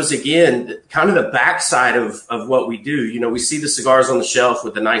it shows again kind of the backside of what we do. We see the cigars on the shelf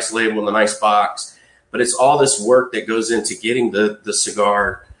with the nice label and the nice box, but it's all this work that goes into getting the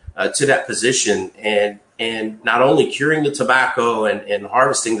cigar to that position, and not only curing the tobacco and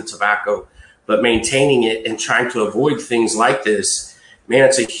harvesting the tobacco, but maintaining it and trying to avoid things like this. Man,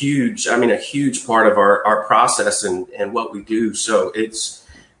 it's a huge part of our process and what we do. So it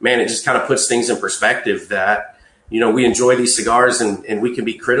just kind of puts things in perspective that, we enjoy these cigars and we can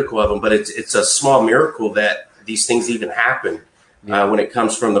be critical of them, but it's a small miracle that these things even happen when it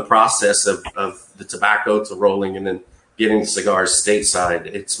comes from the process of the tobacco to rolling and then getting the cigars stateside.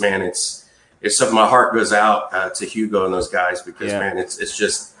 It's something. My heart goes out to Hugo and those guys because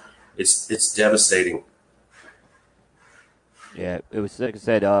it's devastating. Yeah, it was like I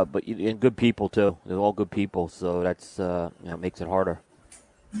said, but and good people too. They're all good people, so that's makes it harder.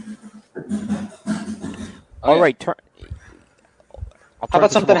 All right, How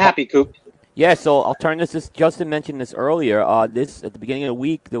about something happy, Coop? Yeah, so I'll turn this. Justin mentioned this earlier. At the beginning of the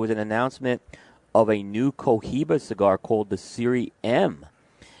week, there was an announcement of a new Cohiba cigar called the Serie M.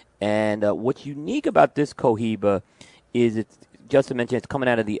 And what's unique about this Cohiba is Justin mentioned it's coming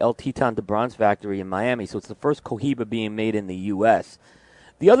out of the El Titan de Bronze factory in Miami, so it's the first Cohiba being made in the U.S.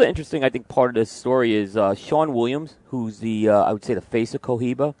 The other interesting, I think, part of this story is Sean Williams, who's I would say the face of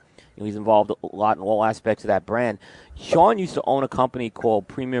Cohiba. He's involved a lot in all aspects of that brand. Sean used to own a company called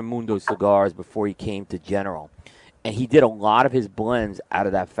Premier Mundo Cigars before he came to General, and he did a lot of his blends out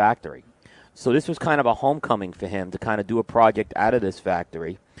of that factory. So this was kind of a homecoming for him to kind of do a project out of this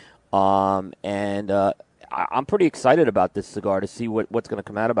factory. I'm pretty excited about this cigar to see what's going to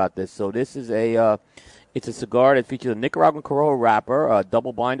come out about this. So this is it's a cigar that features a Nicaraguan Corojo wrapper, a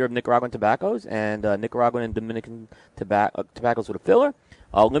double binder of Nicaraguan tobaccos, and Nicaraguan and Dominican tobaccos with a filler.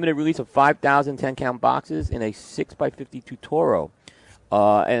 A limited release of 5,000 10-count boxes in a 6x52 Toro.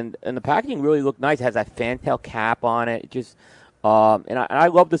 And the packaging really looked nice. It has that fantail cap on it. And I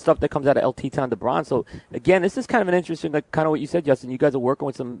love the stuff that comes out of El Titan de Bronze. So, again, this is kind of an interesting, like kind of what you said, Justin. You guys are working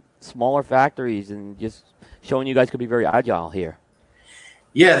with some smaller factories and just showing you guys could be very agile here.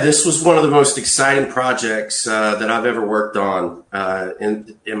 Yeah, this was one of the most exciting projects that I've ever worked on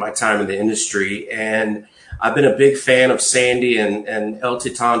in my time in the industry. And I've been a big fan of Sandy and El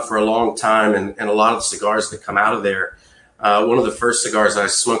Titan for a long time, and a lot of the cigars that come out of there. One of the first cigars I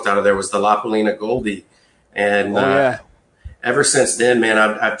smoked out of there was the La Polina Goldie. And ever since then, man,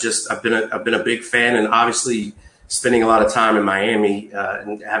 I've been a big fan, and obviously spending a lot of time in Miami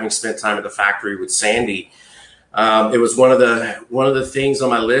and having spent time at the factory with Sandy. It was one of the things on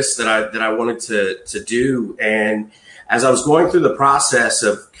my list that I wanted to do. And as I was going through the process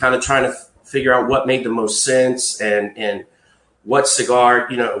of kind of trying to figure out what made the most sense and what cigar,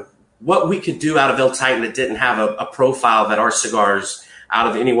 what we could do out of El Titan that didn't have a profile that our cigars out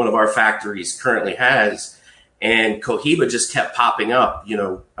of any one of our factories currently has. And Cohiba just kept popping up.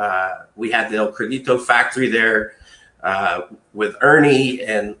 We had the El Credito factory there with Ernie,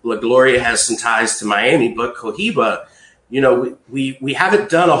 and La Gloria has some ties to Miami, but Cohiba, we haven't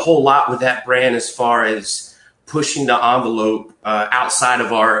done a whole lot with that brand as far as pushing the envelope outside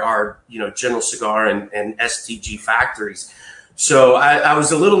of our General Cigar and STG factories. So I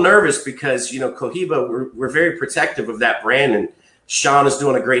was a little nervous because, Cohiba, we're very protective of that brand, and Sean is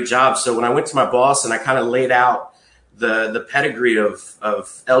doing a great job. So when I went to my boss and I kind of laid out the pedigree of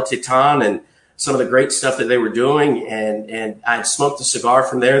El Titan and some of the great stuff that they were doing, and I'd smoked a cigar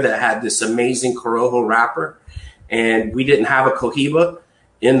from there that had this amazing Corojo wrapper, and we didn't have a Cohiba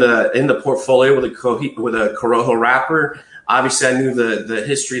in the portfolio with a Corojo wrapper. Obviously, I knew the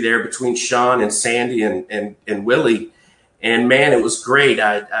history there between Sean and Sandy and Willie, and man, it was great.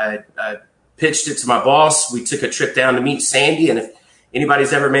 I pitched it to my boss. We took a trip down to meet Sandy, and if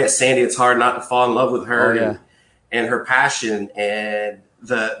anybody's ever met Sandy, it's hard not to fall in love with her and her passion. And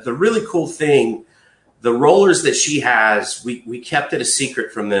the really cool thing, the rollers that she has, we kept it a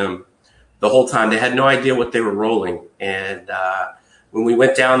secret from them the whole time. They had no idea what they were rolling. And when we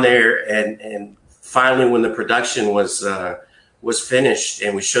went down there and finally when the production was finished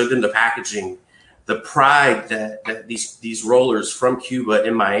and we showed them the packaging, the pride that these rollers from Cuba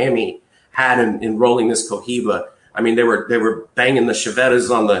in Miami had in rolling this Cohiba. I mean, they were banging the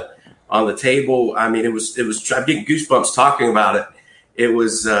Chevettas on the table. I mean, it was I'm getting goosebumps talking about it. It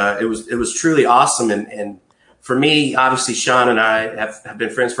was truly awesome. And for me, obviously, Sean and I have been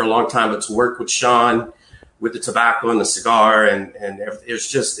friends for a long time, but to work with Sean with the tobacco and the cigar and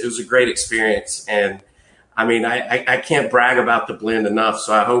it was a great experience. And I mean, I can't brag about the blend enough.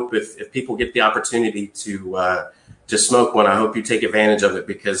 So I hope if people get the opportunity to smoke one, I hope you take advantage of it,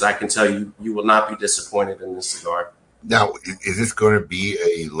 because I can tell you, you will not be disappointed in this cigar. Now, is this going to be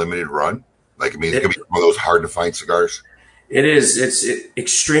a limited run? Like, I mean, it's going to be one of those hard to find cigars? It is. It's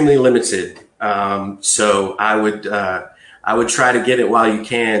extremely limited. So I would try to get it while you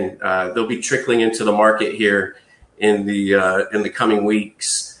can. They'll be trickling into the market here in the coming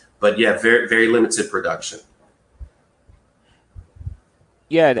weeks. But yeah, very, very limited production.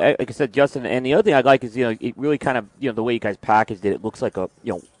 Yeah, like I said, Justin, and the other thing I like is, it really kind of, the way you guys packaged it, it looks like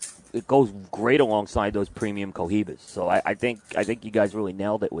it goes great alongside those premium Cohibas. So I think you guys really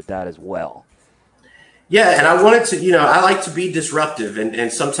nailed it with that as well. Yeah, and I wanted to, I like to be disruptive,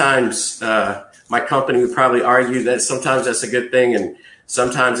 and sometimes my company would probably argue that sometimes that's a good thing and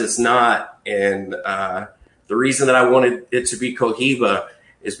sometimes it's not. And the reason that I wanted it to be Cohiba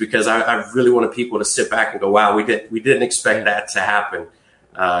is because I really wanted people to sit back and go, wow, we didn't expect that to happen.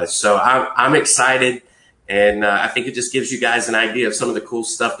 So I'm excited, and I think it just gives you guys an idea of some of the cool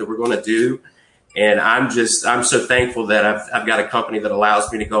stuff that we're going to do. And I'm so thankful that I've got a company that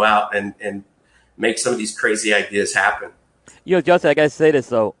allows me to go out and make some of these crazy ideas happen. Justin, I got to say this,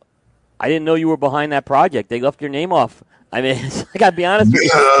 though. I didn't know you were behind that project. They left your name off. I mean, I got to be honest with you.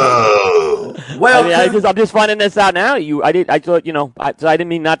 Well, I mean, I'm just finding this out now. I thought, I didn't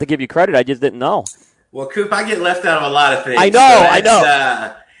mean not to give you credit. I just didn't know. Well, Coop, I get left out of a lot of things. I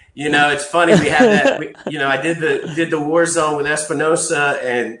know. It's funny. We had that. I did the War Zone with Espinosa,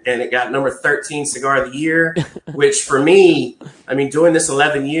 and it got number 13 cigar of the year. Which for me, I mean, doing this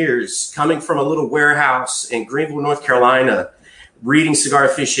 11 years, coming from a little warehouse in Greenville, North Carolina, reading Cigar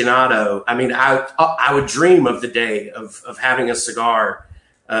Aficionado. I mean, I would dream of the day of having a cigar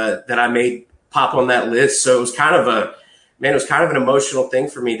that I made pop on that list. So it was kind of an emotional thing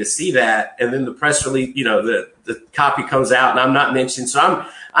for me to see that. And then the press release, the copy comes out and I'm not mentioned. So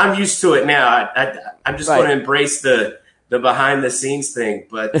I'm used to it now. I'm just going to embrace the behind the scenes thing.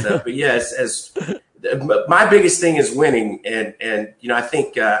 But yes, as my biggest thing is winning. And I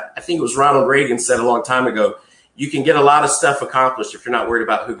think it was Ronald Reagan said a long time ago, you can get a lot of stuff accomplished if you're not worried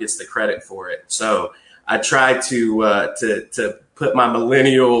about who gets the credit for it. So I try to put my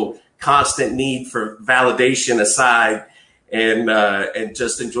millennial constant need for validation aside and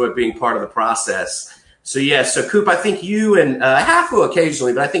just enjoy being part of the process. So yeah, so Coop, I think you and Hafu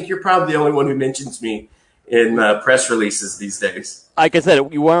occasionally, but I think you're probably the only one who mentions me in press releases these days. Like I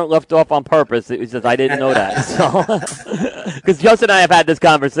said, you weren't left off on purpose. It was just I didn't know that. So, because Justin and I have had this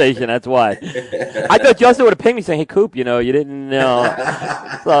conversation, that's why. I thought Justin would have pinged me saying, "Hey, Coop, you didn't know."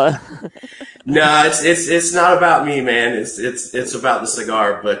 So. No, it's not about me, man. It's about the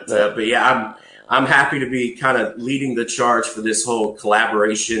cigar. But yeah, I'm happy to be kind of leading the charge for this whole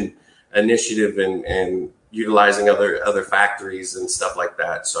collaboration initiative and utilizing other factories and stuff like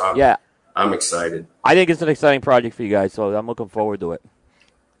that. So I'm excited. I think it's an exciting project for you guys, so I'm looking forward to it.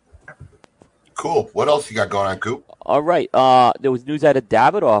 Cool. What else you got going on, Coop? All right. There was news out of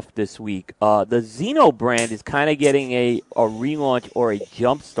Davidoff this week. The Zeno brand is kind of getting a relaunch or a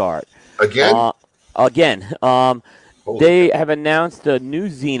jump start. Again? Again. They have announced a new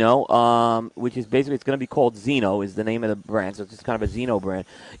Zeno, which is basically, it's going to be called Zeno, is the name of the brand. So it's just kind of a Zeno brand.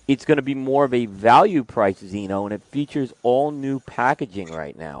 It's going to be more of a value price Zeno, and it features all new packaging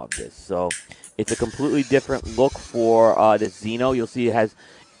right now of this. So it's a completely different look for the Zeno. You'll see it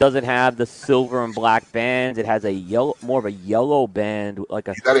doesn't have the silver and black bands. It has more of a yellow band. You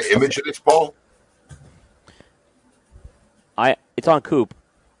got an image of this, Paul? It's on Coop.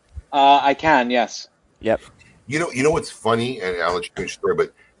 I can, yes. Yep. You know what's funny, and I'll let you finish the story,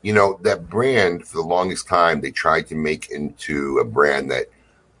 but that brand for the longest time they tried to make into a brand that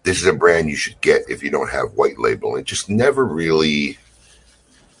this is a brand you should get if you don't have white label. It just never really,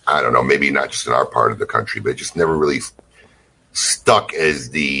 I don't know, maybe not just in our part of the country, but it just never really stuck as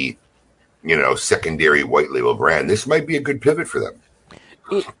the secondary white label brand. This might be a good pivot for them.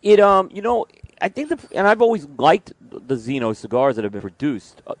 I think and I've always liked the Zeno cigars that have been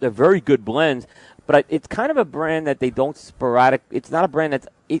produced. They're very good blends. But it's kind of a brand that they don't sporadic. It's not a brand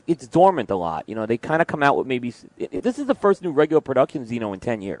it's dormant a lot. They kind of come out with maybe. This is the first new regular production Zeno in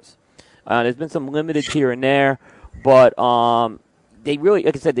 10 years. There's been some limited here and there, but they really,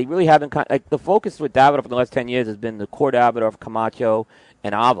 like I said, they really haven't. Like the focus with Davidoff in the last 10 years has been the core Davidoff, Camacho,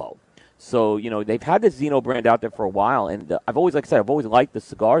 and Avo. So they've had the Zino brand out there for a while, and I've always, like I said, I've always liked the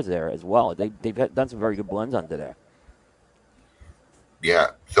cigars there as well. They've done some very good blends under there.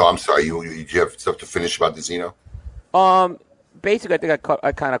 Yeah. So I'm sorry. You have stuff to finish about the Zino? Basically, I think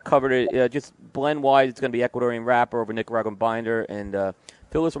I kind of covered it. Just blend wise, it's going to be Ecuadorian wrapper over Nicaraguan binder, and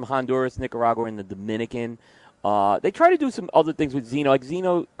fillers from Honduras, Nicaragua, and the Dominican. They try to do some other things with Zino. Like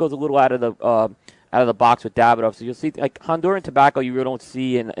Zino goes a little out of the box with Davidoff. So you'll see like Honduran tobacco you really don't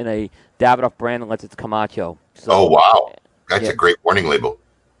see in a Davidoff brand unless it's Camacho. So, oh wow, that's a great warning label.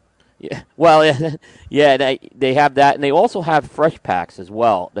 Yeah, well, yeah, they have that, and they also have fresh packs as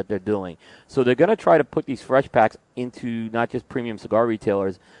well that they're doing. So they're going to try to put these fresh packs into not just premium cigar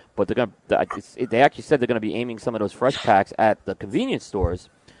retailers, but they actually said they're going to be aiming some of those fresh packs at the convenience stores.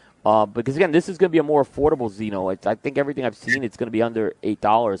 Because again, this is going to be a more affordable Zino. I think everything I've seen, it's going to be under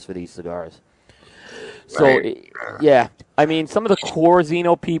 $8 for these cigars. So, yeah, I mean, some of the core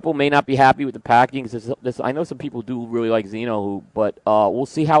Zino people may not be happy with the packaging. I know some people do really like Zino, but we'll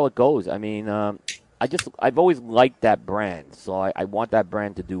see how it goes. I mean, I've always liked that brand, so I want that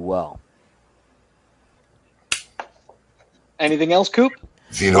brand to do well. Anything else, Coop?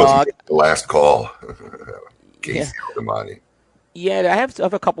 Zino's the last call. Casey Aldemani. Yeah, I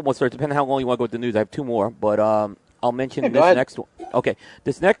have a couple more stories, depending on how long you want to go with the news. I have two more, but I'll mention this next one. Okay,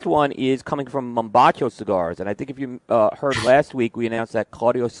 this next one is coming from Mombacho Cigars, and I think if you heard last week, we announced that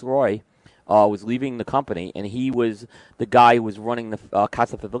Claudio Sroy was leaving the company, and he was the guy who was running the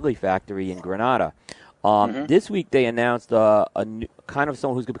Casa Favilli factory in Granada. This week they announced a new, kind of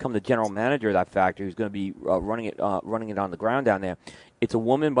someone who's going to become the general manager of that factory, who's going to be running it on the ground down there. It's a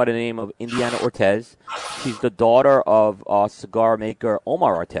woman by the name of Indiana Ortez. She's the daughter of cigar maker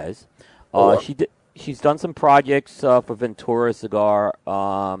Omar Ortez. She's done some projects for Ventura Cigar.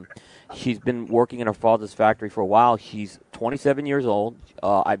 She's been working in her father's factory for a while. She's 27 years old.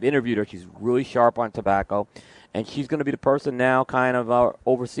 I've interviewed her. She's really sharp on tobacco. And she's going to be the person now kind of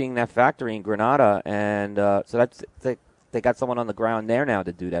overseeing that factory in Granada. And so they got someone on the ground there now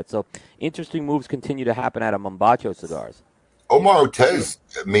to do that. So interesting moves continue to happen out of Mombacho Cigars. Omar Ortez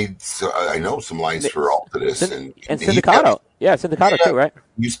made, I know, some lines for Altadis. And Sindicato. Sindicato too, right?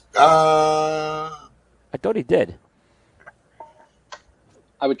 I thought he did.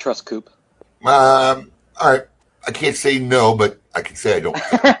 I would trust Coop. All right. I can't say no, but I can say I don't.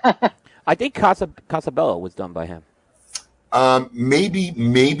 I think Casabella was done by him.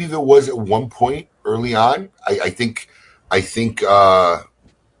 Maybe there was at one point early on. I think there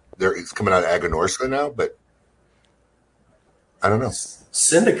it's coming out of Aganorsa now, but I don't know.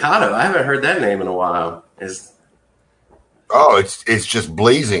 Sindicato. I haven't heard that name in a while. It's just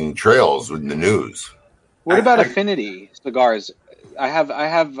blazing trails in the news. What about Affinity Cigars?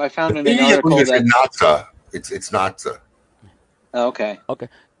 I found in an article that Natsa. It's Natsa. Oh, okay.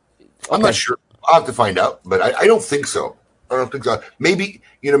 I'm not sure. I'll have to find out, but I don't think so. I don't think so. Maybe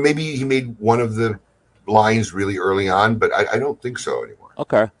he made one of the lines really early on, but I don't think so anymore.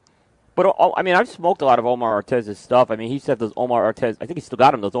 Okay. But, I mean, I've smoked a lot of Omar Ortez's stuff. I mean, he said those Omar Ortez, I think he still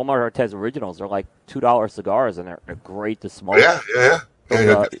got them. Those Omar Ortez originals are like $2 cigars, and they're great to smoke. Yeah.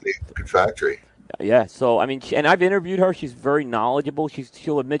 Definitely a good factory. Yeah, so, I mean, and I've interviewed her. She's very knowledgeable.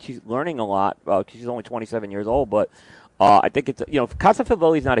 She'll admit she's learning a lot. She's only 27 years old, but I think it's, Casa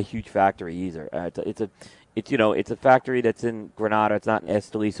Favilli is not a huge factory either. It's a factory that's in Granada. It's not in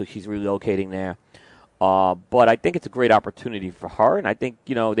Esteli, so she's relocating there. But I think it's a great opportunity for her, and I think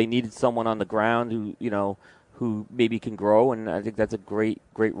they needed someone on the ground who maybe can grow, and I think that's a great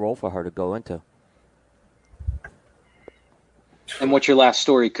role for her to go into. And what's your last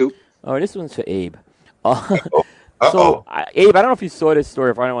story, Coop? Oh, this one's for Abe. So, Abe, I don't know if you saw this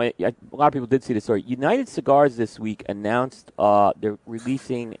story. A lot of people did see this story. United Cigars this week announced they're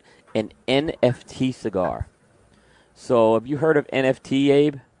releasing an NFT cigar. So, have you heard of NFT,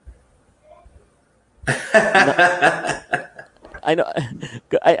 Abe? I know.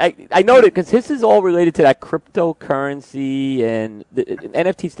 I know that because this is all related to that cryptocurrency, and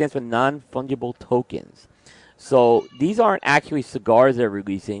NFT stands for non-fungible tokens. So these aren't actually cigars they're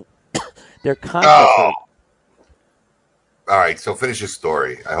releasing; they're concepts. All right, so finish your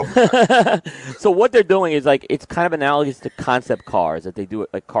story. I hope. So what they're doing is it's kind of analogous to concept cars that they do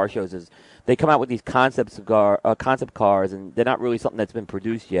at car shows. Is they come out with these concept cars, and they're not really something that's been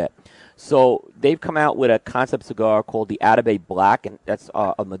produced yet. So they've come out with a concept cigar called the Atabey Black, and that's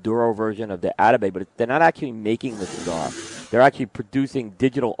a Maduro version of the Atabey, but they're not actually making the cigar. They're actually producing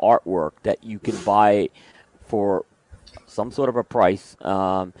digital artwork that you can buy for some sort of a price,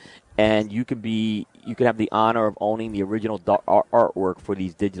 and you could have the honor of owning the original artwork for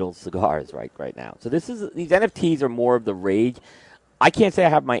these digital cigars right now. So these NFTs are more of the rage. I can't say I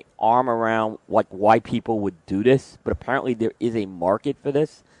have my arm around like why people would do this, but apparently there is a market for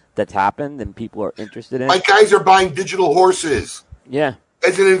this that's happened and people are interested in it. My guys are buying digital horses. Yeah.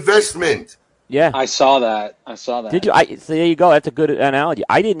 As an investment. Yeah. I saw that. Did you? So there you go. That's a good analogy.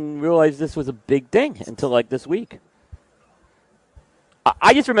 I didn't realize this was a big thing until like this week.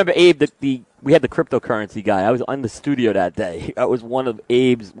 I just remember Abe, we had the cryptocurrency guy. I was on the studio that day. That was one of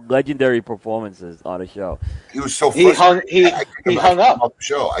Abe's legendary performances on a show. He was so He frustrated. hung up. Off the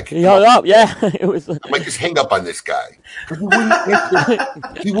show. He hung up, yeah. It was. I might just hang up on this guy.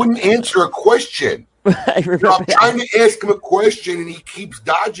 He wouldn't answer a question. I remember. I'm trying to ask him a question, and he keeps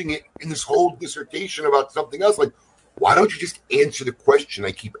dodging it in this whole dissertation about something else. Like, why don't you just answer the question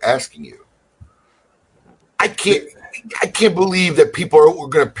I keep asking you? I can't believe that people are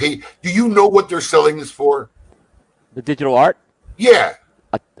going to pay. Do you know what they're selling this for? The digital art? Yeah.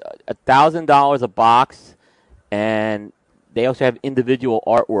 $1,000 a box, and they also have individual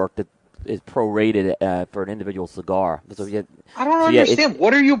artwork that is prorated for an individual cigar. So I don't understand.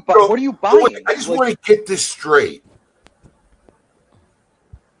 What are you buying? I just want to get this straight.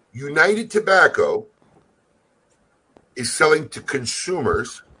 United Tobacco is selling to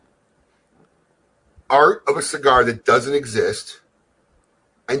consumers art of a cigar that doesn't exist,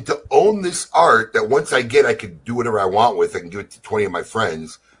 and to own this art that once I get, I could do whatever I want with. I can give it to 20 of my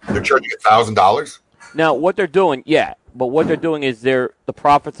friends. They're charging $1,000. Now, what they're doing, but what they're doing is the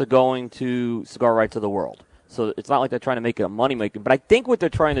profits are going to Cigar Rights of the World. So it's not like they're trying to make it a money maker. But I think what they're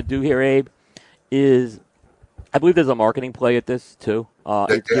trying to do here, Abe, is I believe there's a marketing play at this too.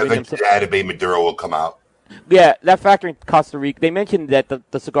 Atabey Maduro will come out. Yeah, that factory in Costa Rica. They mentioned that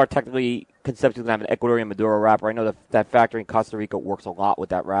the cigar technically, conceptually, going to have an Ecuadorian Maduro wrapper. I know that factory in Costa Rica works a lot with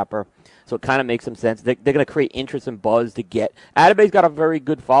that wrapper, so it kind of makes some sense. They're going to create interest and buzz to get. Atabey's got a very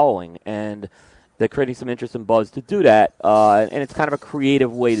good following, and they're creating some interest and buzz to do that. And it's kind of a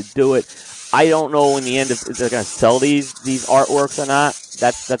creative way to do it. I don't know in the end if they're going to sell these artworks or not.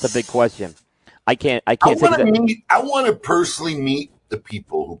 That's a big question. I can't say that. I want to personally meet the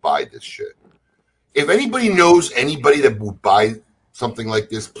people who buy this shit. If anybody knows anybody that would buy something like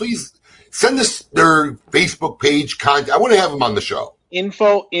this, please send us their Facebook page contact. I want to have them on the show.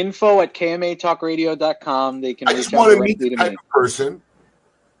 Info at kmatalkradio.com. They can. I just want to meet the type of person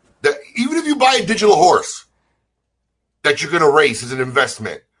that even if you buy a digital horse that you're going to race as an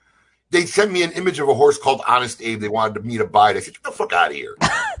investment, they sent me an image of a horse called Honest Abe. They wanted me to buy it. I said, "Get the fuck out of here."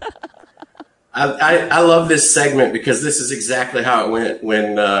 I love this segment because this is exactly how it went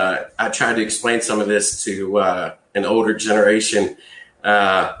when I tried to explain some of this to an older generation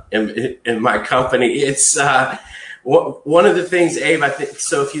in my company. It's one of the things, Abe, I think.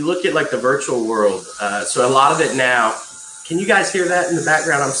 So if you look at like the virtual world, so a lot of it now, can you guys hear that in the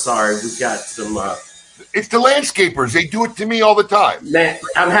background? I'm sorry. We've got some. It's the landscapers. They do it to me all the time. Man,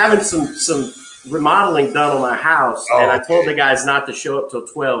 I'm having some remodeling done on my house, and I told the guys not to show up till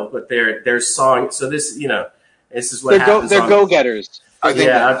 12, but they're sawing. So this, this is what happens. They're go-getters. Are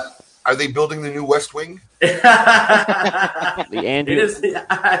they building the new West Wing? The Andrew. It is,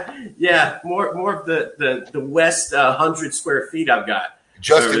 more of the west 100 square feet I've got.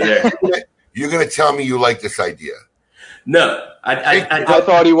 Justin, over there. You're going to tell me you like this idea? No, I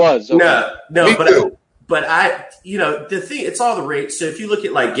thought he was. Okay. No, Me too. But the thing, it's all the rate. So if you look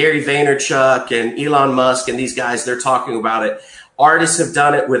at like Gary Vaynerchuk and Elon Musk and these guys, they're talking about it. Artists have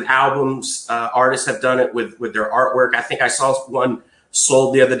done it with albums. Artists have done it with their artwork. I think I saw one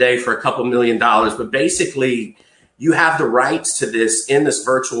sold the other day for a couple $1 million. But basically, you have the rights to this in this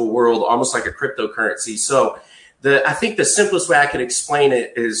virtual world, almost like a cryptocurrency. So I think the simplest way I could explain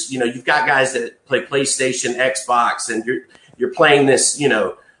it is, you've got guys that play PlayStation, Xbox, and you're playing this,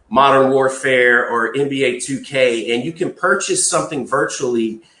 Modern Warfare or NBA 2K, and you can purchase something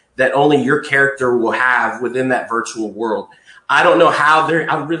virtually that only your character will have within that virtual world. I don't know how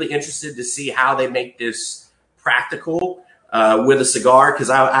I'm really interested to see how they make this practical with a cigar, because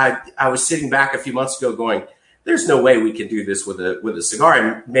I was sitting back a few months ago going, there's no way we can do this with a cigar.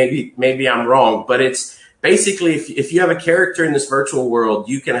 And maybe I'm wrong, but it's basically if you have a character in this virtual world,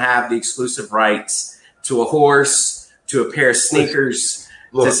 you can have the exclusive rights to a horse, to a pair of sneakers.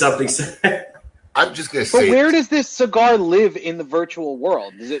 Look, to something. I'm just going to say. But where does this cigar live in the virtual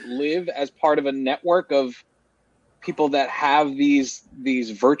world? Does it live as part of a network of people that have these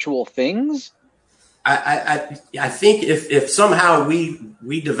virtual things? I think if somehow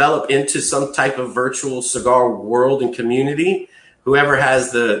we develop into some type of virtual cigar world and community, whoever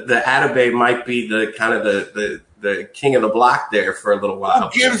has the Atabey might be the kind of the the king of the block there for a little while.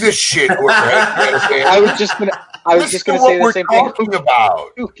 Who gives a shit? I was just gonna say the same thing. Talking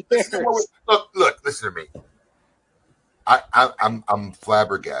about. Who cares? Look, listen to me. I'm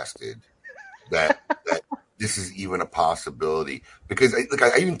flabbergasted that this is even a possibility, because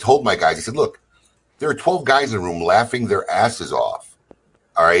I even told my guys, I said, look, there are 12 guys in the room laughing their asses off.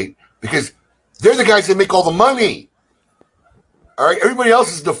 All right, because they're the guys that make all the money. All right, everybody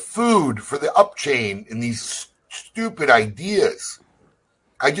else is the food for the up chain in these stupid ideas.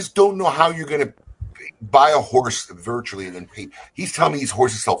 I just don't know how you're going to buy a horse virtually and then pay. He's telling me these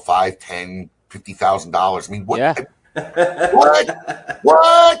horses sell $5,000, $10,000, $50,000. I mean, what? Yeah.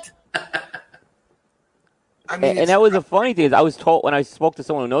 What? I mean, and that was the funny thing is, I was told when I spoke to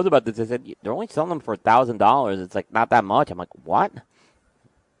someone who knows about this, they said they're only selling them for $1,000. It's like not that much. I'm like, what?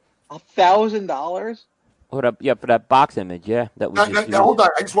 $1,000? For that box image, yeah. That was now hold on.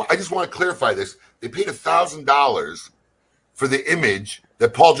 I just want to clarify this. They paid $1,000 for the image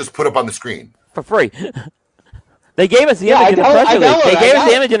that Paul just put up on the screen for free. They gave us the image in the press release. They gave us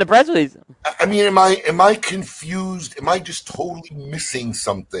the image in the press release. I mean, am I confused? Am I just totally missing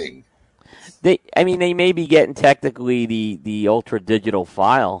something? They may be getting technically the ultra digital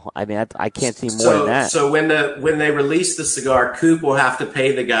file. I mean, I can't see more than that. So when they release the cigar, Coop will have to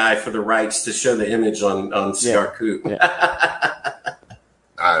pay the guy for the rights to show the image on Cigar Coop. Yeah.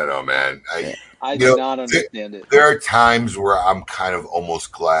 I don't know, man. I do not understand it. There are times where I'm kind of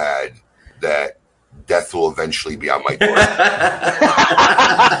almost glad that death will eventually be on my door.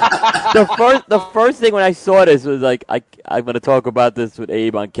 The first thing when I saw this was like, I'm going to talk about this with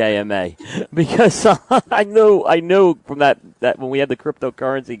Abe on KMA, because I knew from that when we had the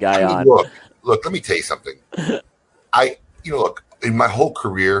cryptocurrency guy on. Look, let me tell you something. Look, in my whole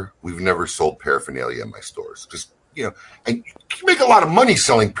career, we've never sold paraphernalia in my stores. Just, and you can make a lot of money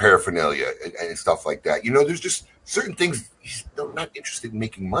selling paraphernalia and stuff like that. There's just certain things I'm not interested in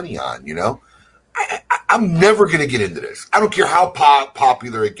making money on, I'm never going to get into this. I don't care how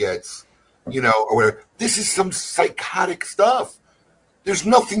popular it gets, or whatever. This is some psychotic stuff. There's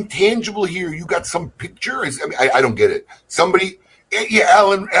nothing tangible here. You got some picture. I don't get it. Somebody,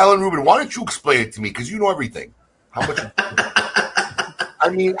 Alan Rubin, why don't you explain it to me? Because you know everything. How much? I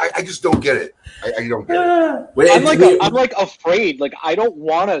mean, I just don't get it. I don't get it. I'm like afraid. Like, I don't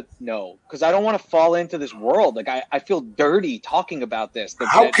want to know, because I don't want to fall into this world. Like, I feel dirty talking about this.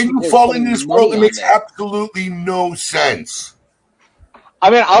 How can you fall into this world? It makes absolutely no sense.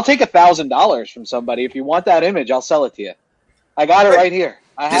 I mean, I'll take $1,000 from somebody. If you want that image, I'll sell it to you. I got it right here.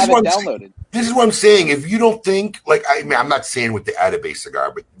 I have it downloaded. This is what I'm saying. If you don't think, I'm not saying with the Atabey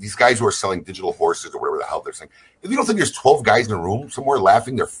cigar, but these guys who are selling digital horses or whatever the hell they're saying, if you don't think there's 12 guys in a room somewhere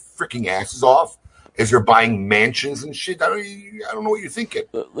laughing their freaking asses off as they're buying mansions and shit, I don't know what you're thinking.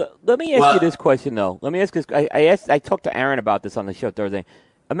 Let me ask you this question, though. Let me ask this. I talked to Aaron about this on the show Thursday.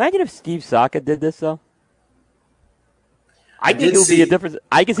 Imagine if Steve Saka did this, though. I think it would be a difference.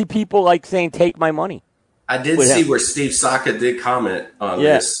 I can see people saying, "Take my money." I did see where Steve Saka did comment on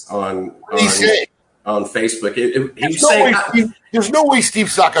this on Facebook. He was saying, there's no way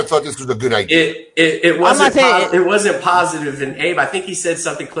Steve Saka thought this was a good idea. It wasn't positive. And Abe, I think he said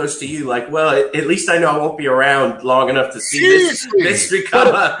something close to you, like, "Well, at least I know I won't be around long enough to see this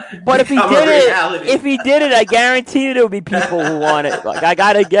become But if he did it, I guarantee you there would be people who want it. Like, I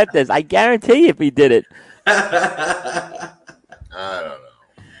gotta get this. I guarantee you, if he did it. I don't know.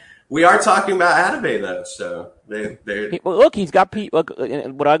 We are talking about Atabey, though, so look, he's got people. Look,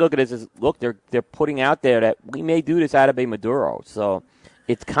 what I look at is look, they're putting out there that we may do this Atabey Maduro, so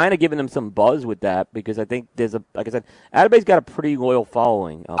it's kind of giving them some buzz with that, because I think like I said, Atabey's got a pretty loyal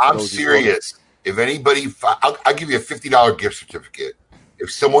following. I'm serious. If anybody, I'll give you a $50 gift certificate if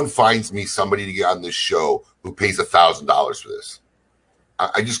someone finds me somebody to get on this show who pays $1,000 for this.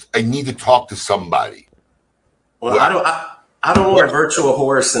 I need to talk to somebody. Well, I don't want a virtual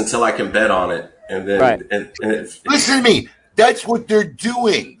horse until I can bet on it, and then listen to me. That's what they're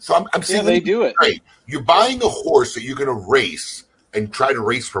doing. So I'm saying they do it. Right. You're buying a horse that you're going to race and try to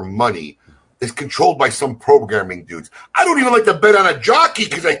race for money. That's controlled by some programming dudes. I don't even like to bet on a jockey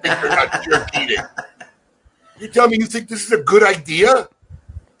because I think they're not jerk eating. You tell me you think this is a good idea?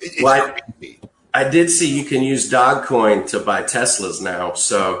 I did see you can use Dogecoin to buy Teslas now,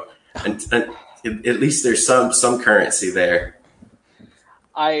 so and at least there's some currency there.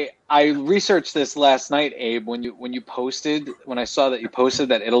 I researched this last night, Abe, when I saw that you posted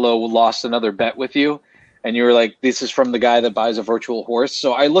that Italo lost another bet with you, and you were like, this is from the guy that buys a virtual horse.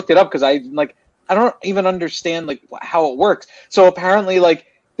 So I looked it up because I don't even understand how it works. So apparently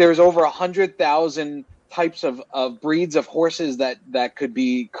there's over 100,000 types of breeds of horses that could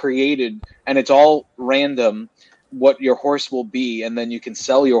be created, and it's all random. what your horse will be, and then you can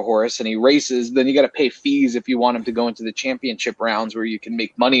sell your horse and he races. Then you got to pay fees if you want him to go into the championship rounds where you can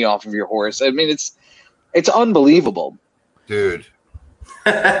make money off of your horse. I mean, it's unbelievable, dude.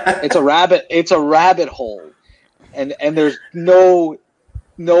 It's a rabbit hole, and there's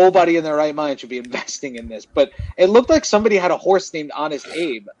nobody in their right mind should be investing in this. But it looked like somebody had a horse named Honest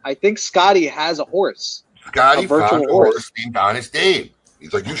Abe. I think Scotty has a horse. Scotty found a horse named Honest Abe.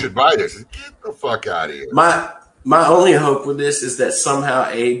 He's like, you should buy this. Get the fuck out of here. My only hope with this is that somehow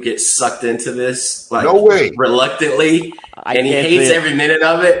Abe gets sucked into this, like, no way, reluctantly, and he hates every minute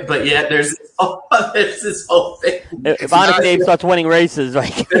of it. But yet, there's this whole thing. If Honest Abe starts winning races,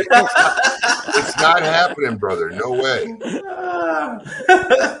 like it's not happening, brother. No way.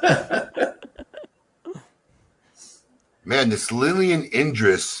 Man, this Lillian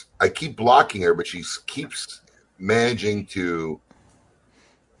Indris, I keep blocking her, but she keeps managing to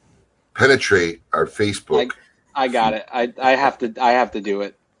penetrate our Facebook. I got it. I have to do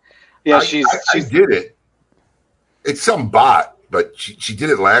it. Yeah, I did it. It's some bot, but she did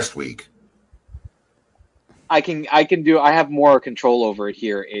it last week. I have more control over it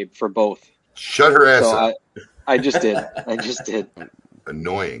here, Abe, for both. Shut her ass up. I just did.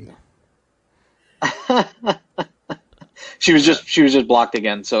 Annoying. She was just blocked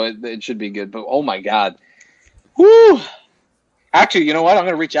again, so it should be good. But oh my god. Woo! Actually, you know what? I'm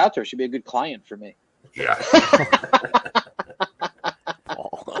going to reach out to her. She'd be a good client for me. Yeah.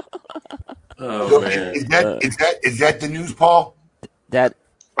 Oh, man. Is that the news, Paul? I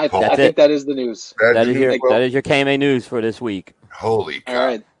think that is the news. That is your KMA news for this week. Holy cow. All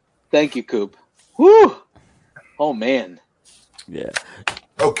right. Thank you, Coop. Woo! Oh, man. Yeah.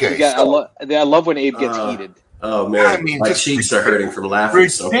 Okay. I love when Abe gets heated. Oh, man. I mean, my cheeks are hurting from laughing.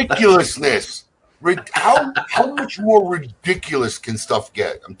 Ridiculousness. How much more ridiculous can stuff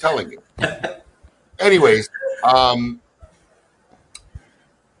get? I'm telling you. Anyways,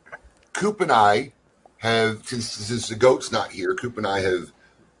 Coop and I have, since the goat's not here, Coop and I have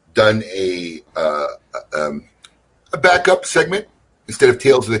done a backup segment instead of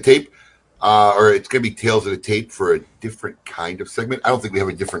Tales of the Tape, or it's going to be Tales of the Tape for a different kind of segment. I don't think we have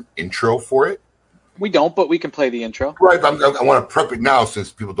a different intro for it. We don't, but we can play the intro. Right, but I want to prep it now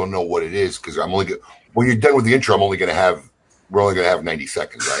since people don't know what it is, because when you're done with the intro, we're only going to have 90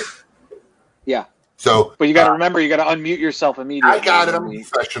 seconds, right? Yeah. So, but you got to remember, you got to unmute yourself immediately. I got it. I'm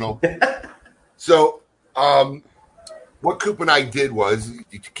professional. So, what Coop and I did was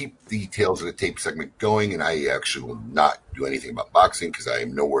to keep the Tales of the Tape segment going, and I actually will not do anything about boxing because I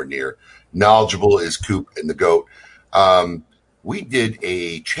am nowhere near knowledgeable as Coop and the GOAT. We did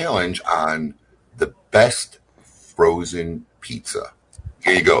a challenge on the best frozen pizza.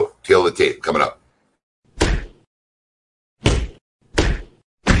 Here you go. Tale of the Tape coming up.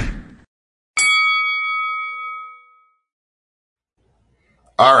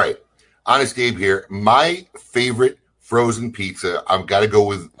 All right. Honest Abe here. My favorite frozen pizza, I've got to go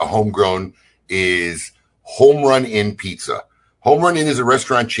with a homegrown, is Home Run Inn Pizza. Home Run Inn is a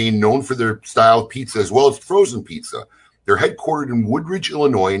restaurant chain known for their style of pizza as well as frozen pizza. They're headquartered in Woodridge,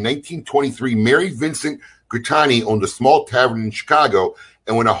 Illinois. In 1923, Mary Vincent Grittani owned a small tavern in Chicago,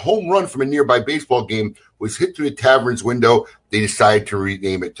 and when a home run from a nearby baseball game was hit through the tavern's window, they decided to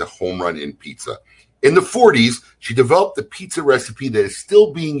rename it to Home Run Inn Pizza. In the 40s, she developed the pizza recipe that is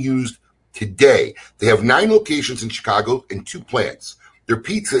still being used today. They have 9 locations in Chicago and 2 plants. Their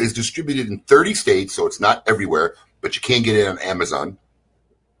pizza is distributed in 30 states, so it's not everywhere, but you can get it on Amazon.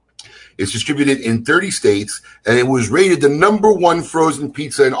 It's distributed in 30 states, and it was rated the _1 frozen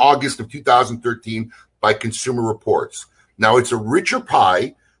pizza in August of 2013 by Consumer Reports. Now, it's a richer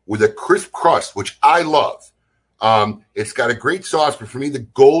pie with a crisp crust, which I love. It's got a great sauce, but for me, the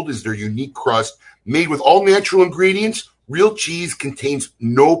gold is their unique crust. Made with all natural ingredients, real cheese, contains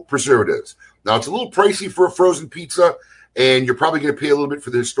no preservatives. Now, it's a little pricey for a frozen pizza, and you're probably going to pay a little bit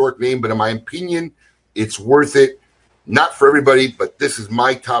for the historic name, but in my opinion, it's worth it. Not for everybody, but this is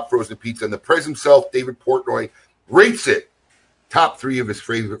my top frozen pizza. And the president himself, David Portnoy, rates it top 3 of his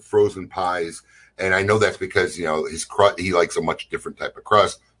favorite frozen pies. And I know that's because, his crust, he likes a much different type of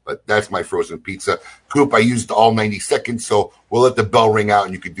crust. But that's my frozen pizza. Coop, I used all 90 seconds, so we'll let the bell ring out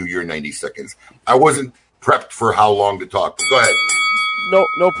and you can do your 90 seconds. I wasn't prepped for how long to talk, but go ahead.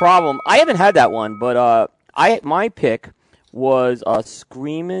 No problem. I haven't had that one, but my pick was a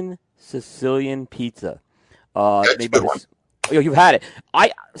Screamin' Sicilian Pizza. That's a good one. You've had it.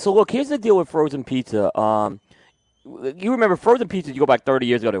 So look, here's the deal with frozen pizza. You remember frozen pizzas, you go back 30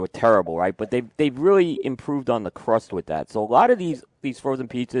 years ago, they were terrible, right? But they've really improved on the crust with that. So a lot of these frozen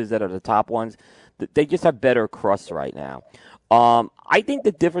pizzas that are the top ones, they just have better crusts right now. I think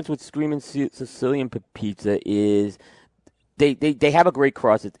the difference with Screaming Sicilian Pizza is they have a great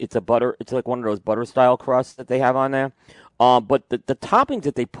crust. It's a butter. It's like one of those butter style crusts that they have on there. But the toppings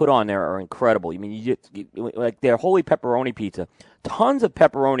that they put on there are incredible. I mean, like their holy pepperoni pizza, tons of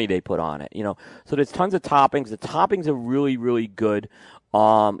pepperoni they put on it. So there's tons of toppings. The toppings are really, really good.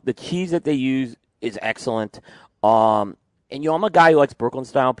 The cheese that they use is excellent. And I'm a guy who likes Brooklyn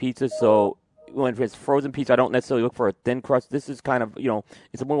style pizza, so when it's frozen pizza, I don't necessarily look for a thin crust. This is kind of,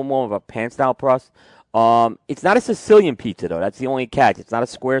 it's a little more of a pan style crust. It's not a Sicilian pizza though. That's the only catch. It's not a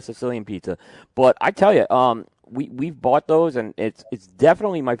square Sicilian pizza. But I tell you, we've bought those, and it's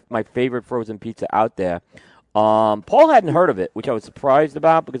definitely my favorite frozen pizza out there. Paul hadn't heard of it, which I was surprised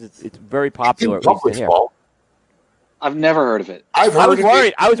about because it's very popular. At least in here. I've never heard of it. I was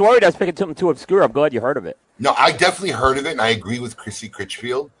worried I was picking something too obscure. I'm glad you heard of it. No, I definitely heard of it, and I agree with Chrissy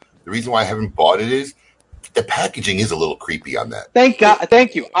Critchfield. The reason why I haven't bought it is the packaging is a little creepy on that. Thank God.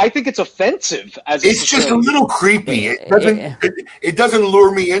 Thank you. I think it's offensive. It's just a little creepy. It doesn't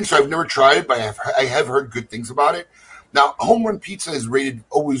lure me in, so I've never tried it, but I have heard good things about it. Now, Home Run Pizza is rated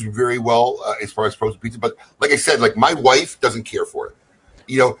always very well as far as frozen pizza, but like I said, like my wife doesn't care for it.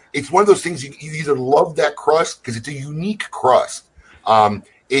 It's one of those things you either love that crust because it's a unique crust.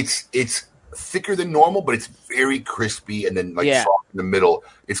 It's thicker than normal, but it's very crispy and then soft in the middle.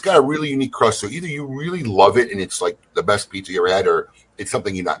 It's got a really unique crust. So either you really love it and it's like the best pizza you ever had, or it's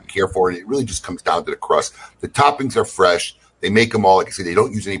something you not care for. And it really just comes down to the crust. The toppings are fresh. They make them all, like I said, they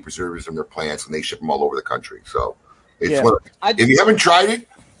don't use any preservatives in their plants, and they ship them all over the country. So it's if you haven't tried it,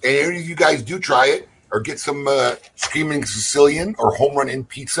 and any of you guys do try it, or get some Screaming Sicilian or Home Run in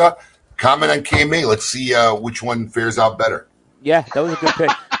Pizza, comment on KMA. Let's see which one fares out better. Yeah, that was a good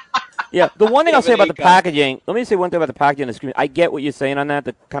pick. Yeah, the one thing I'll say about the packaging, let me say one thing about the packaging and the screen. I get what you're saying on that,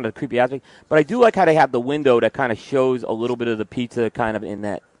 the kind of creepy aspect, but I do like how they have the window that kind of shows a little bit of the pizza kind of in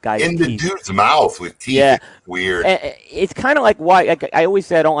that guy's in the teeth. Dude's mouth with teeth. Yeah. It's weird. It's kind of like why, like I always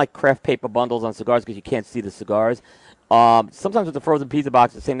say I don't like craft paper bundles on cigars because you can't see the cigars. Sometimes with the frozen pizza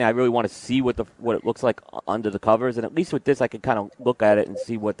box, the same thing, I really want to see what it looks like under the covers, and at least with this, I can kind of look at it and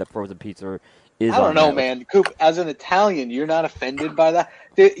see what the frozen pizza is. I don't know, man. Coop, as an Italian, you're not offended by that.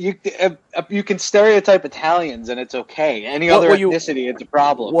 You can stereotype Italians, and it's okay. Any other ethnicity, it's a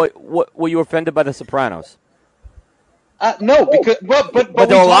problem. Were you offended by The Sopranos? No, because but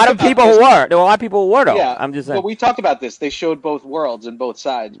there were a lot of people who were. There were a lot of people who were, though. Yeah, I'm just saying. But we talked about this. They showed both worlds and both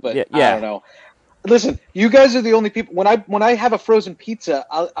sides. But I don't know. Listen, you guys are the only people. When I have a frozen pizza,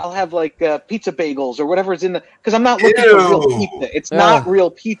 I'll have like pizza bagels or whatever is in the, because I'm not looking for real pizza. It's not real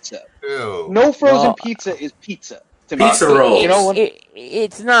pizza. Ew. No frozen pizza is pizza to me. Pizza rolls. You know,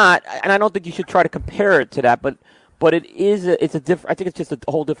 it's not, and I don't think you should try to compare it to that. But it is. It's a different. I think it's just a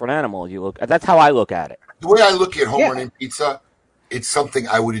whole different animal. That's how I look at it. The way I look at Home Run in Pizza, it's something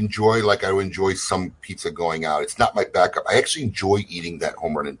I would enjoy, like I would enjoy some pizza going out. It's not my backup. I actually enjoy eating that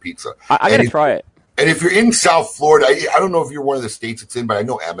Home Run in Pizza. I got to try it. And if you're in South Florida, I don't know if you're one of the states it's in, but I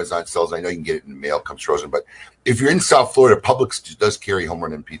know Amazon sells it. I know you can get it in the mail, comes frozen. But if you're in South Florida, Publix does carry Home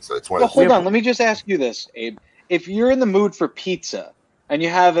Run in Pizza. It's one of the hold on. Let me just ask you this, Abe. If you're in the mood for pizza and you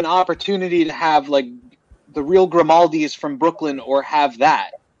have an opportunity to have like the real Grimaldi's from Brooklyn or have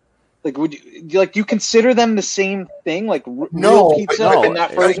that, like, would you consider them the same thing? Like real pizza and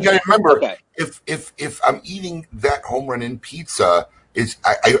not frozen? You got to remember, if I'm eating that Home Run in Pizza,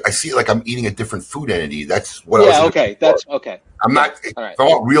 I see it like I'm eating a different food entity. That's what I was. Okay, that's okay. I'm not. If I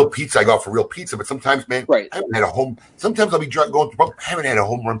want real pizza, I go out for real pizza. But sometimes, man, I haven't had a home. Sometimes I'll be going through. I haven't had a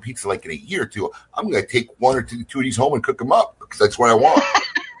home run pizza like in a year or two. I'm going to take one or two of these home and cook them up because that's what I want.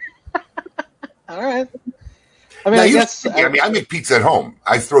 All right. I mean, I make pizza at home.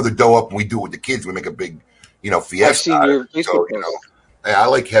 I throw the dough up and we do it with the kids. We make a big, fiesta. I've seen your Facebook post. I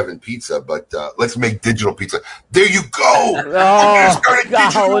like having pizza, but let's make digital pizza. There you go. No, start a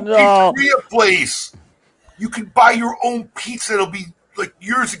digital pizzeria place. You can buy your own pizza. It'll be like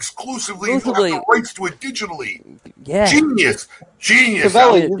yours exclusively. You have the rights to it digitally. Yeah. Genius.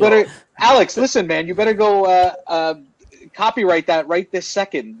 Cavelli, you better, Alex, listen, man. You better go copyright that right this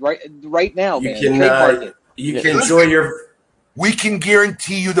second, right now, man. You can enjoy your. We can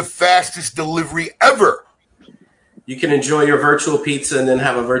guarantee you the fastest delivery ever. You can enjoy your virtual pizza and then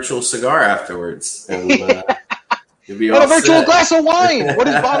have a virtual cigar afterwards. And you'll be all a virtual set. Glass of wine. What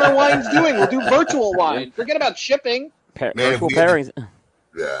is Bonner Wines doing? We'll do virtual wine. Forget about shipping. Virtual pairings.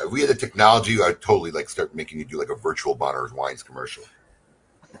 If we had the technology, I'd totally start making you do like a virtual Bonner Wines commercial.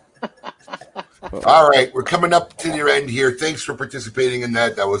 All right, we're coming up to the end here. Thanks for participating in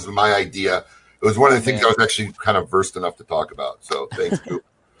that. That was my idea. It was one of the things I was actually kind of versed enough to talk about. So thanks, Coop.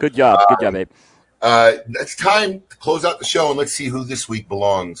 Good job, Abe. It's time to close out the show, and let's see who this week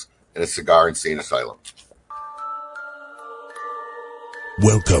belongs in a Cigar Insane Asylum.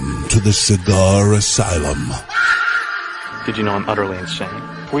 Welcome to the Cigar Asylum, Did you know I'm utterly insane?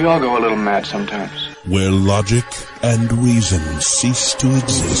 We all go a little mad sometimes. where logic and reason cease to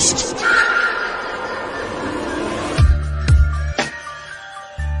exist.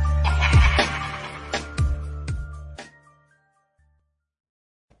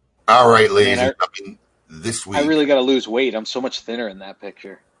 All right, ladies Man, and gentlemen, this week. I really got to lose weight. I'm so much thinner in that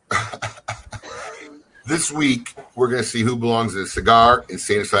picture. This week, we're going to see who belongs in a Cigar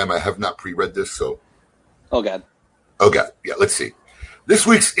Insane Asylum. I have not pre-read this, so. Oh, God. Okay, yeah, let's see. This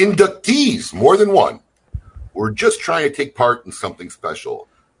week's inductees, more than one, were just trying to take part in something special.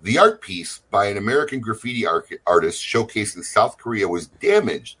 The art piece by an American graffiti artist showcased in South Korea was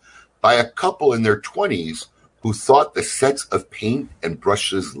damaged by a couple in their 20s who thought the sets of paint and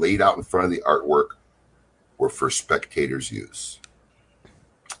brushes laid out in front of the artwork were for spectators' use.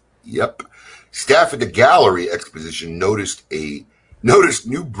 Yep. Staff at the gallery exposition noticed new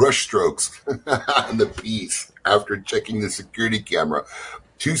brush strokes on the piece after checking the security camera.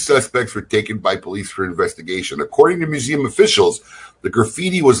 2 suspects were taken by police for investigation. According to museum officials, the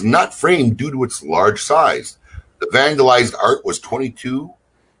graffiti was not framed due to its large size. The vandalized art was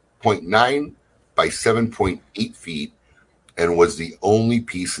 22.9 by 7.8 feet and was the only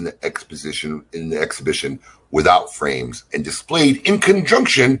piece in the exhibition without frames and displayed in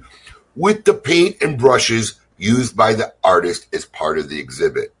conjunction with the paint and brushes used by the artist as part of the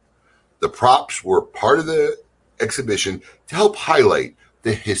exhibit. The props were part of the exhibition to help highlight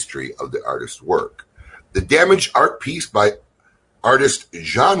the history of the artist's work. The damaged art piece by artist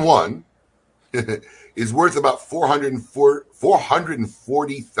Jean Won is worth about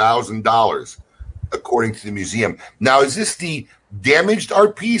 $440,000, according to the museum. Now, is this the damaged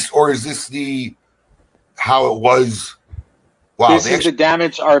art piece, or is this how it was? Wow, this is the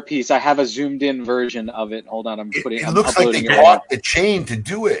damaged art piece. I have a zoomed-in version of it. Hold on, it looks like they bought the chain to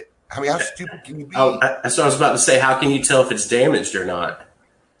do it. I mean, how stupid can you be? Oh, that's what I was about to say. How can you tell if it's damaged or not?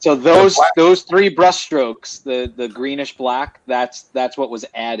 So those 3 brush strokes, the greenish black, that's what was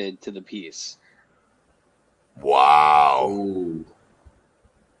added to the piece. Wow. Ooh.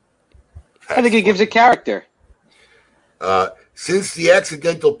 I think it gives it character. Since the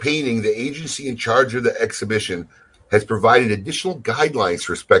accidental painting, the agency in charge of the exhibition has provided additional guidelines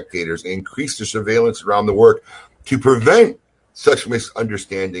for spectators and increased the surveillance around the work to prevent such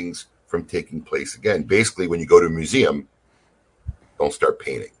misunderstandings from taking place again. Basically, when you go to a museum, don't start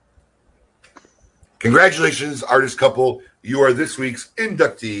painting. Congratulations, artist couple. You are this week's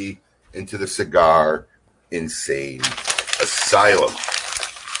inductee into the Cigar Insane Asylum.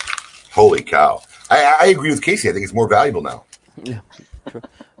 Holy cow. I agree with Casey. I think it's more valuable now. Yeah, true.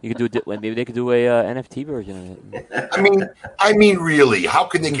 You could do maybe they could do a NFT version of I it. mean, really, how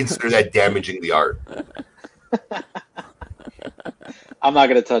can they consider that damaging the art? I'm not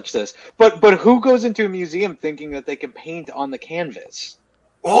going to touch this. But who goes into a museum thinking that they can paint on the canvas?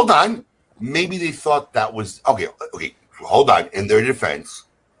 Hold on. Maybe they thought that was okay. Hold on. In their defense,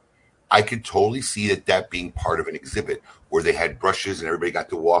 I could totally see that being part of an exhibit where they had brushes and everybody got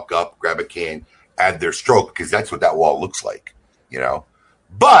to walk up, grab a can, add their stroke, because that's what that wall looks like, you know.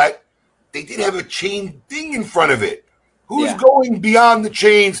 But they did have a chain thing in front of it. Who's going beyond the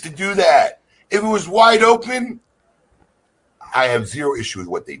chains to do that? If it was wide open, I have zero issue with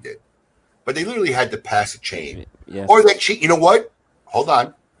what they did. But they literally had to pass a chain. Yes. Or that chain, you know what? Hold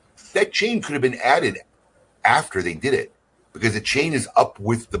on. That chain could have been added after they did it, because the chain is up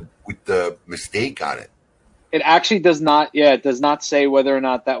with the mistake on it. It actually does not. Yeah, it does not say whether or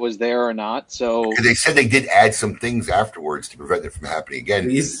not that was there or not. So they said they did add some things afterwards to prevent it from happening again.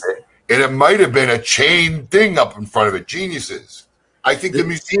 And it might have been a chain thing up in front of it. Geniuses. I think the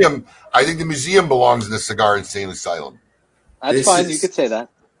museum belongs in the Cigar Insane Asylum. That's fine. You could say that.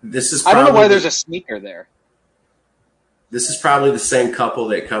 This is. I don't know why there's a sneaker there. This is probably the same couple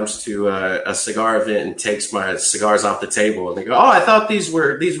that comes to a cigar event and takes my cigars off the table, and they go, "Oh, I thought these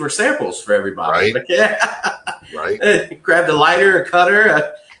were samples for everybody." Right. Like, yeah. Right. Grabbed a lighter, a cutter,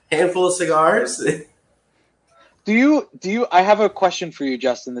 a handful of cigars. Do you? I have a question for you,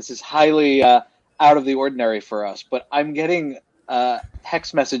 Justin. This is highly out of the ordinary for us, but I'm getting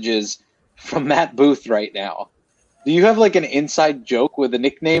text messages from Matt Booth right now. Do you have like an inside joke with a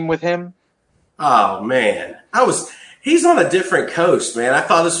nickname with him? Oh man, he's on a different coast, man. I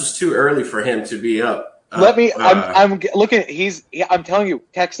thought this was too early for him to be up Let me. I'm looking. I'm telling you,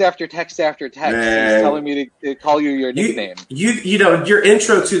 text after text after text. Man. He's telling me to call you your nickname. You know your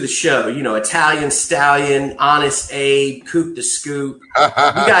intro to the show. You know, Italian Stallion, Honest Abe, Coop the Scoop.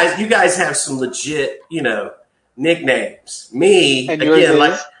 You guys have some legit, nicknames. Me And again,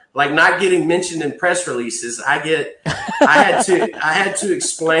 yours like not getting mentioned in press releases. I had to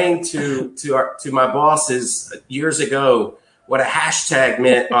explain to my bosses years ago what a hashtag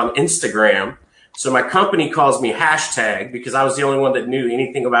meant on Instagram. So my company calls me Hashtag because I was the only one that knew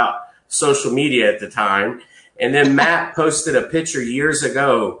anything about social media at the time. And then Matt posted a picture years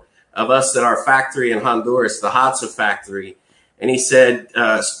ago of us at our factory in Honduras, the Hadza factory. And he said,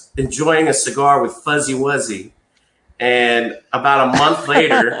 enjoying a cigar with Fuzzy Wuzzy. And about a month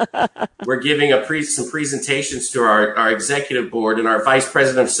later, we're giving some presentations to our executive board, and our vice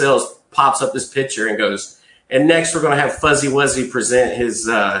president of sales pops up this picture and goes, and next we're going to have Fuzzy Wuzzy present his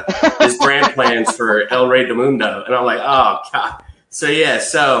brand plans for El Rey del Mundo. And I'm like, oh, God.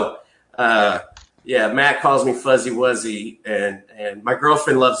 So, Matt calls me Fuzzy Wuzzy, and my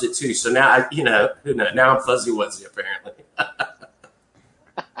girlfriend loves it too. So now, now I'm Fuzzy Wuzzy, apparently.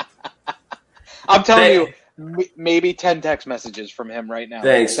 I'm telling you, maybe 10 text messages from him right now.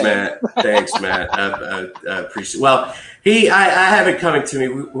 Thanks, Matt. I appreciate it. Well, I have it coming to me.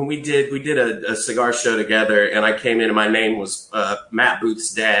 When we did a cigar show together, and I came in and my name was Matt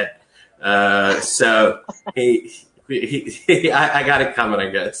Booth's dad. So I got it coming,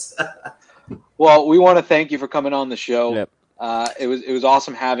 I guess. Well, we want to thank you for coming on the show. Yep. It was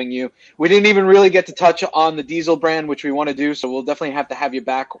awesome having you. We didn't even really get to touch on the Diesel brand, which we want to do. So we'll definitely have to have you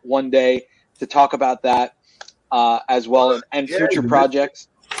back one day to talk about that. As well, and future projects.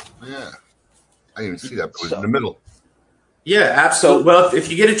 Yeah, I didn't even see that. It was in the middle. Yeah, absolutely. Well,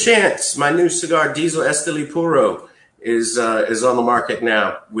 if you get a chance, my new cigar Diesel Esteli Puro is on the market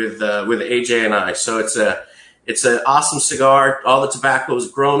now with AJ and I. So it's an awesome cigar. All the tobacco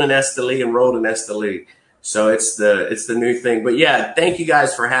is grown in Esteli and rolled in Esteli. So it's the new thing. But yeah, thank you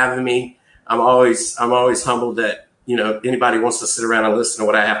guys for having me. I'm always humbled that anybody wants to sit around and listen to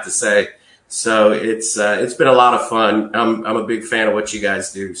what I have to say. So it's been a lot of fun. I'm a big fan of what you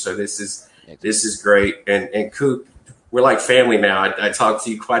guys do. So this is great. And Coop, we're like family now. I talk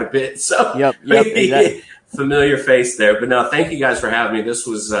to you quite a bit. So yep, exactly. Familiar face there. But no, thank you guys for having me. This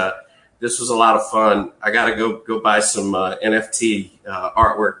was a lot of fun. I got to go buy some NFT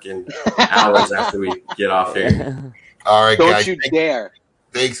artwork in hours after we get off here. All right, guys. Don't you dare.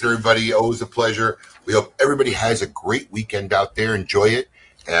 Thanks, everybody. Always a pleasure. We hope everybody has a great weekend out there. Enjoy it.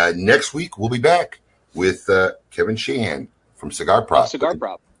 Next week, we'll be back with Kevin Sheehan from Cigar Prop. Cigar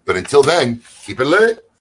Prop. But until then, keep it lit.